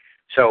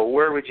 So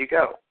where would you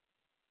go?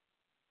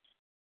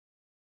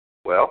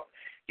 Well,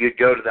 you'd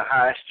go to the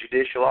highest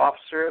judicial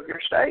officer of your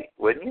state,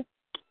 wouldn't you?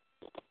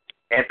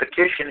 And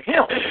petition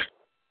him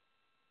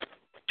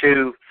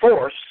to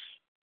force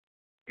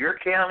your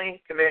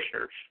county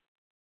commissioners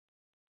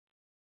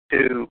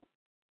to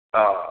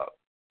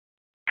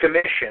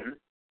commission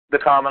the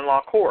common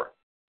law court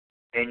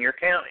in your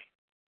county.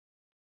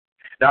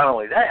 Not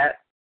only that,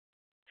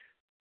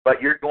 but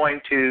you're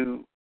going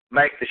to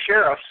make the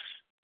sheriffs,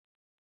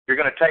 you're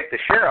going to take the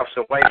sheriffs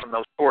away from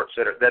those courts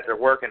that they're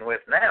working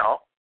with now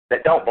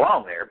that don't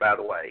belong there, by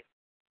the way.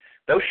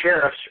 Those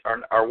sheriffs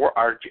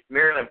are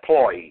mere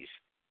employees.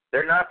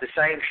 They're not the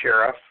same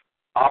sheriff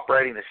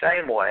operating the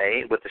same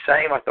way with the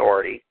same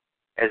authority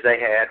as they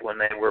had when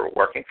they were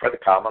working for the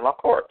common law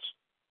courts.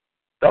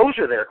 Those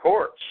are their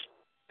courts,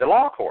 the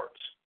law courts.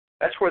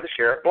 That's where the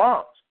sheriff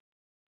belongs.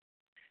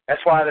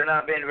 That's why they're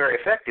not being very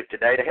effective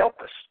today to help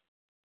us,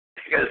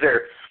 because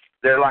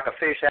they're like a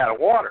fish out of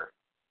water.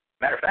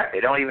 Matter of fact, they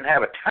don't even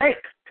have a tank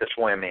to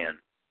swim in.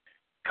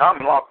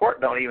 Common law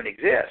court don't even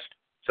exist,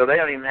 so they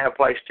don't even have a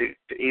place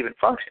to even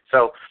function.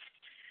 So,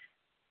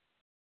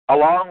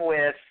 along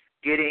with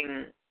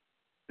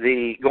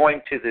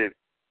going to the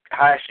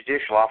highest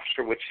judicial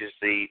officer, which is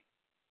the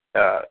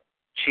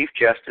Chief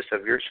Justice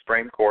of your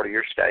Supreme Court of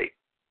your state,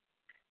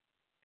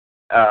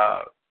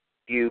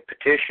 you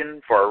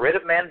petition for a writ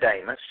of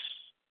mandamus,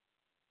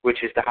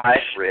 which is the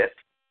highest writ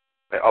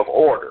of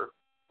order.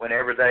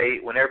 Whenever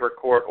a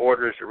court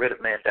orders a writ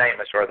of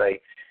mandamus, or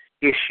they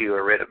issue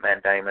a writ of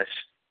mandamus,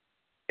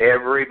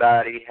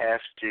 everybody has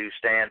to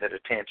stand at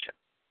attention,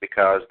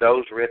 because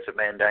those writs of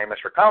mandamus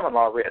are common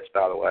law writs,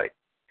 by the way.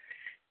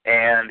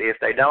 And if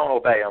they don't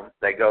obey them,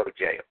 they go to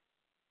jail.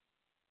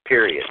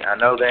 Period. I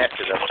know that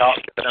because I've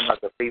talked to some of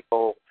the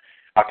people.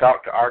 I've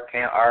talked to our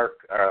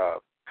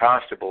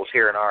constables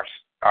here in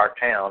our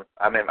town.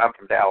 I'm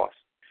from Dallas,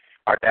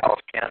 our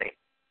Dallas County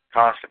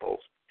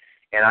constables,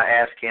 and I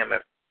asked him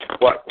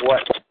what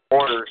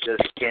orders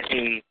can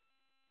he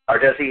or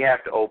does he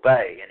have to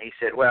obey? And he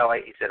said, well,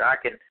 he said, I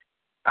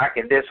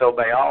can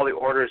disobey all the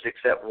orders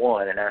except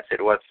one. And I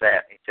said, what's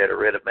that? He said, a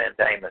writ of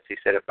mandamus. He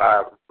said, if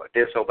I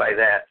disobey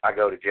that, I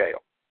go to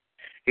jail.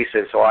 He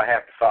said, so I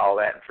have to follow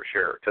that for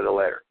sure, to the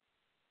letter.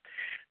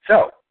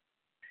 So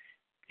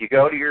you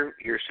go to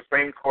your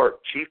Supreme Court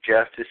Chief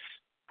Justice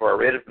for a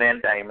writ of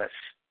mandamus,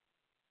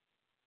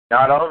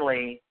 not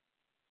only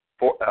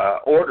for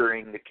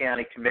ordering the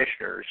county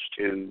commissioners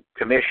to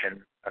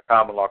commission a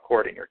common law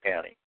court in your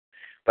county,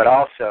 but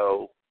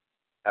also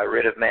a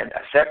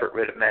separate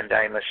writ of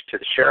mandamus to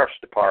the sheriff's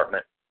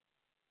department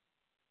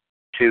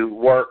to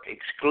work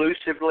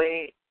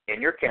exclusively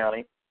in your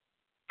county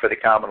for the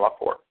common law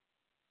court.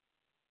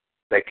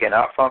 They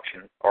cannot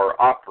function or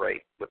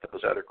operate with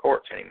those other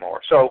courts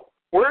anymore. So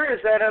where is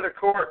that other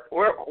court?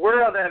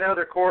 Where are that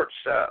other courts?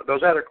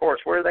 Those other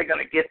courts? Where are they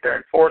going to get their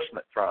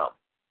enforcement from?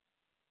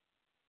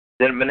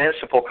 The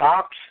municipal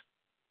cops?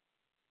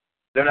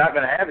 They're not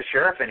going to have a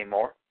sheriff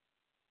anymore.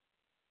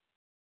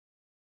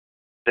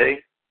 See?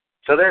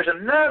 So there's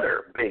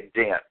another big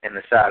dent in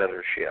the side of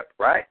their ship,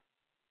 right?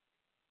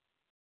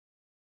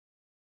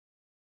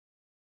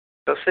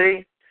 So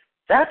see,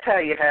 that's how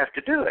you have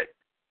to do it.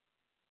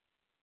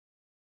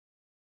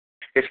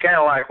 It's kind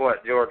of like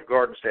what George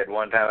Gordon said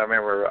one time. I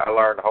remember I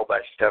learned a whole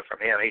bunch of stuff from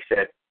him. He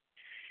said,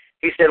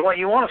 when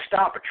you want to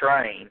stop a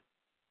train,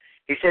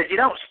 he said, you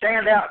don't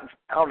stand out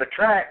on the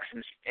tracks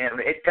and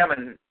it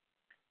coming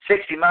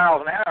 60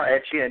 miles an hour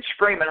at you and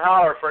scream and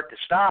holler for it to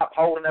stop,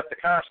 holding up the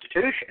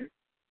Constitution.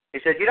 He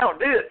said, you don't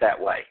do it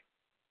that way.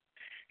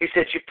 He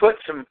said, you put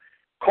some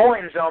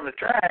coins on the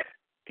track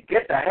to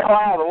get the hell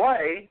out of the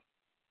way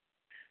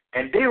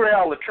and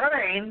derail the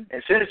train.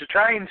 As soon as the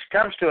train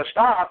comes to a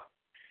stop,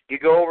 you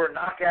go over and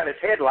knock out his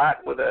headlight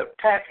with a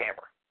tack hammer.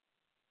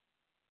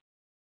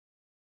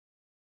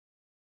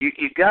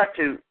 You got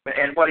to,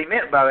 and what he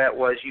meant by that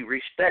was you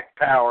respect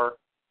power.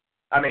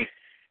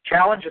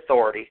 Challenge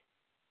authority,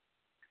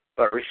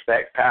 but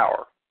respect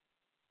power.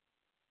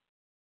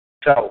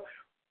 So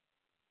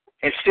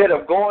instead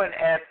of going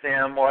at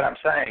them, what I'm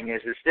saying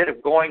is instead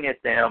of going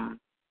at them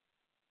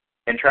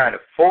and trying to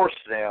force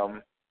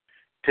them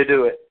to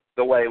do it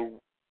the way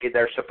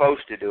they're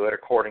supposed to do it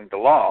according to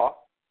law,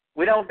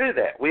 we don't do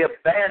that. We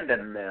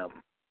abandon them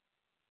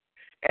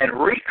and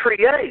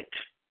recreate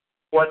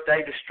what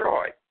they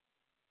destroyed.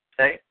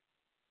 See?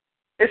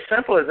 It's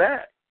simple as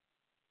that.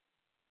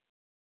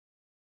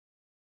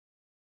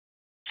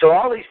 So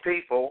all these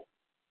people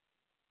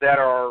that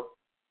are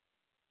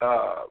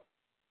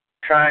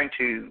trying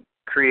to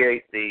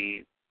create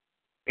the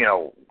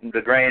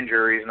grand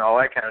juries and all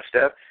that kind of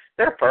stuff,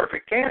 they're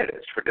perfect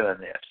candidates for doing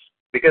this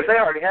because they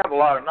already have a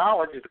lot of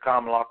knowledge of the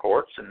common law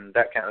courts and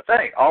that kind of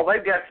thing. All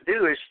they've got to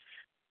do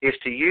is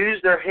to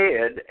use their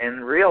head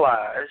and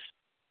realize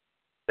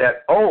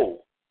that,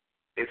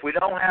 if we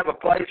don't have a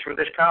place for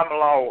this common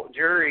law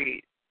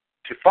jury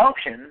to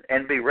function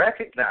and be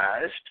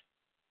recognized,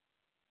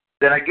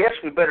 then I guess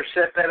we better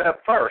set that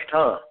up first,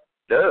 huh?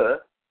 Duh.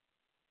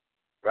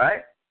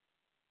 Right?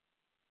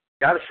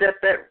 Got to set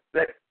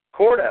that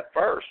court up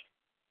first.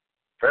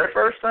 Very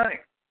first thing.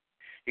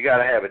 You got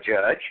to have a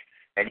judge,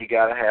 and you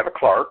got to have a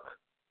clerk,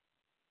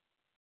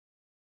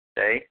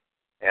 okay,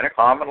 and a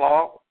common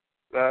law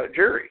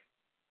jury.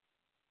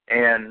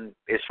 And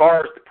as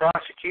far as the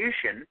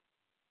prosecution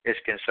is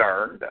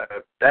concerned,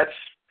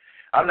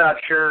 I'm not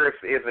sure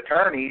if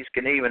attorneys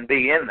can even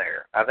be in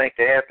there. I think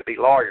they have to be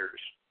lawyers,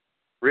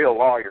 real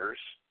lawyers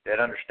that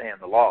understand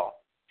the law,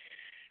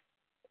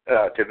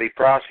 to be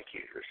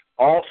prosecutors.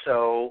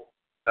 Also,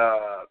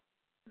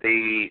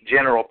 the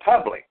general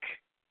public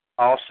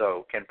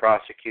also can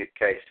prosecute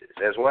cases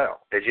as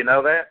well. Did you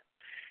know that?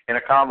 In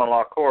a common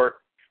law court,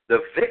 the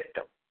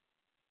victim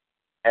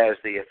has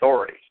the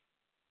authority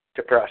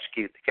to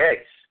prosecute the case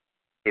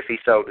if he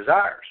so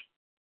desires.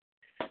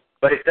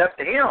 But it's up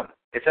to him.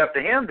 It's up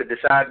to him to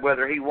decide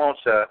whether he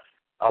wants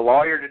a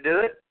lawyer to do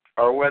it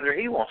or whether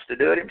he wants to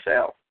do it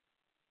himself.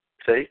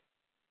 See?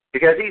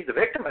 Because he's the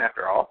victim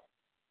after all.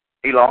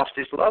 He lost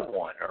his loved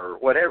one or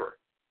whatever.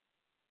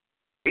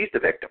 He's the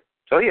victim.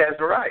 So he has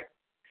the right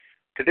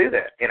to do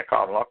that in a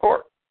common law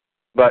court.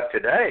 But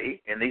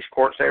today, in these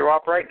courts they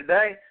operate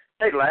today,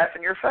 they'd laugh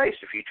in your face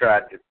if you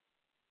tried to,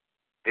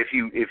 if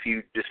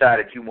you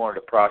decided you wanted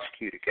to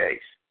prosecute a case.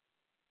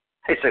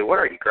 They say, what,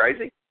 are you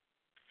crazy?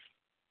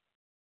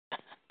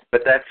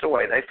 But that's the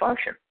way they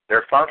function.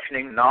 They're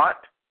functioning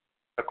not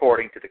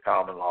according to the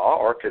common law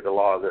or to the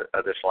law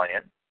of this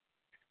land.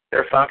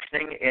 They're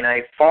functioning in a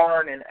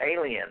foreign and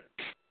alien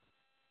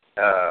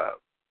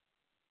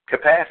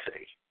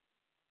capacity.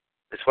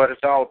 That's what it's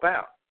all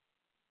about.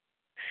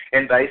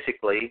 And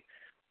basically,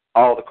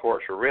 all the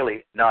courts are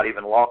really not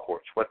even law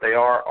courts. What they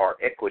are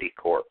equity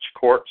courts,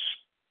 courts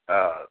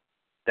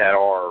that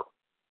are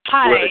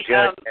Hi, where the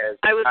judge has.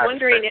 I was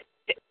wondering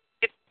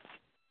if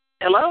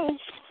hello?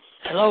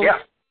 Hello? Yeah.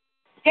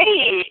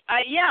 Hey,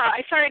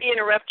 I sorry to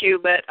interrupt you,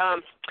 but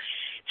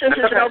since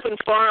it's an open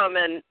forum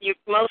and you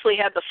mostly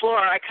had the floor,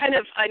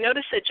 I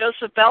noticed that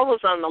Joseph Bell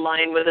was on the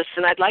line with us,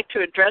 and I'd like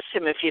to address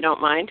him if you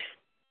don't mind.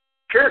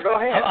 Sure, go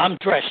ahead. I'm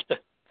dressed.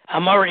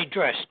 I'm already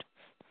dressed.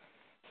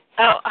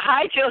 Oh,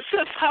 hi,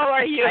 Joseph. How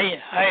are you?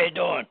 How you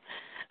doing?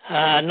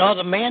 No,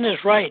 the man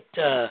is right.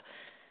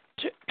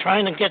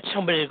 Trying to get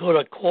somebody to go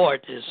to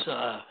court is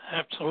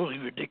absolutely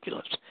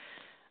ridiculous.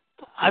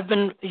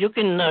 You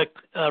can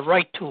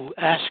write to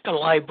Ask a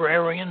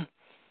Librarian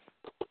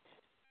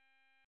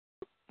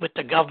with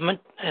the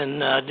government,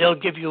 and they'll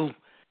give you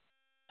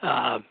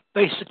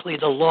basically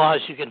the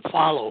laws you can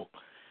follow.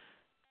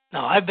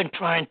 Now, I've been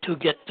trying to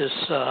get this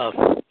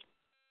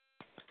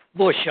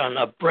Bush on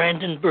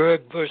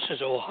Brandenburg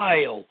versus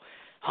Ohio.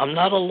 I'm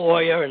not a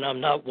lawyer, and I'm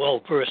not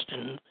well-versed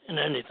in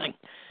anything.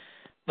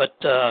 But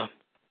the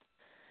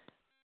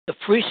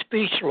free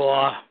speech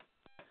law,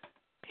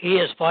 he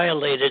has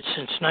violated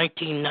since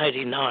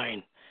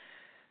 1999.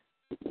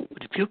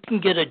 But if you can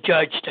get a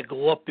judge to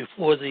go up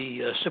before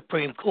the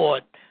Supreme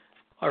Court,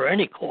 or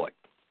any court,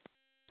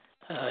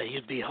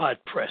 you'd be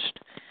hard-pressed.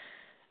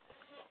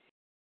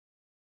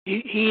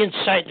 He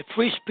incited,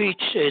 free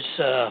speech is,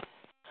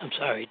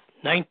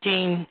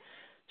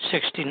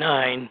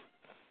 1969,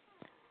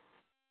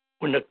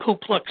 when the Ku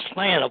Klux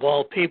Klan, of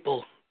all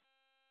people,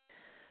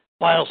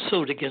 filed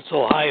suit against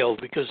Ohio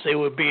because they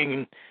were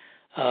going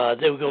to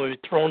be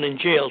thrown in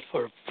jail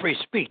for free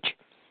speech.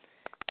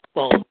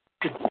 Well,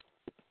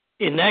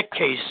 in that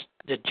case,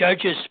 the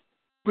judges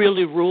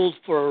really ruled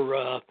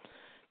for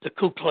the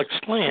Ku Klux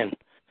Klan,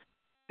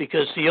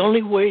 because the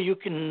only way you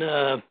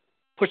can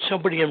put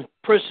somebody in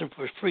prison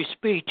for free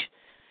speech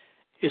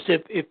is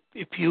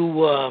if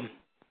you're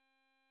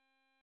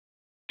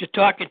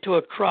talking to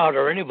a crowd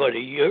or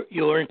anybody,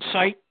 you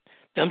incite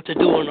them to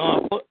do an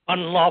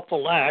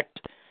unlawful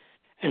act,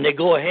 and they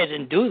go ahead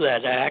and do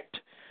that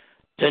act,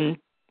 then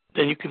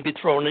you can be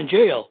thrown in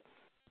jail.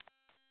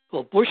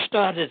 Well, Bush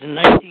started in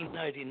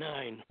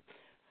 1999.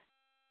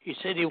 He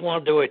said he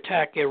wanted to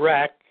attack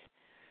Iraq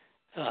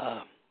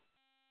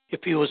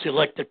if he was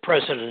elected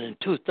president in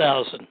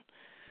 2000.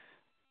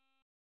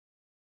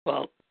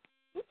 Well,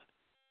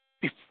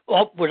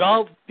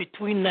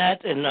 between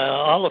that and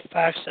all the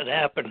facts that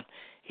happened,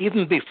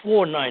 even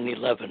before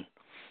 9/11,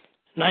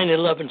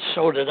 9/11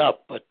 showed it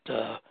up, but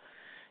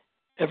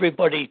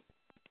everybody,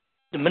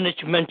 the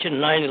minute you mention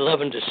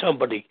 9/11 to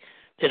somebody,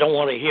 they don't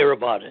want to hear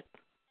about it.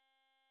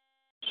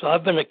 So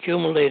I've been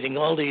accumulating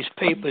all these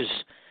papers,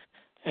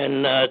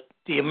 and have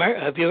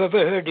you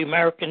ever heard the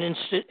American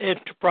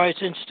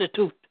Enterprise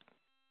Institute?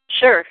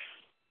 Sure.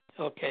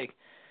 Okay.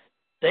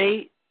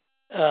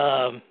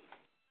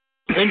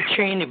 Lynn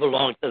Cheney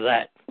belonged to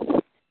that.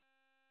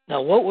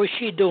 Now, what was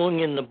she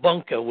doing in the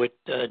bunker with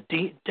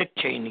Dick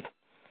Cheney?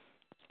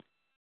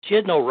 She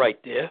had no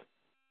right there.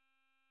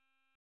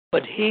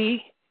 But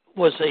he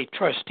was a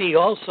trustee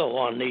also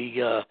on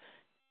the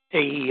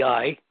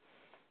AEI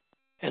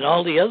and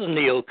all the other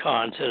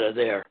neocons that are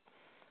there.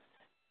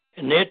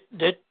 And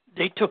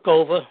they took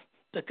over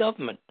the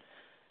government.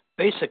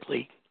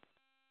 Basically,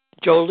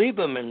 Joe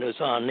Lieberman was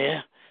on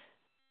there.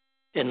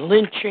 And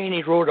Lynn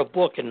Cheney wrote a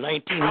book in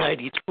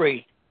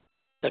 1993,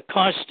 The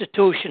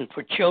Constitution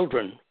for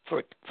Children,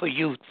 for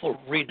youthful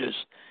readers.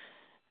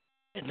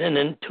 And then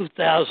in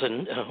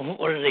 2000,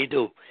 what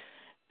do?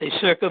 They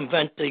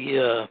circumvent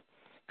the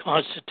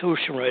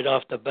Constitution right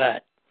off the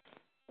bat.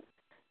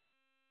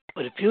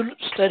 But if you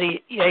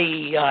study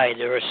AEI,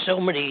 there are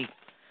so many.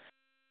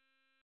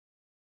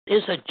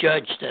 There's a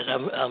judge that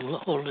I'm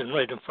holding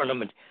right in front of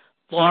me.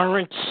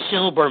 Lawrence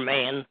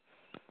Silberman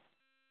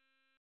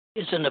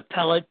is an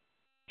appellate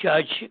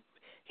judge.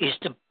 He's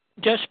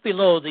just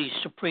below the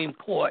Supreme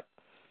Court.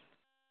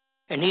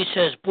 And he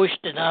says Bush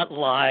did not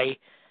lie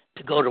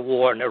to go to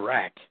war in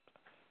Iraq.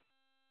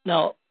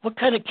 Now, what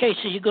kind of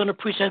case are you going to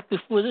present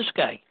before this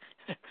guy?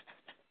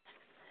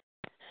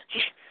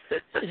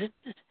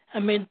 I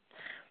mean,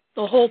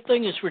 the whole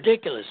thing is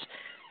ridiculous.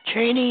 Dick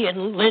Cheney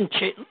and Lynn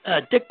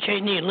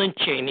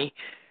Cheney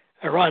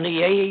are on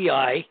the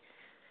AEI,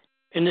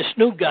 and this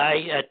new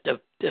guy at the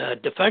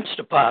Defense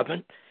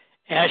Department,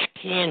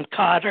 Ashton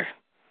Carter,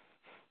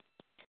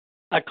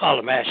 I call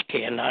him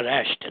Ashcan, not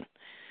Ashton.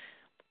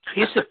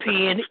 He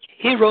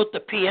wrote the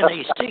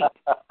PNAC.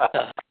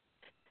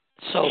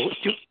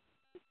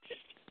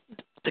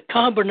 The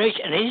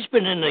combination, and he's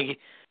been in the.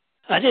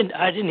 I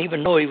didn't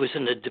even know he was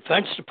in the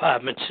Defense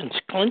Department since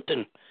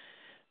Clinton.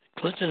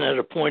 Clinton had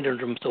appointed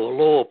him to a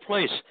lower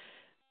place,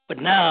 but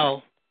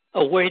now,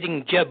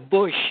 awaiting Jeb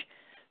Bush,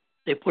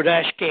 they put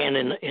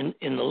Ashcan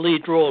in the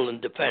lead role in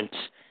defense.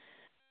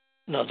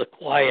 You know, the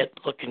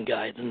quiet-looking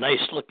guy, the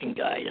nice-looking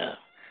guy,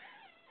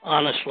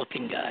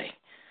 honest-looking guy.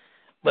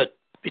 But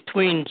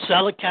between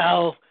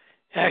Zelikow,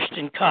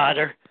 Ashton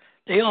Carter,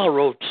 they all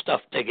wrote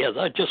stuff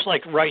together, just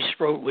like Rice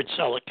wrote with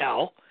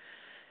Zelikow.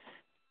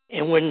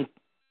 And when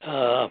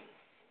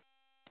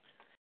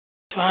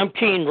Tom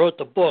Keene wrote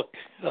the book,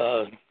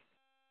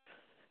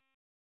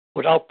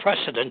 Without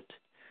Precedent,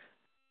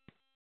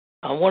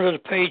 on one of the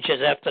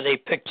pages after they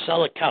picked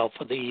Zelikow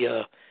for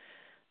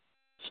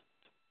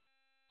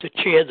to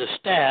chair the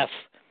staff,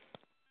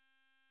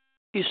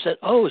 he said,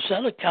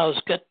 Zelikow's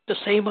got the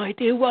same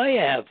idea I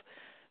have.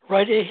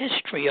 Write a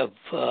history of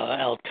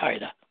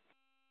Al-Qaeda.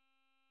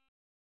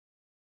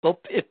 Well,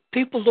 if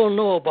people don't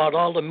know about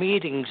all the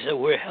meetings that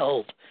were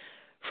held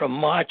from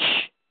March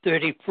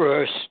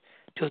 31st,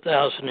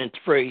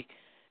 2003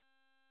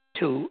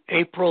 to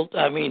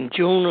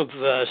June of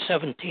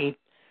 17th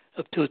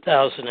of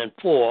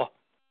 2004,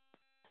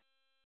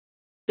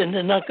 then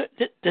they're not.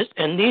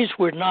 And these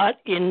were not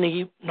in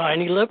the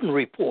 9/11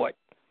 report.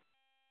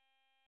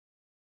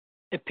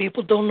 And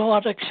people don't know how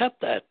to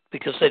accept that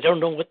because they don't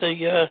know what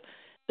the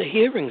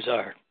hearings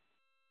are.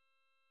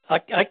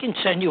 I can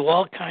send you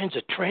all kinds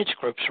of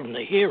transcripts from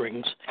the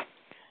hearings,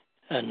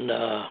 and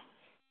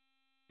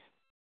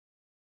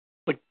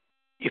but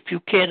if you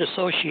can't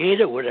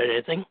associate it with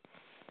anything,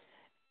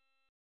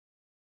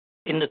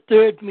 in the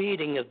third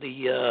meeting of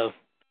the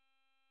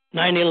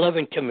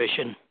 9/11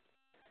 Commission,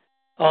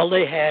 all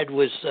they had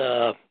was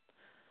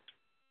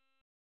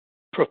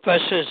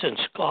professors and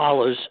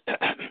scholars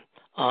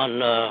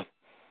on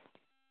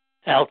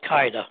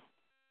Al-Qaeda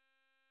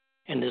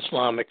and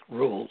Islamic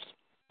rules.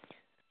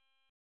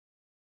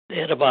 They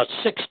had about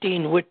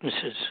 16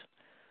 witnesses.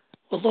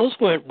 Well, those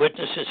weren't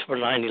witnesses for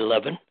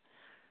 9/11.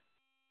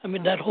 I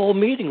mean, that whole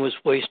meeting was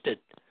wasted.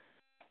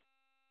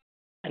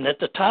 And at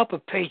the top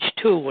of page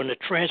 2 in the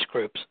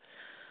transcripts,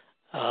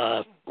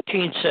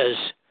 Keene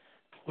says,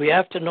 we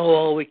have to know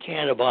all we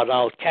can about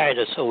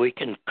Al-Qaeda so we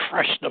can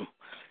crush them.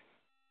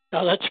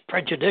 Now, that's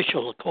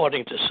prejudicial,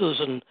 according to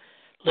Susan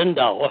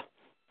Lindauer.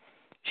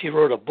 She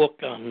wrote a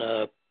book on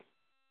the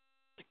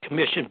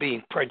commission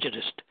being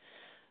prejudiced.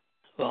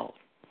 Well,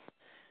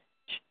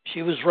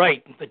 she was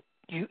right, but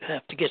you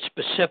have to get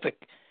specific.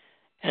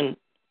 And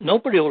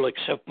nobody will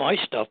accept my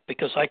stuff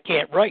because I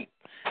can't write.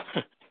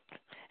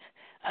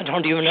 I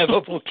don't even have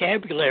a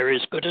vocabulary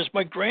as good as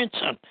my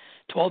grandson,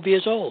 12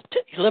 years old,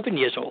 11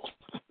 years old.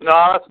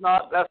 No,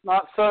 that's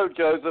not so,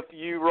 Joseph.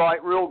 You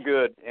write real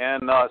good,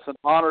 and it's an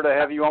honor to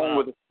have you on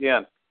with us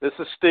again. This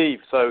is Steve.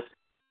 So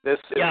this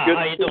is good.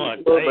 How you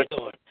doing? How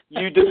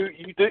you doing?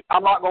 You do.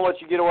 I'm not going to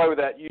let you get away with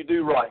that. You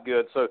do write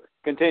good. So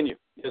continue.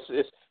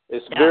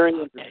 It's very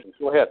interesting.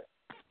 Go ahead.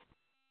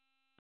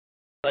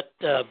 But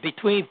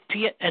between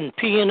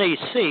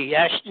PNAC,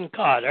 Ashton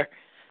Carter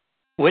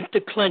went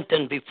to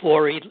Clinton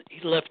before he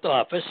left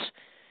office.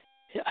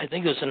 I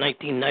think it was in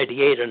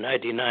 1998 or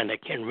 99. I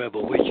can't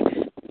remember which.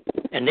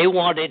 And they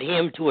wanted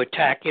him to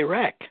attack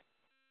Iraq.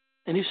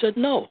 And he said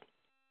no.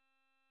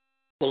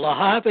 Well, the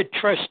Harvard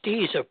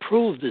trustees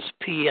approved this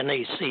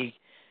PNAC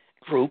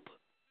group.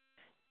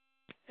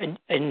 And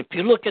if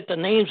you look at the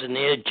names in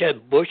there,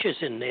 Jeb Bush is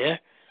in there.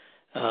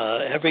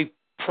 Every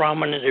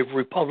prominent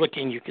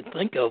Republican you can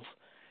think of.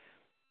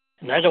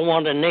 And I don't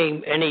want to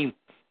name any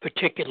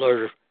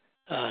particular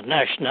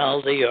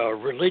nationality or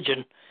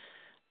religion,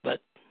 but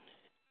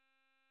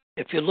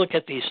if you look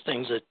at these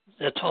things,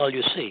 that's all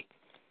you see.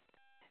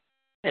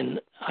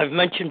 And I've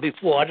mentioned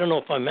before, I don't know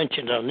if I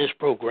mentioned it on this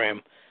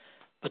program,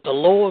 but the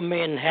Lower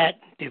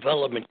Manhattan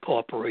Development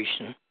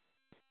Corporation,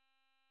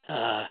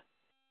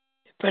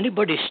 if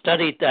anybody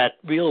studied that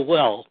real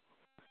well,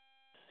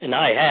 and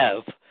I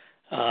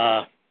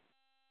have,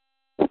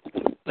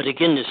 but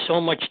again, there's so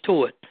much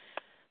to it.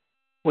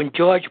 When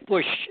George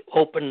Bush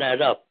opened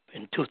that up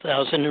in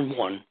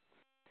 2001,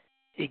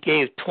 he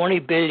gave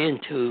 $20 billion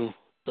to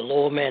the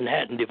Lower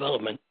Manhattan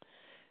Development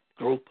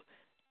Group,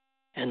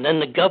 and then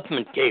the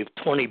government gave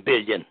 $20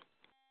 billion.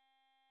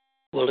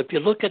 Well, if you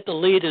look at the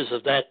leaders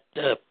of that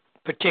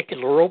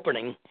particular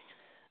opening,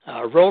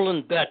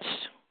 Roland Betts,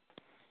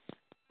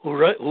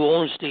 who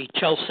owns the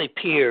Chelsea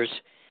Piers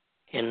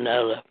in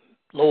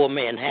Lower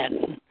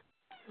Manhattan,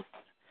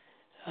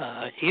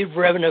 he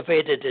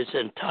renovated his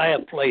entire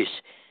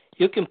place.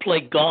 You can play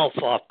golf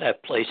off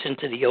that place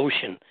into the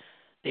ocean.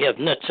 They have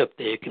nets up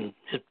there. You can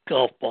hit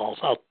golf balls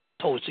out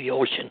towards the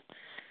ocean,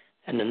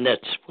 and the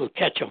nets will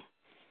catch them.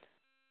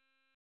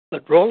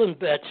 But Roland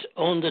Betts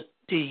owned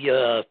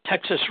the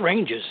Texas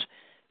Rangers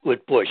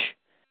with Bush.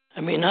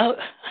 I mean, how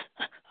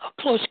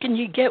close can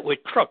you get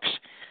with crooks?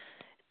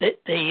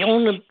 They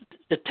own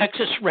the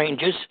Texas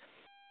Rangers.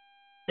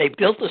 They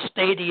built a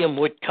stadium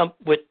with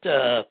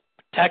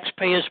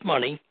taxpayers'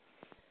 money.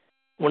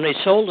 When they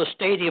sold the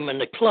stadium and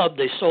the club,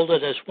 they sold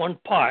it as one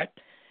part,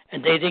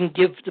 and they didn't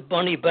give the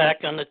money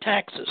back on the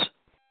taxes.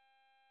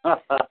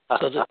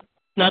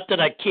 Not that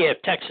I care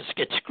if Texas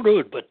gets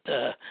screwed, but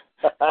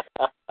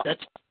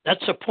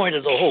that's the point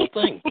of the whole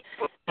thing.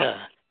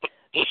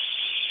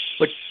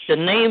 But the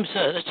names,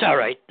 that's all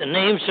right. The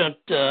names on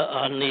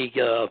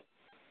the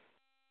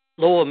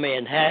Lower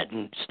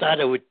Manhattan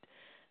started with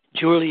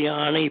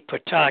Giuliani,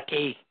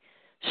 Pataki,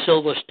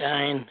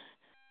 Silverstein,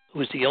 who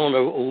was the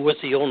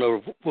owner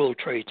of World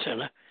Trade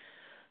Center,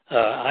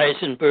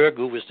 Eisenberg,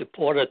 who was the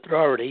Port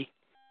Authority,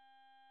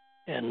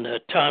 and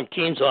Tom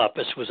Keene's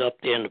office was up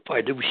there in the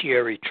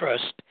Fiduciary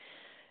Trust,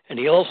 and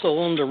he also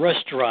owned a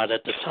restaurant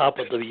at the top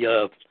of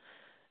the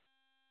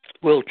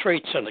World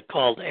Trade Center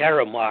called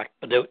Aramark,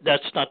 but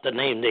that's not the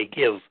name they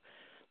give.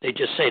 They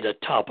just say the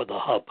top of the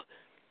hub.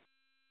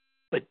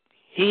 But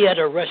he had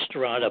a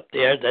restaurant up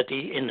there that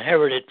he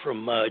inherited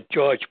from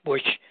George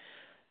Bush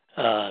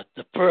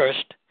the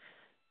first.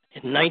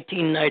 In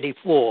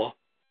 1994,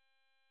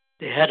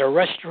 they had a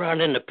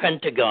restaurant in the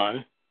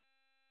Pentagon,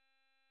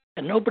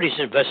 and nobody's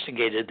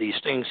investigated these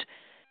things.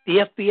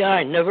 The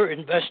FBI never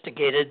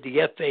investigated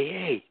the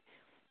FAA,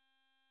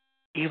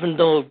 even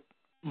though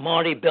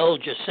Marty Bell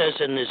just says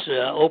in his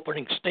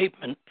opening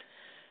statement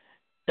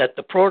that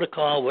the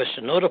protocol was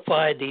to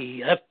notify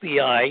the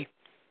FBI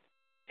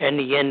and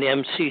the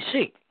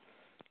NMCC.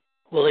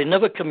 Well, they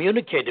never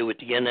communicated with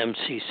the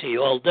NMCC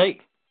all day.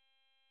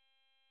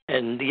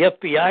 And the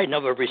FBI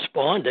never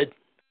responded.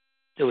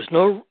 There was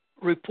no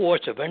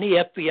reports of any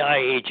FBI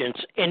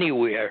agents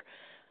anywhere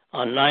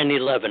on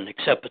 9/11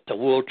 except at the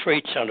World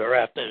Trade Center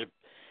after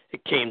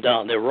it came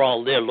down. They were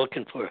all there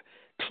looking for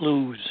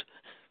clues,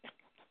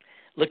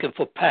 looking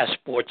for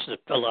passports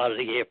that fell out of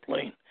the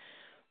airplane.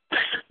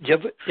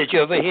 Did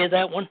you ever hear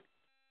that one?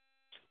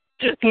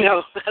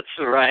 No, that's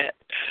all right.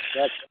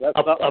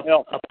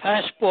 A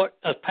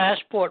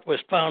passport was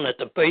found at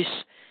the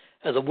base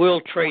of the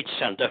World Trade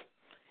Center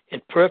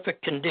in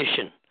perfect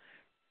condition.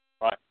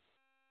 Right.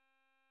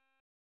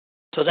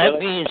 So that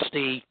means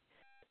the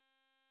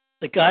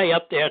guy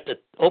up there had to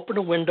open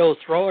a window,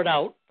 throw it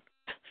out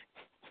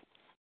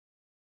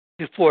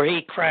before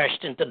he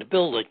crashed into the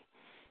building.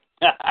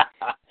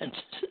 And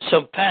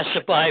some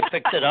passerby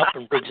picked it up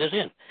and brings it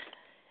in.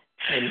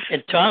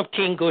 And Tom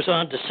King goes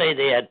on to say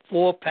they had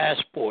 4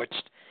 passports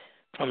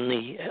from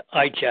the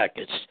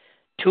hijackers,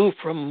 2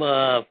 from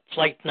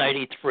Flight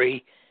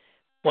 93,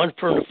 1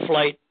 from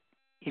Flight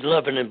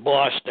 11 in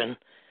Boston,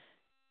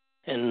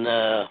 and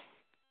I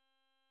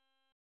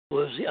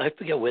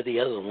forget where the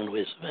other one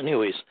was.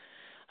 Anyways,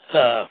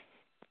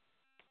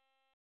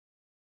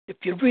 if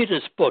you read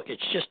this book,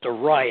 it's just a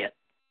riot.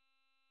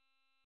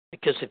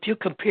 Because if you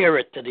compare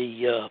it to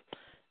the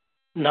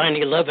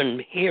 9/11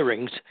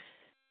 hearings,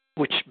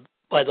 which,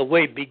 by the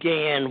way,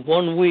 began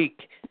 1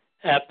 week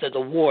after the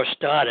war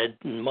started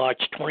on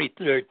March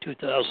 23rd,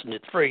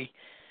 2003,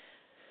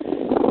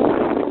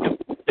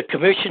 the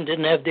commission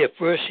didn't have their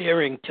first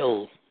hearing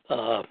till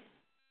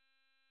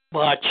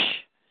March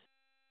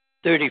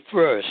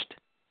 31st,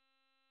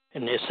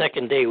 and their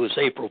second day was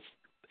April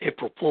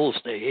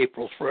Fool's Day,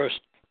 April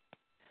 1st,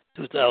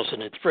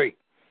 2003.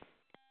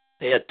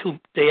 They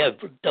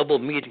have double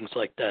meetings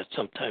like that,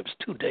 sometimes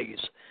 2 days.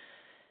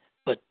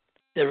 But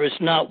there is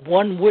not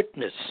one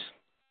witness,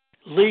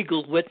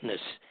 legal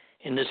witness,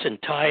 in this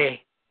entire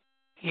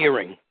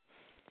hearing.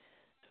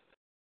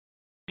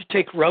 You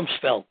take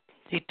Rumsfeld.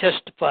 He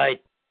testified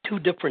 2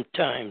 different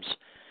times,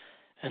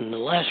 and the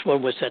last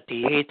one was at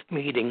the 8th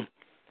meeting.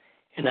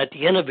 And at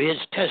the end of his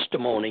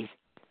testimony,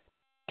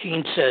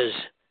 Keene says,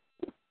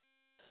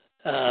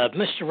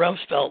 Mr.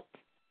 Rumsfeld,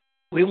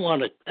 we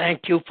want to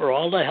thank you for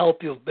all the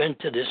help you've been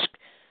to this,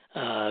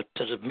 to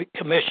the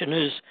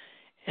commissioners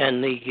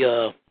and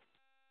the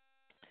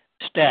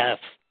staff.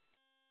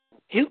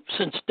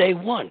 Since day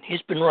one,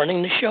 he's been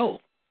running the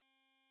show.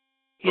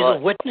 He's a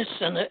witness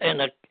and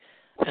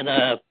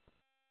a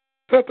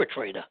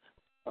perpetrator.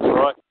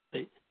 Right.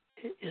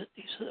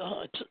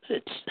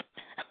 It's.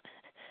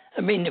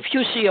 I mean, if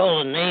you see all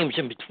the names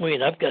in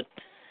between, I've got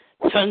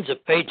tons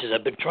of pages.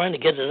 I've been trying to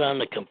get it on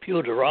the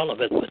computer, all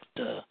of it, but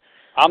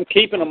I'm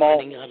keeping them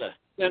all. You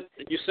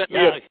sent me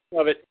a copy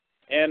of it,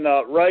 and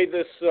Ray,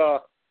 this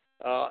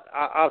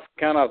I've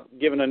kind of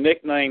given a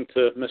nickname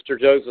to Mr.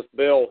 Joseph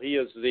Bell. He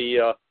is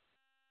the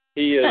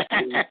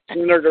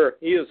senator.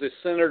 He is the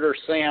Senator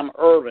Sam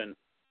Ervin.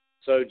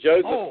 So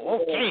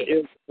Joseph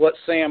is what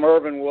Sam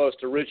Ervin was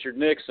to Richard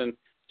Nixon.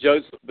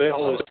 Joseph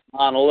Bell is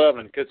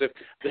 9/11. Because if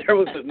there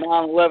was a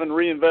 9/11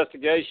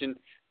 reinvestigation,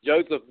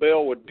 Joseph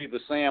Bell would be the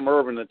Sam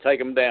Ervin to take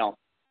him down.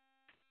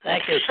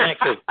 Thank you.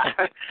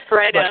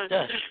 Right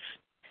on.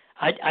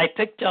 I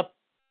picked up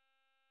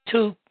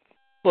 2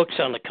 books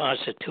on the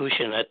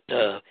Constitution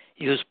at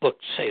used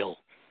book sale.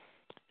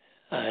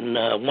 And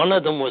one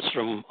of them was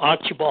from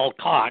Archibald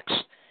Cox.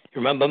 You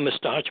remember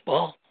Mr.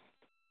 Archibald?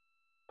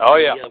 Oh,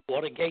 yeah.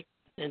 Watergate.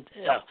 And,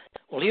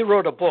 well, he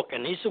wrote a book,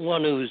 and he's the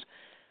one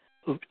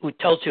who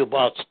tells you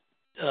about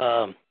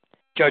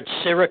Judge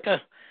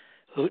Sirica,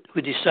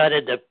 who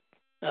decided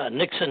that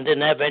Nixon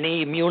didn't have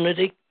any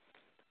immunity.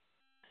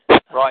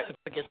 Right.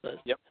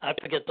 I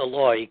forget the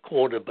law he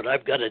quoted, but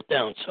I've got it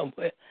down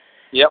somewhere.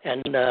 Yep.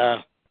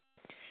 And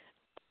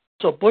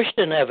so Bush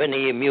didn't have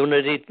any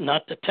immunity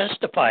not to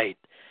testify.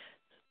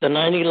 The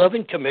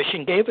 9/11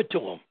 Commission gave it to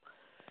him.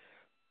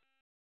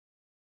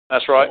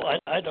 That's right. So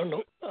I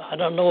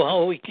don't know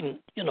how we can,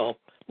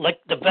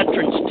 like the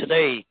veterans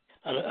today.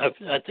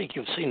 I think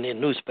you've seen the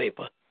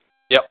newspaper.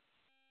 Yep.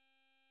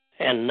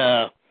 And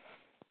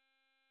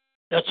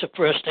that's the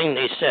first thing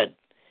they said.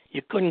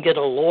 You couldn't get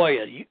a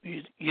lawyer.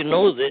 You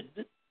know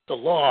that the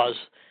laws.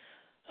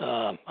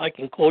 I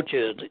can quote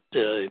you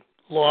the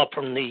law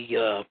from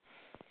the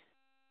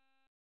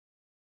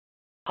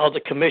how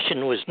the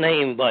commission was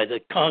named by the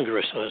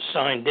Congress or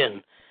signed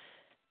in.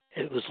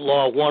 It was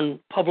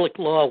Public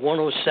Law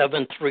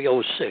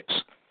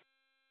 107-306,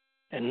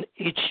 and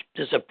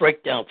there's a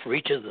breakdown for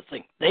each of the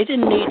things. They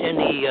didn't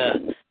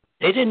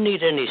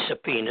need any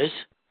subpoenas,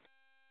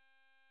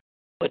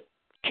 but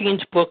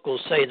Keene's book will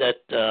say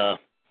that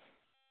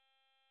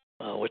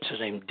what's his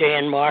name,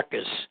 Dan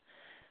Marcus,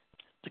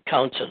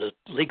 the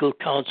legal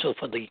counsel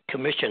for the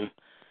commission,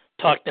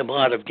 talked them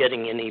out of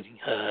getting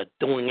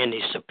doing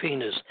any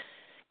subpoenas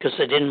because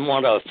they didn't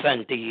want to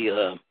offend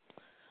the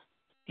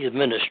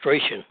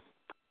administration.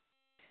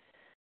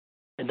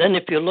 And then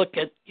if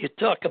you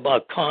talk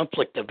about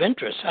conflict of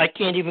interest, I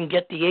can't even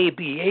get the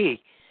ABA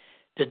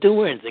to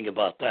do anything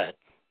about that.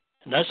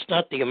 And that's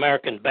not the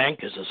American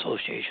Bankers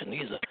Association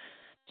either.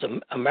 It's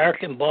the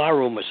American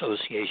Barroom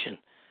Association.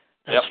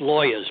 That's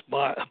lawyers,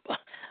 the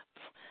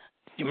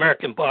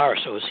American Bar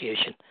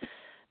Association.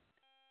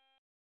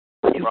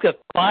 You've got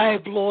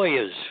 5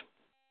 lawyers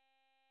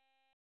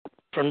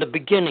from the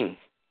beginning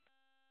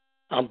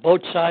on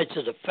both sides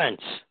of the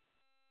fence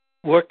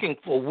working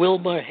for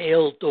Wilmer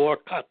Hale Dorr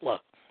Cutler.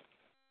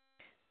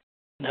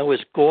 That was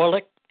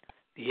Gorlick,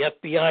 the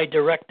FBI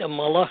Director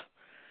Mueller,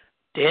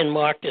 Dan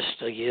Marcus,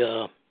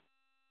 the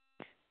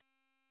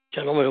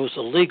gentleman who was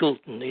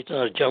he's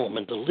not a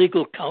gentleman, the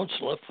legal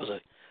counselor for the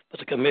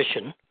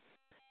commission.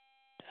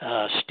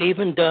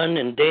 Stephen Dunn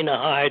and Dana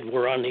Hyde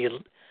were on the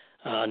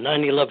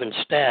 9/11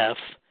 staff.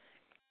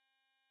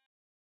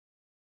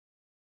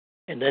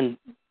 And then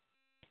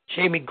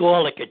Jamie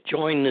Gorlick had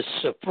joined this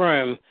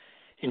firm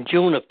in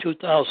June of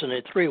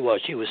 2003 while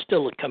she was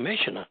still a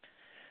commissioner.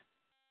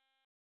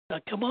 Now,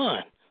 come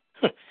on.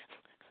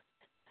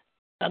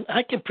 And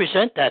I can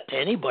present that to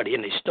anybody,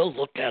 and they still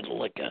look at it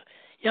like,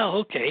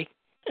 okay,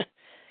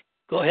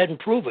 go ahead and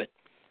prove it.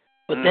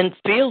 But then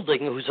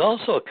Fielding, who's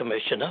also a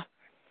commissioner,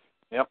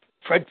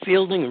 Fred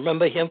Fielding,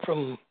 remember him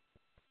from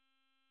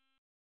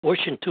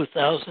Bush in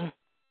 2000?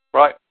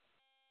 Right.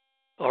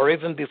 Or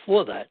even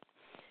before that.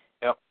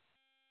 Yep.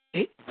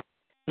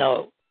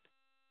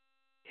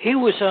 He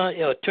was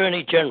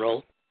Attorney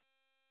General,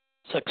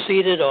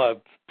 succeeded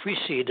or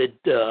preceded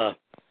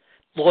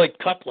Lloyd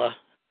Cutler,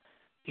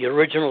 the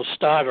original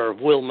starter of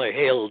Wilmer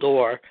Hale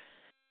Dorr,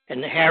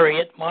 and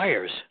Harriet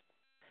Myers.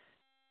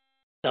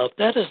 Now, if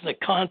that isn't a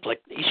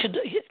conflict,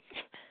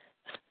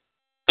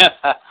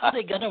 how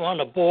they got him on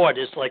the board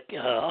is like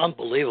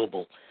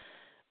unbelievable.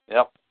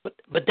 Yep.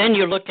 But then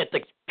you look at the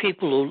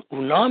people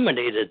who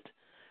nominated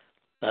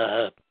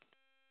 4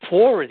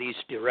 of these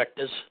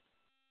directors,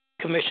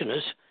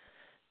 commissioners.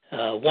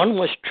 One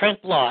was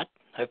Trent Lott.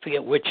 I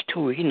forget which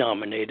 2 he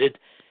nominated.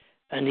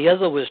 And the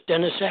other was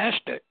Dennis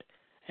Astert.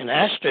 And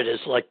Astert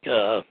is like,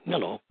 gone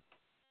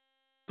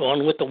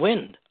with the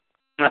wind.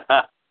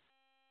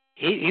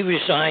 He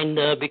resigned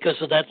because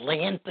of that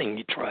land thing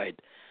he tried.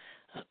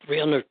 A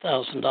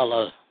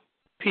 $300,000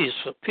 piece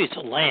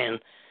of land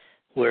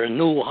where a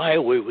new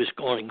highway was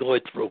going to go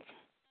through.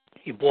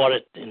 He bought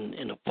it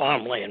in a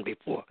farmland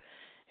before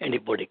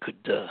anybody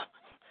could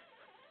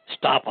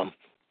stop him.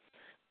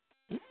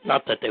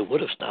 Not that they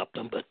would have stopped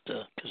him, but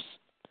because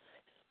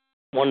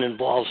one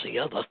involves the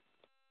other.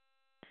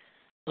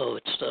 So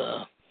it's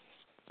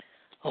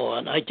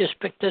and I just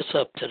picked this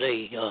up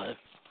today.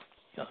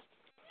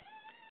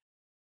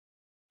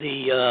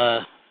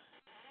 The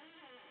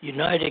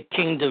United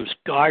Kingdom's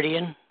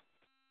Guardian,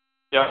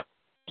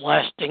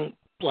 blasting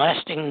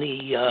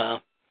the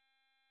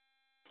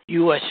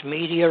U.S.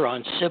 media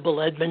on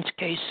Sybil Edmonds'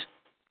 case.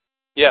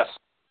 Yes.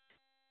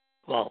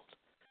 Well,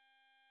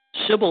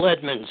 Sybil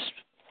Edmonds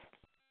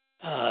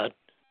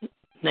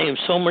named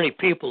so many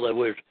people that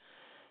were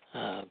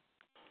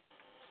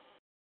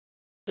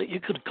that you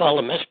could call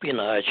them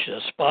espionage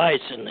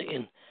spies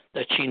in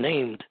that she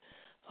named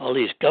all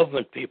these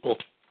government people.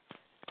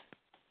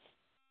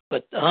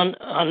 But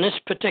on this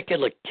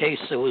particular case,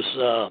 there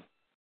was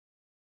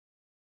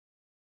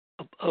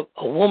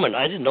a woman.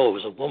 I didn't know it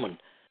was a woman,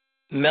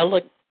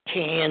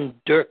 Melican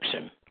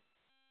Dirksen,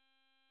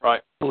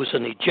 right? Who was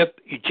an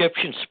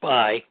Egyptian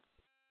spy,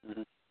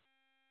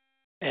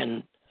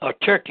 and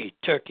Turkey,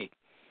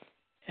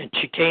 and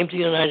she came to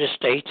the United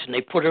States, and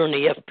they put her in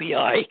the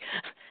FBI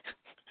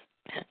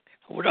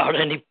without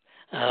any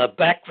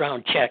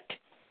background check.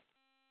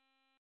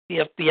 The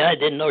FBI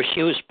didn't know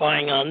she was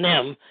spying on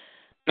them.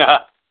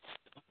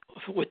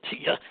 With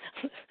the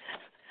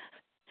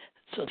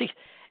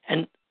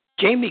and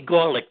Jamie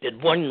Gorlick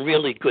did one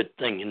really good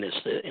thing in this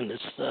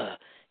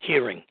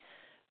hearing,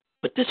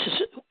 but this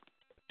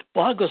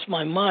boggles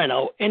my mind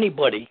how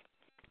anybody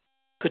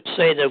could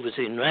say there was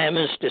a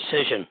unanimous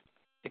decision,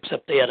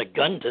 except they had a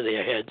gun to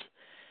their heads.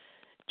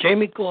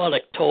 Jamie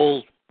Gorlick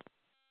told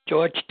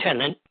George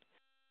Tenet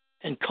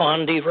and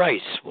Condi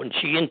Rice when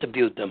she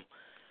interviewed them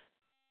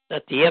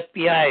that the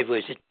FBI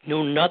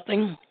knew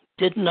nothing,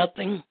 did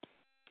nothing,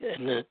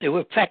 and they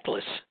were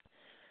feckless.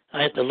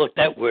 I had to look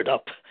that word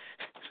up.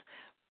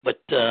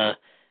 But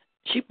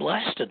she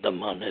blasted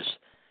them on this.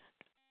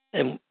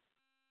 And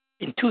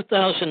in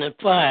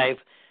 2005,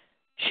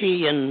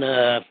 she and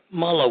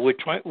Mueller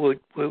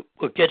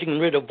were getting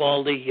rid of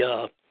all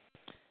the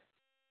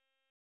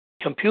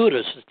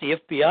computers that the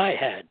FBI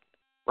had.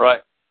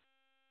 Right.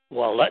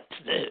 Well,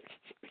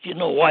 you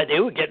know why they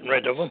were getting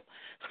rid of them.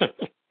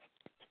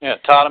 Yeah,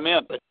 taught them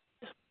in. But,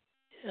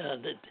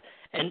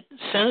 and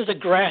Senator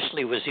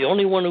Grassley was the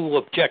only one who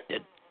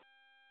objected.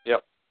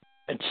 Yep.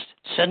 And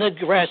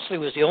Senator Grassley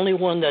was the only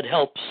one that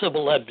helped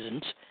civil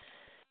evidence,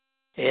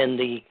 and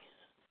the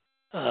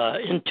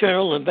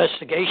internal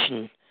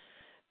investigation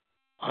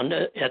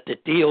at the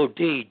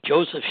DOD,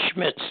 Joseph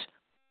Schmitz,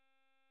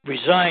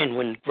 resigned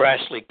when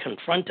Grassley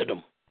confronted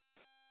him.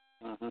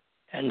 Mm-hmm.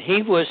 And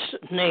he was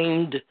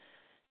named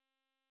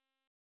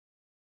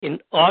in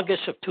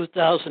August of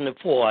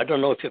 2004. I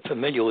don't know if you're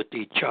familiar with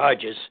the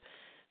charges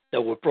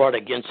that were brought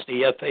against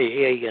the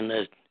FAA and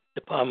the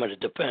Department of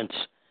Defense.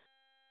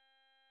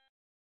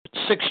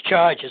 6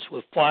 charges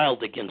were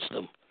filed against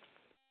them,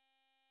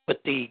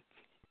 but the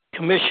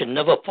commission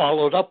never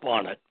followed up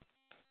on it.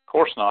 Of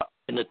course not.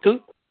 And the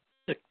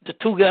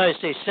two guys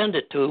they sent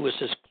it to was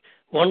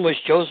one was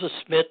Joseph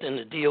Smith in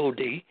the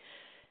DOD,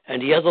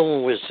 and the other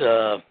one was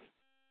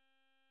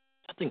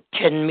I think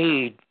Ken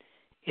Meade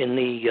in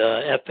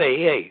the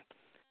FAA.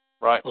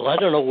 Right. Well, I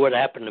don't know what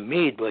happened to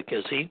Meade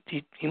because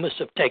he must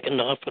have taken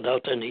off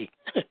without any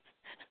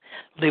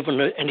leaving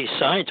any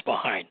signs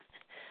behind,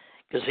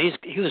 because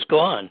he was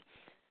gone.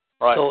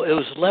 Right. So it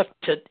was left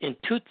in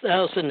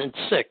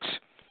 2006.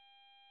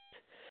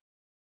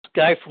 This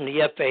guy from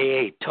the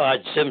FAA, Todd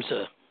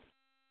Zimzer,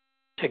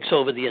 takes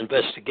over the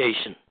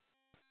investigation,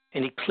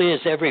 and he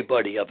clears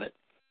everybody of it.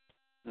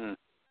 Hmm.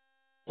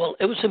 Well,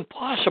 it was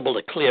impossible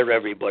to clear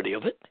everybody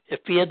of it. If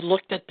he had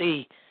looked at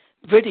the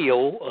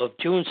video of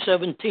June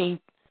 17,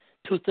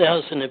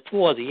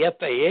 2004, the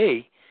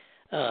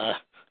FAA,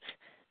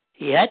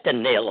 he had to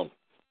nail him.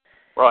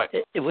 Right.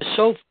 It was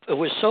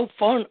so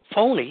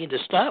phony to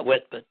start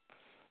with, but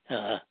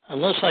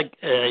unless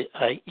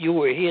you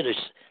were here to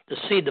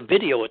see the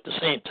video at the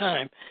same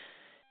time,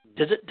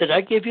 did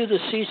I give you the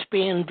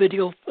C-SPAN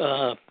video?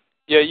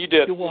 Yeah, you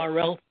did.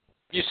 URL.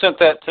 You sent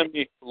that to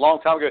me a long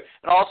time ago.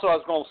 And also, I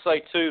was going to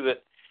say too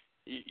that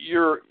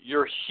your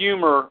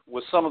humor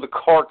with some of the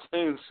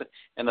cartoons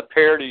and the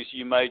parodies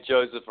you made,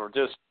 Joseph,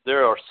 they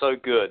are so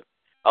good.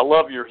 I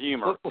love your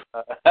humor.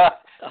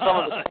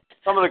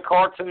 Some of the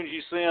cartoons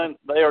you send,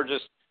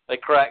 they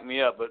crack me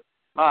up. But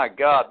my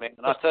God, man,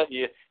 and I tell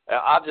you,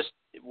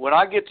 when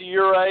I get to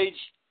your age,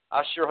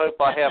 I sure hope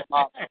I have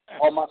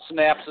all my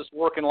synapses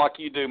working like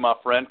you do, my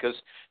friend. Because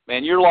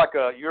man, you're like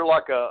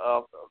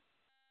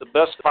the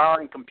best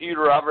firing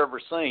computer I've ever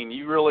seen.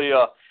 You're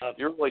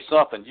really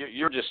something.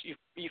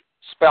 You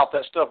spout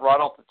that stuff right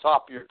off the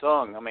top of your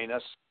tongue. I mean,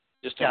 that's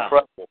just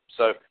incredible.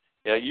 So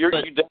yeah, you're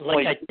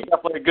definitely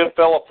a good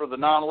fellow for the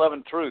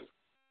 9/11 truth.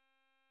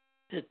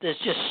 There's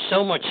just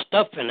so much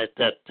stuff in it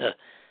that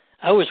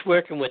I was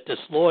working with this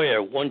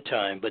lawyer one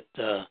time, but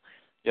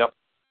yep,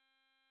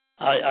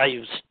 I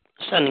was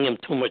sending him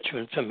too much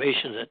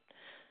information that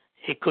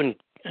he couldn't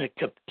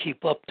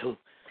keep up to.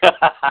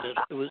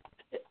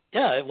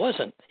 It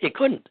wasn't. He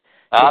couldn't.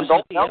 It was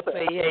with the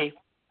FAA.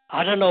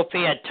 I don't know if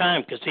he had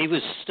time because he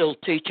was still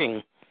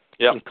teaching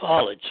in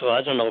college, so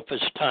I don't know if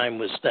his time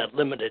was that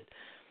limited.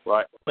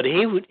 Right. But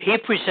he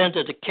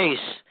presented a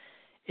case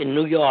in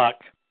New York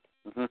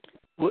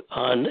with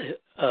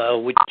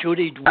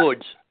Judy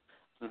Woods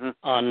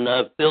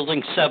on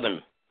Building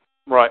 7.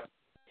 Right.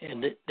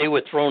 And they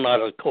were thrown out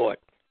of court.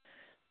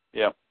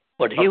 Yeah.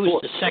 But he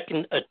was the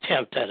second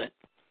attempt at it.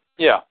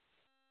 Yeah.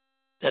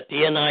 That the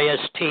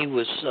NIST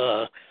was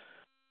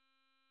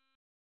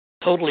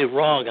totally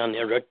wrong on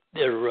their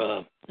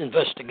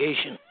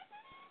investigation.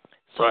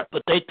 So, right.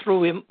 But they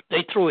threw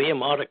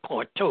him out of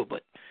court too.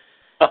 But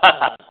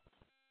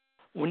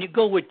when you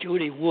go with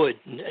Judy Wood,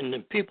 and the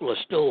people are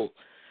still,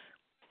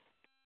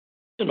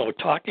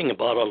 talking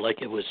about her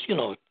like it was,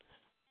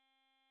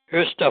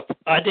 her stuff.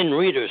 I didn't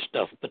read her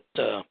stuff, but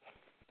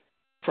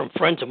from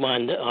friends of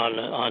mine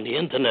on the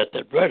internet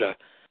that read her,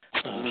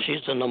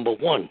 she's the number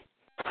one.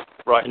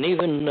 Right. And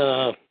even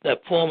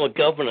that former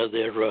governor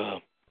there,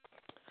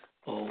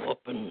 up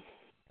in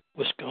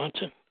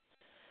Wisconsin.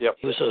 Yep.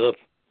 He was a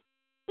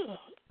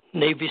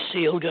Navy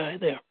SEAL guy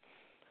there.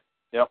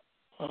 Yep.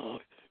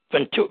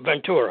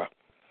 Ventura.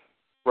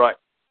 Right.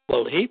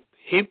 Well, he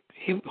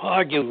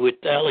argued with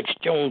Alex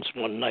Jones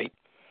one night.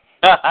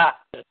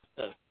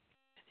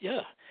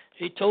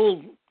 He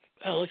told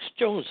Alex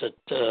Jones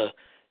that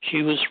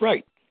she was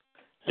right.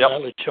 And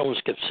Alex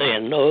Jones kept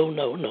saying no,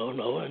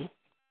 and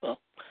well,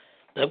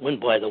 that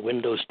went by the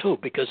windows too,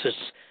 because it's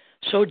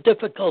so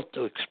difficult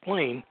to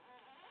explain.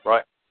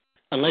 Right.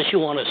 Unless you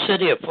want to sit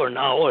here for an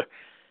hour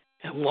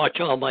and watch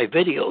all my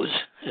videos.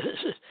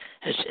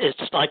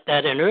 It's like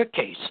that in her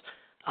case.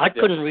 I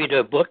couldn't read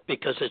her book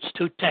because it's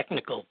too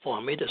technical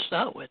for me to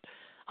start with.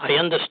 I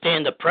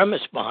understand the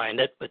premise behind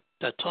it, but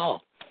that's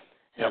all.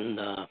 Yep. And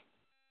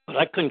but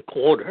I couldn't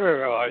quote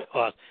her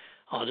or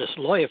this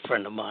lawyer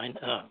friend of mine.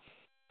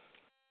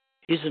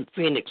 He's in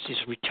Phoenix.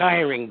 He's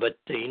retiring, but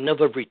he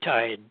never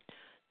retired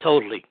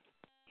totally.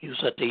 He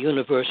was at the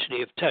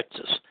University of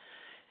Texas,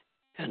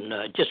 and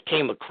just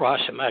came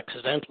across him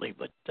accidentally.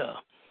 But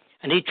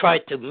and he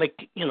tried to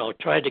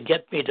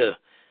get me to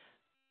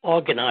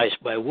organize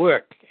my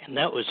work, and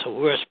that was the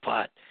worst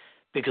part,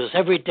 because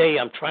every day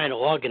I'm trying to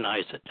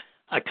organize it,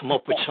 I come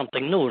up with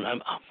something new,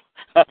 and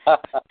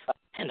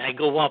and I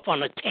go off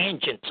on a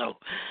tangent. So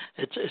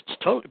it's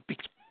totally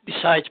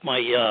besides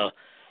my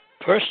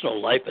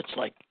personal life, it's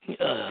like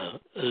a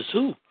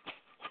zoo.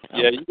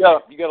 Yeah, you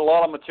got a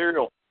lot of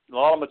material. A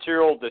lot of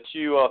material that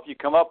you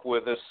come up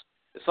with.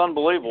 It's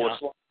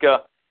unbelievable. Yeah.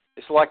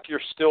 It's like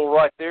you're still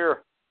right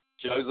there,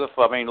 Joseph.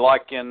 I mean,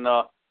 like in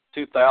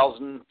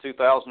 2000,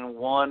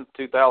 2001,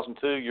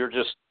 2002,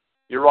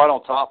 you're right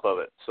on top of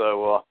it.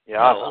 So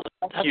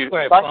that's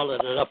where I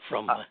followed it up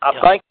from. I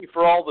thank you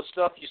for all the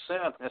stuff you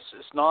sent.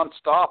 It's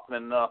nonstop,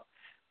 and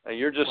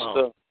you're just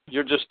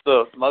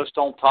the most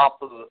on top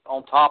of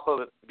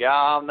it guy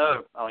I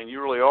know. I mean,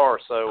 you really are.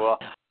 So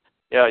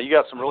you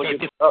got some really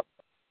good stuff.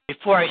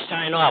 Before I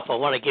sign off, I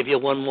want to give you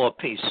one more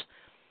piece.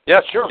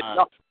 Yeah, sure.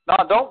 No,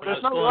 don't.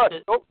 There's no rush.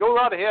 Go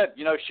right ahead.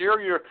 Share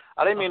your.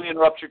 I didn't mean to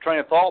interrupt your train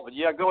of thought, but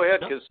go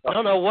ahead. Cause,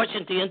 no, it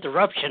wasn't the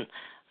interruption.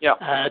 Yeah.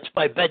 It's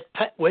my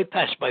way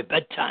past my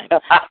bedtime.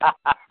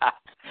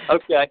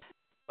 Okay.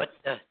 But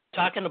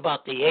talking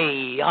about the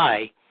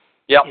AEI,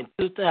 in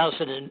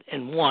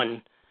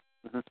 2001,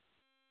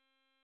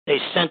 they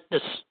sent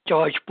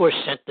George Bush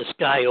sent this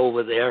guy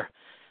over there,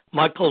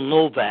 Michael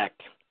Novak.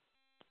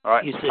 All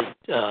right. He's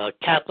a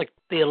Catholic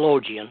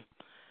theologian.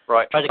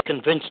 Right. Try to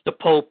convince the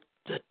Pope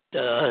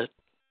that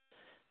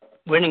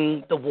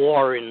winning the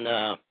war in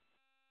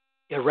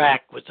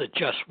Iraq was a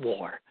just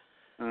war.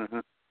 Mm-hmm.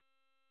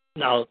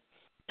 Now,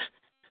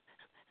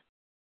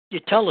 you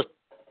tell a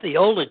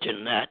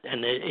theologian that,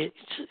 and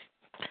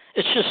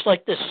it's just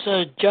like this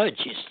judge.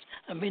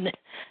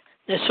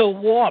 They're so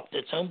warped.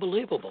 It's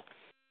unbelievable.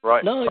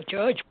 Right. No,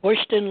 George Bush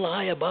didn't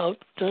lie about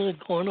going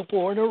to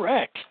war in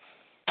Iraq,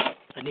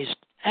 and he's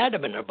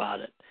adamant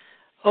about it.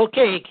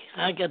 Okay,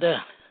 I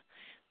gotta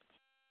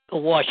go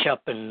wash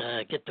up and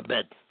get to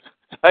bed.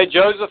 Hey,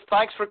 Joseph,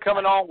 thanks for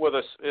coming on with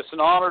us. It's an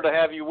honor to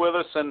have you with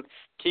us, and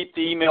keep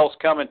the emails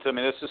coming to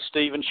me. This is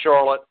Steve in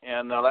Charlotte,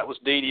 and that was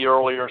Dee Dee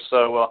earlier.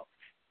 So,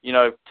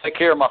 take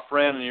care, my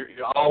friend. And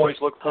I always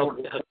look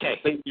forward to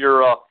seeing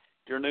your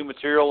new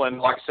material. And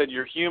like I said,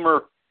 your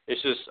humor is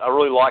just, I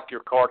really like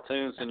your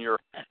cartoons and your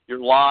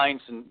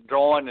lines and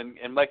drawing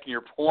and making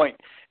your point.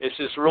 It's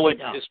just really,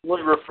 it's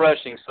really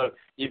refreshing. So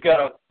you've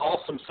got an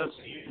awesome sense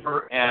of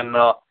humor, and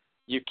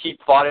you keep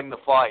fighting the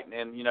fight.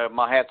 And,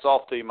 my hat's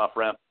off to you, my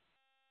friend.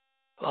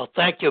 Well,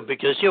 thank you,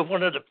 because you're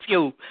one of the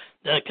few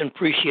that can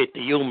appreciate the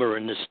humor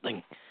in this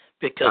thing.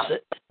 Because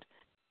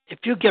if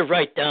you get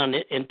right down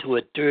into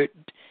it, dig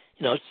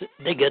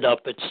it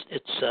up.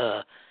 It's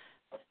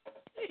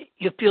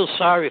you feel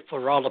sorry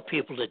for all the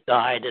people that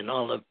died and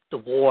all of the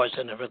wars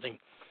and everything.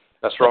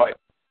 That's right.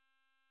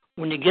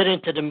 When you get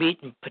into the meat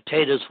and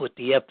potatoes with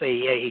the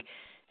FAA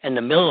and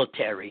the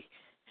military,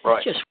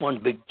 it's just one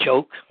big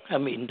joke. I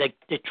mean,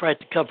 they tried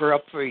to cover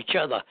up for each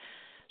other.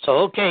 So,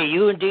 okay,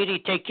 you and Dee Dee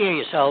take care of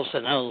yourselves,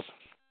 and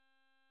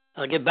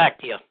I'll get back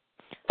to you.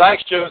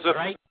 Thanks, Joseph. All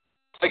right?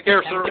 Take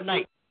care, Have sir. a good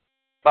night.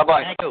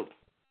 Bye-bye. Thank you.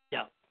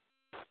 Yeah.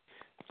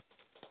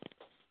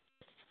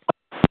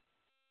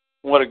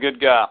 What a good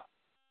guy.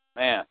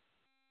 Man.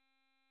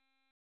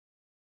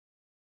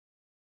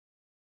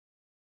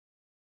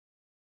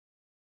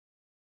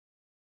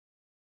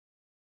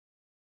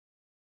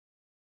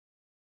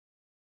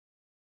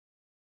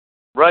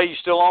 Ray, you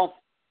still on?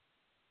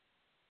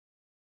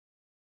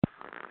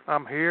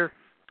 I'm here.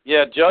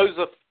 Yeah,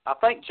 Joseph. I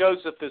think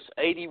Joseph is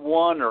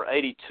 81 or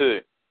 82.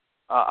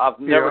 I've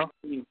never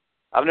seen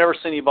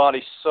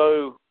anybody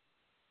so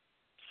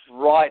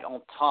right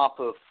on top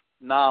of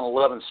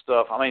 9/11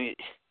 stuff. I mean,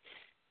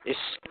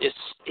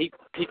 he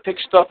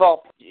picks stuff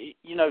up.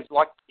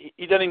 Like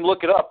he doesn't even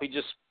look it up. He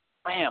just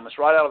bam, it's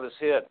right out of his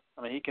head.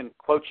 I mean, he can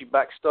quote you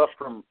back stuff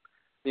from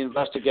the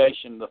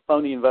investigation, the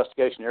phony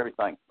investigation,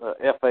 everything, the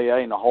FAA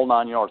and the whole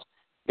 9 yards.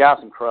 The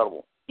guy's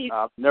incredible.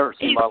 I've never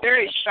seen. He's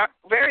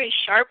very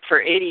sharp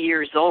for 80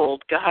 years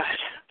old. God.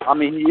 I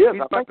mean, he is.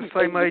 He's about the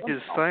same age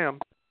as Sam.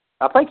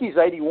 I think he's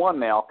 81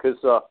 now, because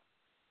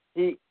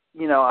he.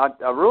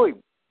 I really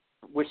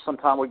wish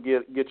sometime we'd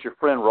get your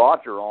friend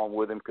Roger on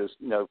with him, because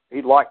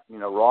he'd like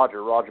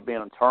Roger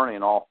being an attorney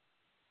and all.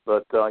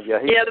 But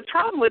the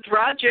problem with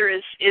Roger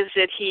is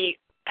that he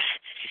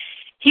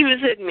was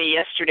with me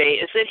yesterday,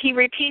 is that he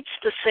repeats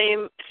the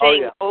same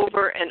thing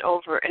over and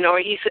over and over.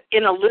 He's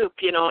in a loop,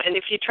 and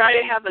if you try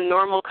to have a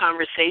normal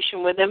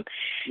conversation with him,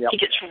 he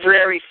gets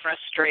very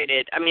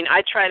frustrated. I mean,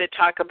 I try to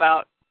talk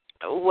about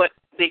what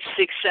the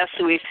success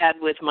that we've had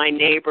with my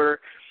neighbor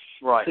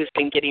who's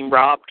been getting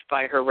robbed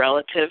by her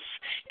relatives,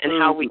 and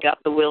how we got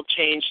the will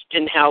changed,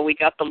 and how we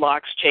got the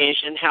locks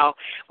changed, and how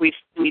we've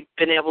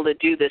been able to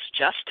do this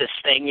justice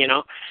thing,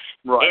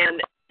 Right.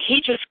 And he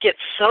just gets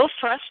so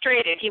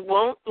frustrated. He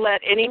won't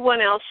let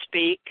anyone else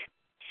speak.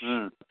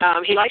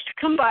 He likes to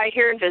come by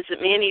here and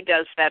visit me, and he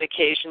does that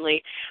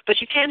occasionally.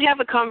 But you can't have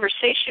a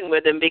conversation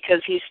with him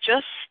because he's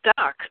just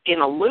stuck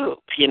in a loop,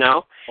 He's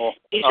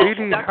just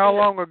Dee, stuck how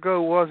long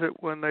ago was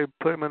it when they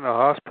put him in the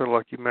hospital,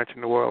 like you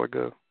mentioned a while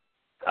ago?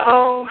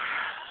 Oh,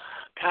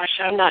 gosh,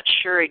 I'm not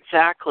sure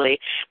exactly.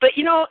 But,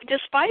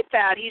 despite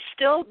that,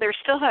 they're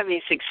still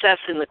having success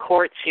in the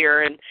courts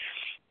here, and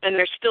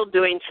they're still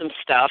doing some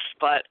stuff.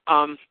 But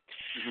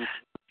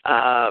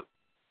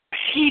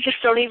he just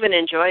don't even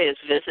enjoy his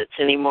visits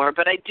anymore.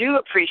 But I do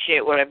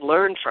appreciate what I've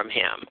learned from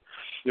him.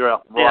 Yeah,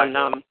 right.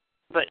 And,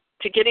 but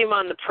to get him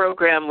on the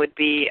program would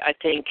be, I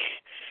think.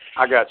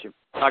 I got you.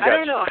 I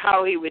don't know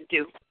how he would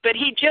do, but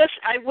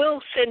I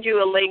will send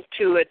you a link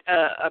to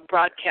a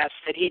broadcast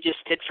that he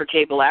just did for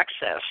cable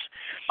access.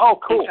 Oh,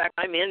 cool. In fact,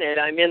 I'm in it.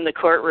 I'm in the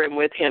courtroom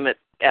with him at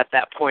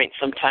that point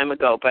some time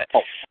ago, but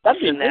I'll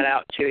send that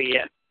out to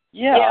you.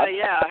 Yeah.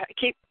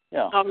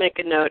 I'll make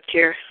a note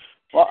here.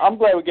 Well, I'm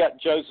glad we got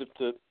Joseph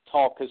to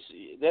talk because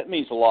that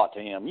means a lot to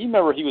him. You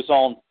remember he was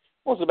on,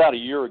 what was it, about a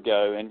year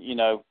ago, and,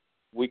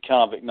 we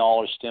kind of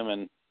acknowledged him,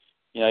 and,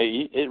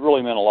 it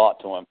really meant a lot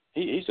to him.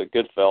 He's a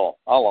good fellow.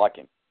 I like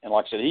him. And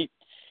like I said,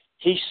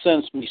 he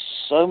sends me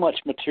so much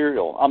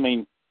material. I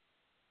mean,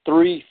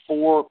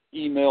 3-4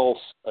 emails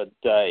a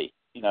day,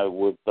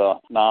 with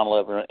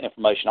 9/11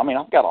 information. I mean,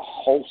 I've got a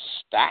whole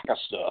stack of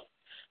stuff.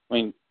 I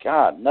mean,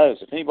 God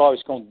knows if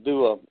anybody's going to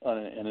do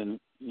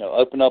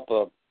open up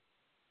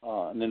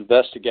an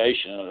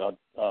investigation,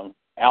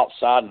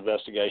 outside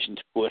investigation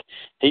to it,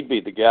 he'd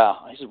be the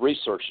guy. His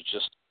research is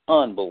just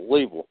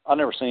unbelievable. I've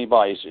never seen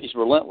anybody. He's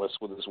relentless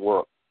with his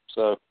work.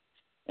 So,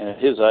 and at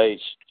his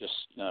age, just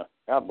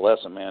God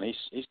bless him, man. He's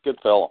a good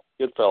fellow.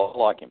 Good fellow. I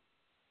like him.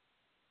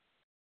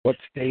 What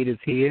state is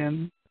he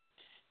in?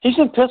 He's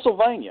in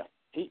Pennsylvania.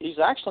 He's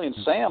actually in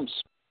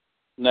Sam's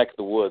neck of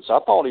the woods. I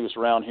thought he was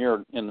around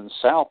here in the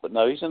South, but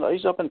no,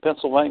 he's up in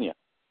Pennsylvania,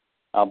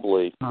 I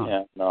believe.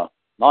 And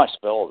nice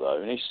fellow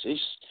though. And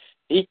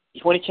he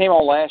when he came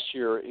on last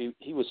year,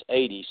 he was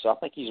 80, so I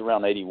think he's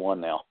around 81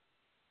 now.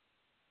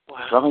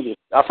 Wow.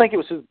 I think it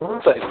was his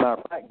birthday, as a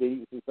matter of fact. It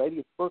was his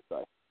 80th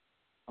birthday.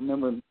 I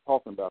remember him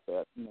talking about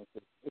that.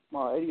 It's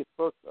my 80th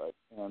birthday,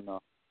 and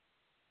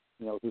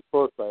it was his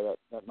birthday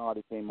that night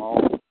he came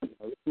on.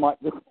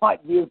 This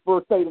might be his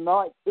birthday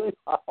tonight too.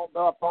 I don't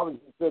know. I probably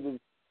just said his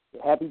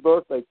happy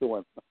birthday to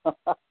him. Oh,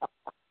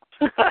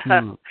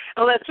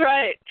 that's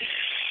right.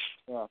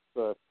 Yeah.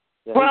 So.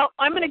 Yeah, well,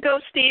 I'm going to go,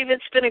 Steve.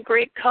 It's been a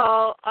great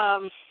call.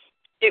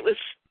 It was,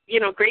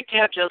 great to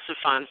have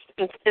Joseph on.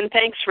 And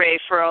thanks, Ray,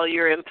 for all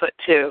your input,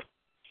 too.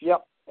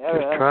 Yep.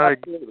 Trying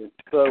to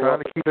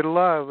keep it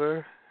alive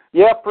there.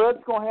 Yeah,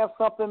 Fred's going to have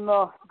something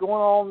going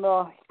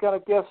on. He's got a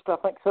guest, I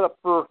think, set up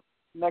for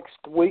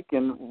next week,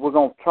 and we're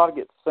going to try to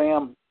get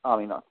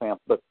not Sam,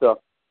 but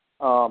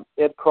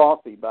Ed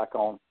Crosby back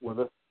on with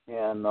us.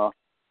 And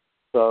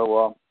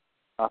so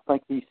I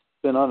think he's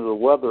been under the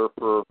weather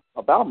for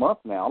about a month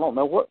now. I don't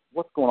know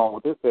what's going on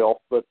with his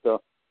health, but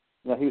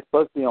he was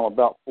supposed to be on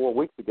about 4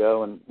 weeks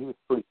ago, and he was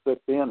pretty sick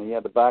then. He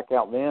had to back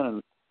out then,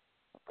 and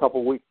a couple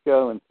of weeks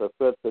ago, and so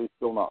Fred said he's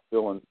still not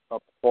feeling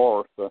up to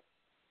par. So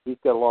he's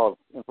got a lot of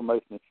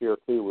information to share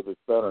too with his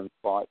veterans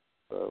fight.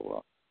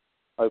 So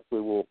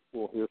hopefully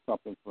we'll hear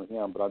something from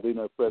him. But I do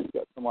know Fred's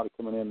got somebody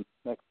coming in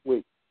next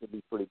week. It'd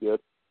be pretty good.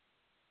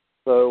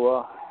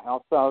 So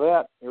outside of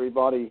that,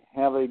 everybody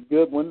have a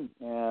good one,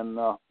 and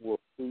we'll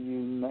see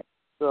you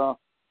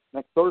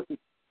next Thursday,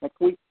 next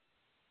week.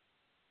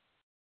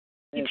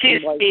 You too,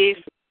 Steve.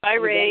 Bye,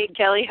 Ray,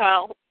 Kelly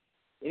Hall.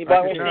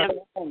 Anybody want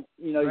to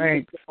you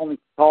can only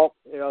talk.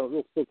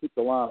 We'll still keep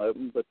the line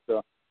open, but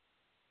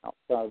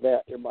outside of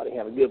that, everybody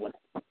have a good one.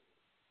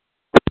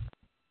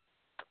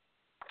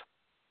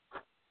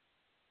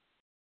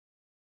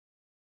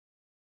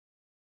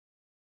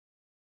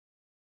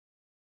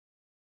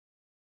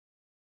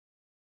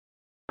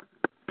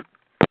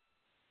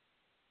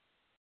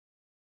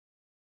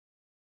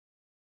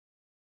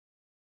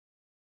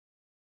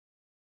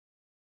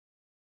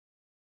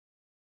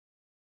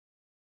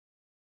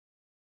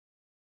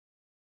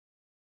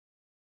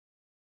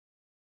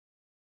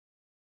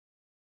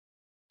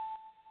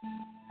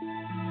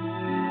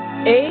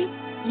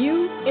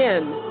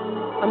 AUN,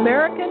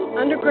 American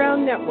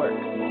Underground Network.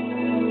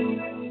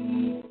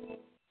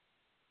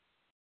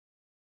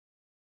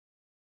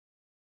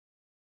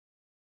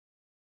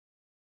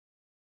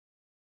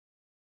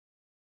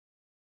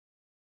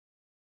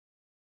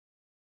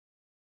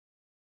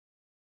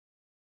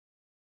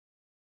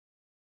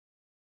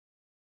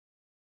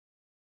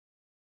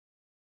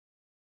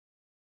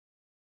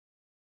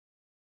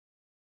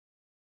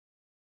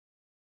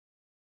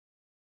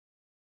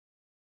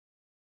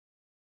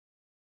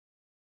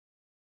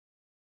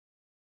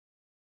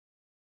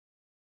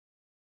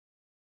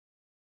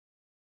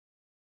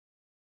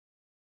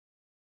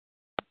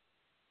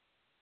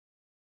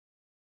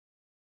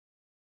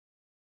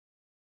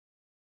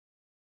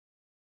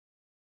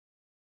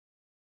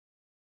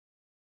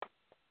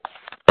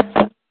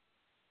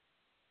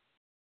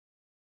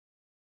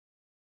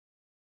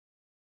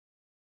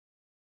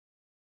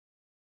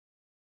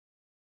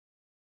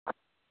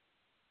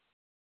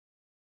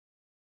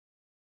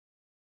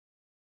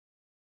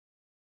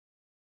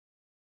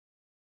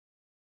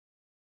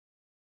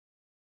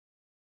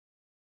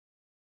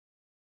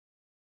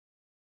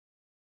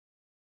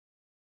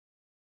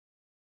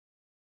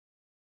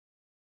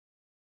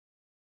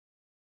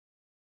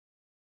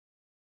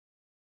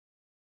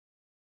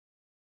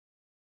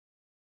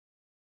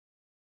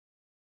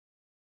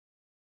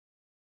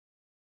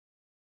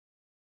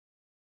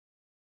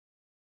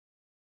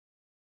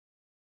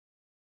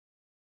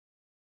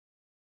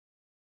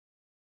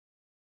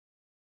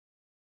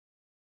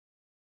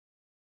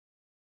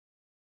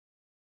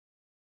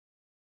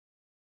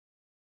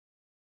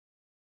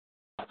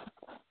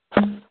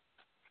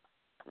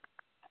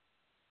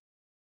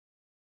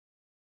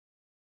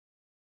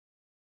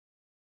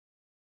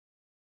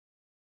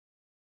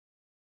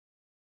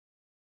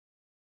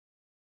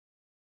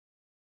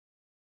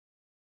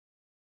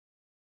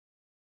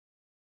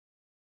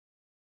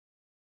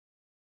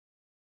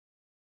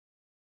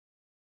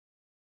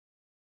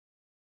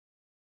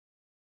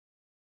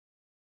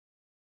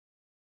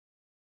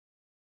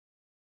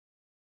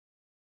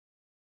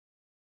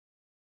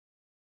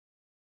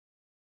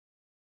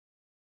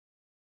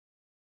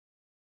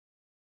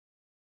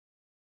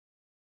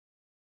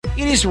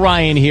 It is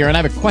Ryan here, and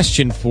I have a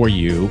question for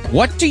you.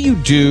 What do you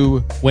do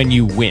when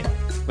you win?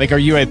 Like, are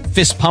you a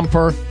fist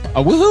pumper,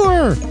 a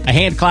woohooer, a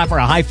hand clapper,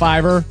 a high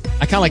fiver?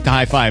 I kind of like the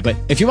high five, but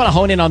if you want to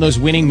hone in on those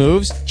winning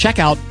moves, check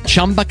out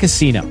Chumba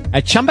Casino.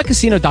 At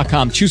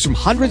ChumbaCasino.com, choose from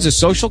hundreds of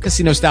social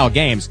casino-style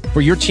games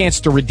for your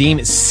chance to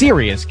redeem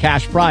serious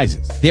cash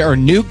prizes. There are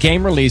new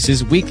game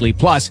releases weekly,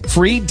 plus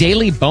free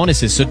daily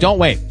bonuses. So don't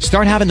wait.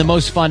 Start having the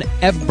most fun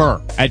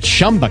ever at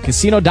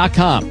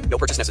ChumbaCasino.com. No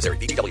purchase necessary.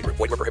 VGW Group.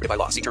 Void where prohibited by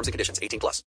law. See terms and conditions. 18+.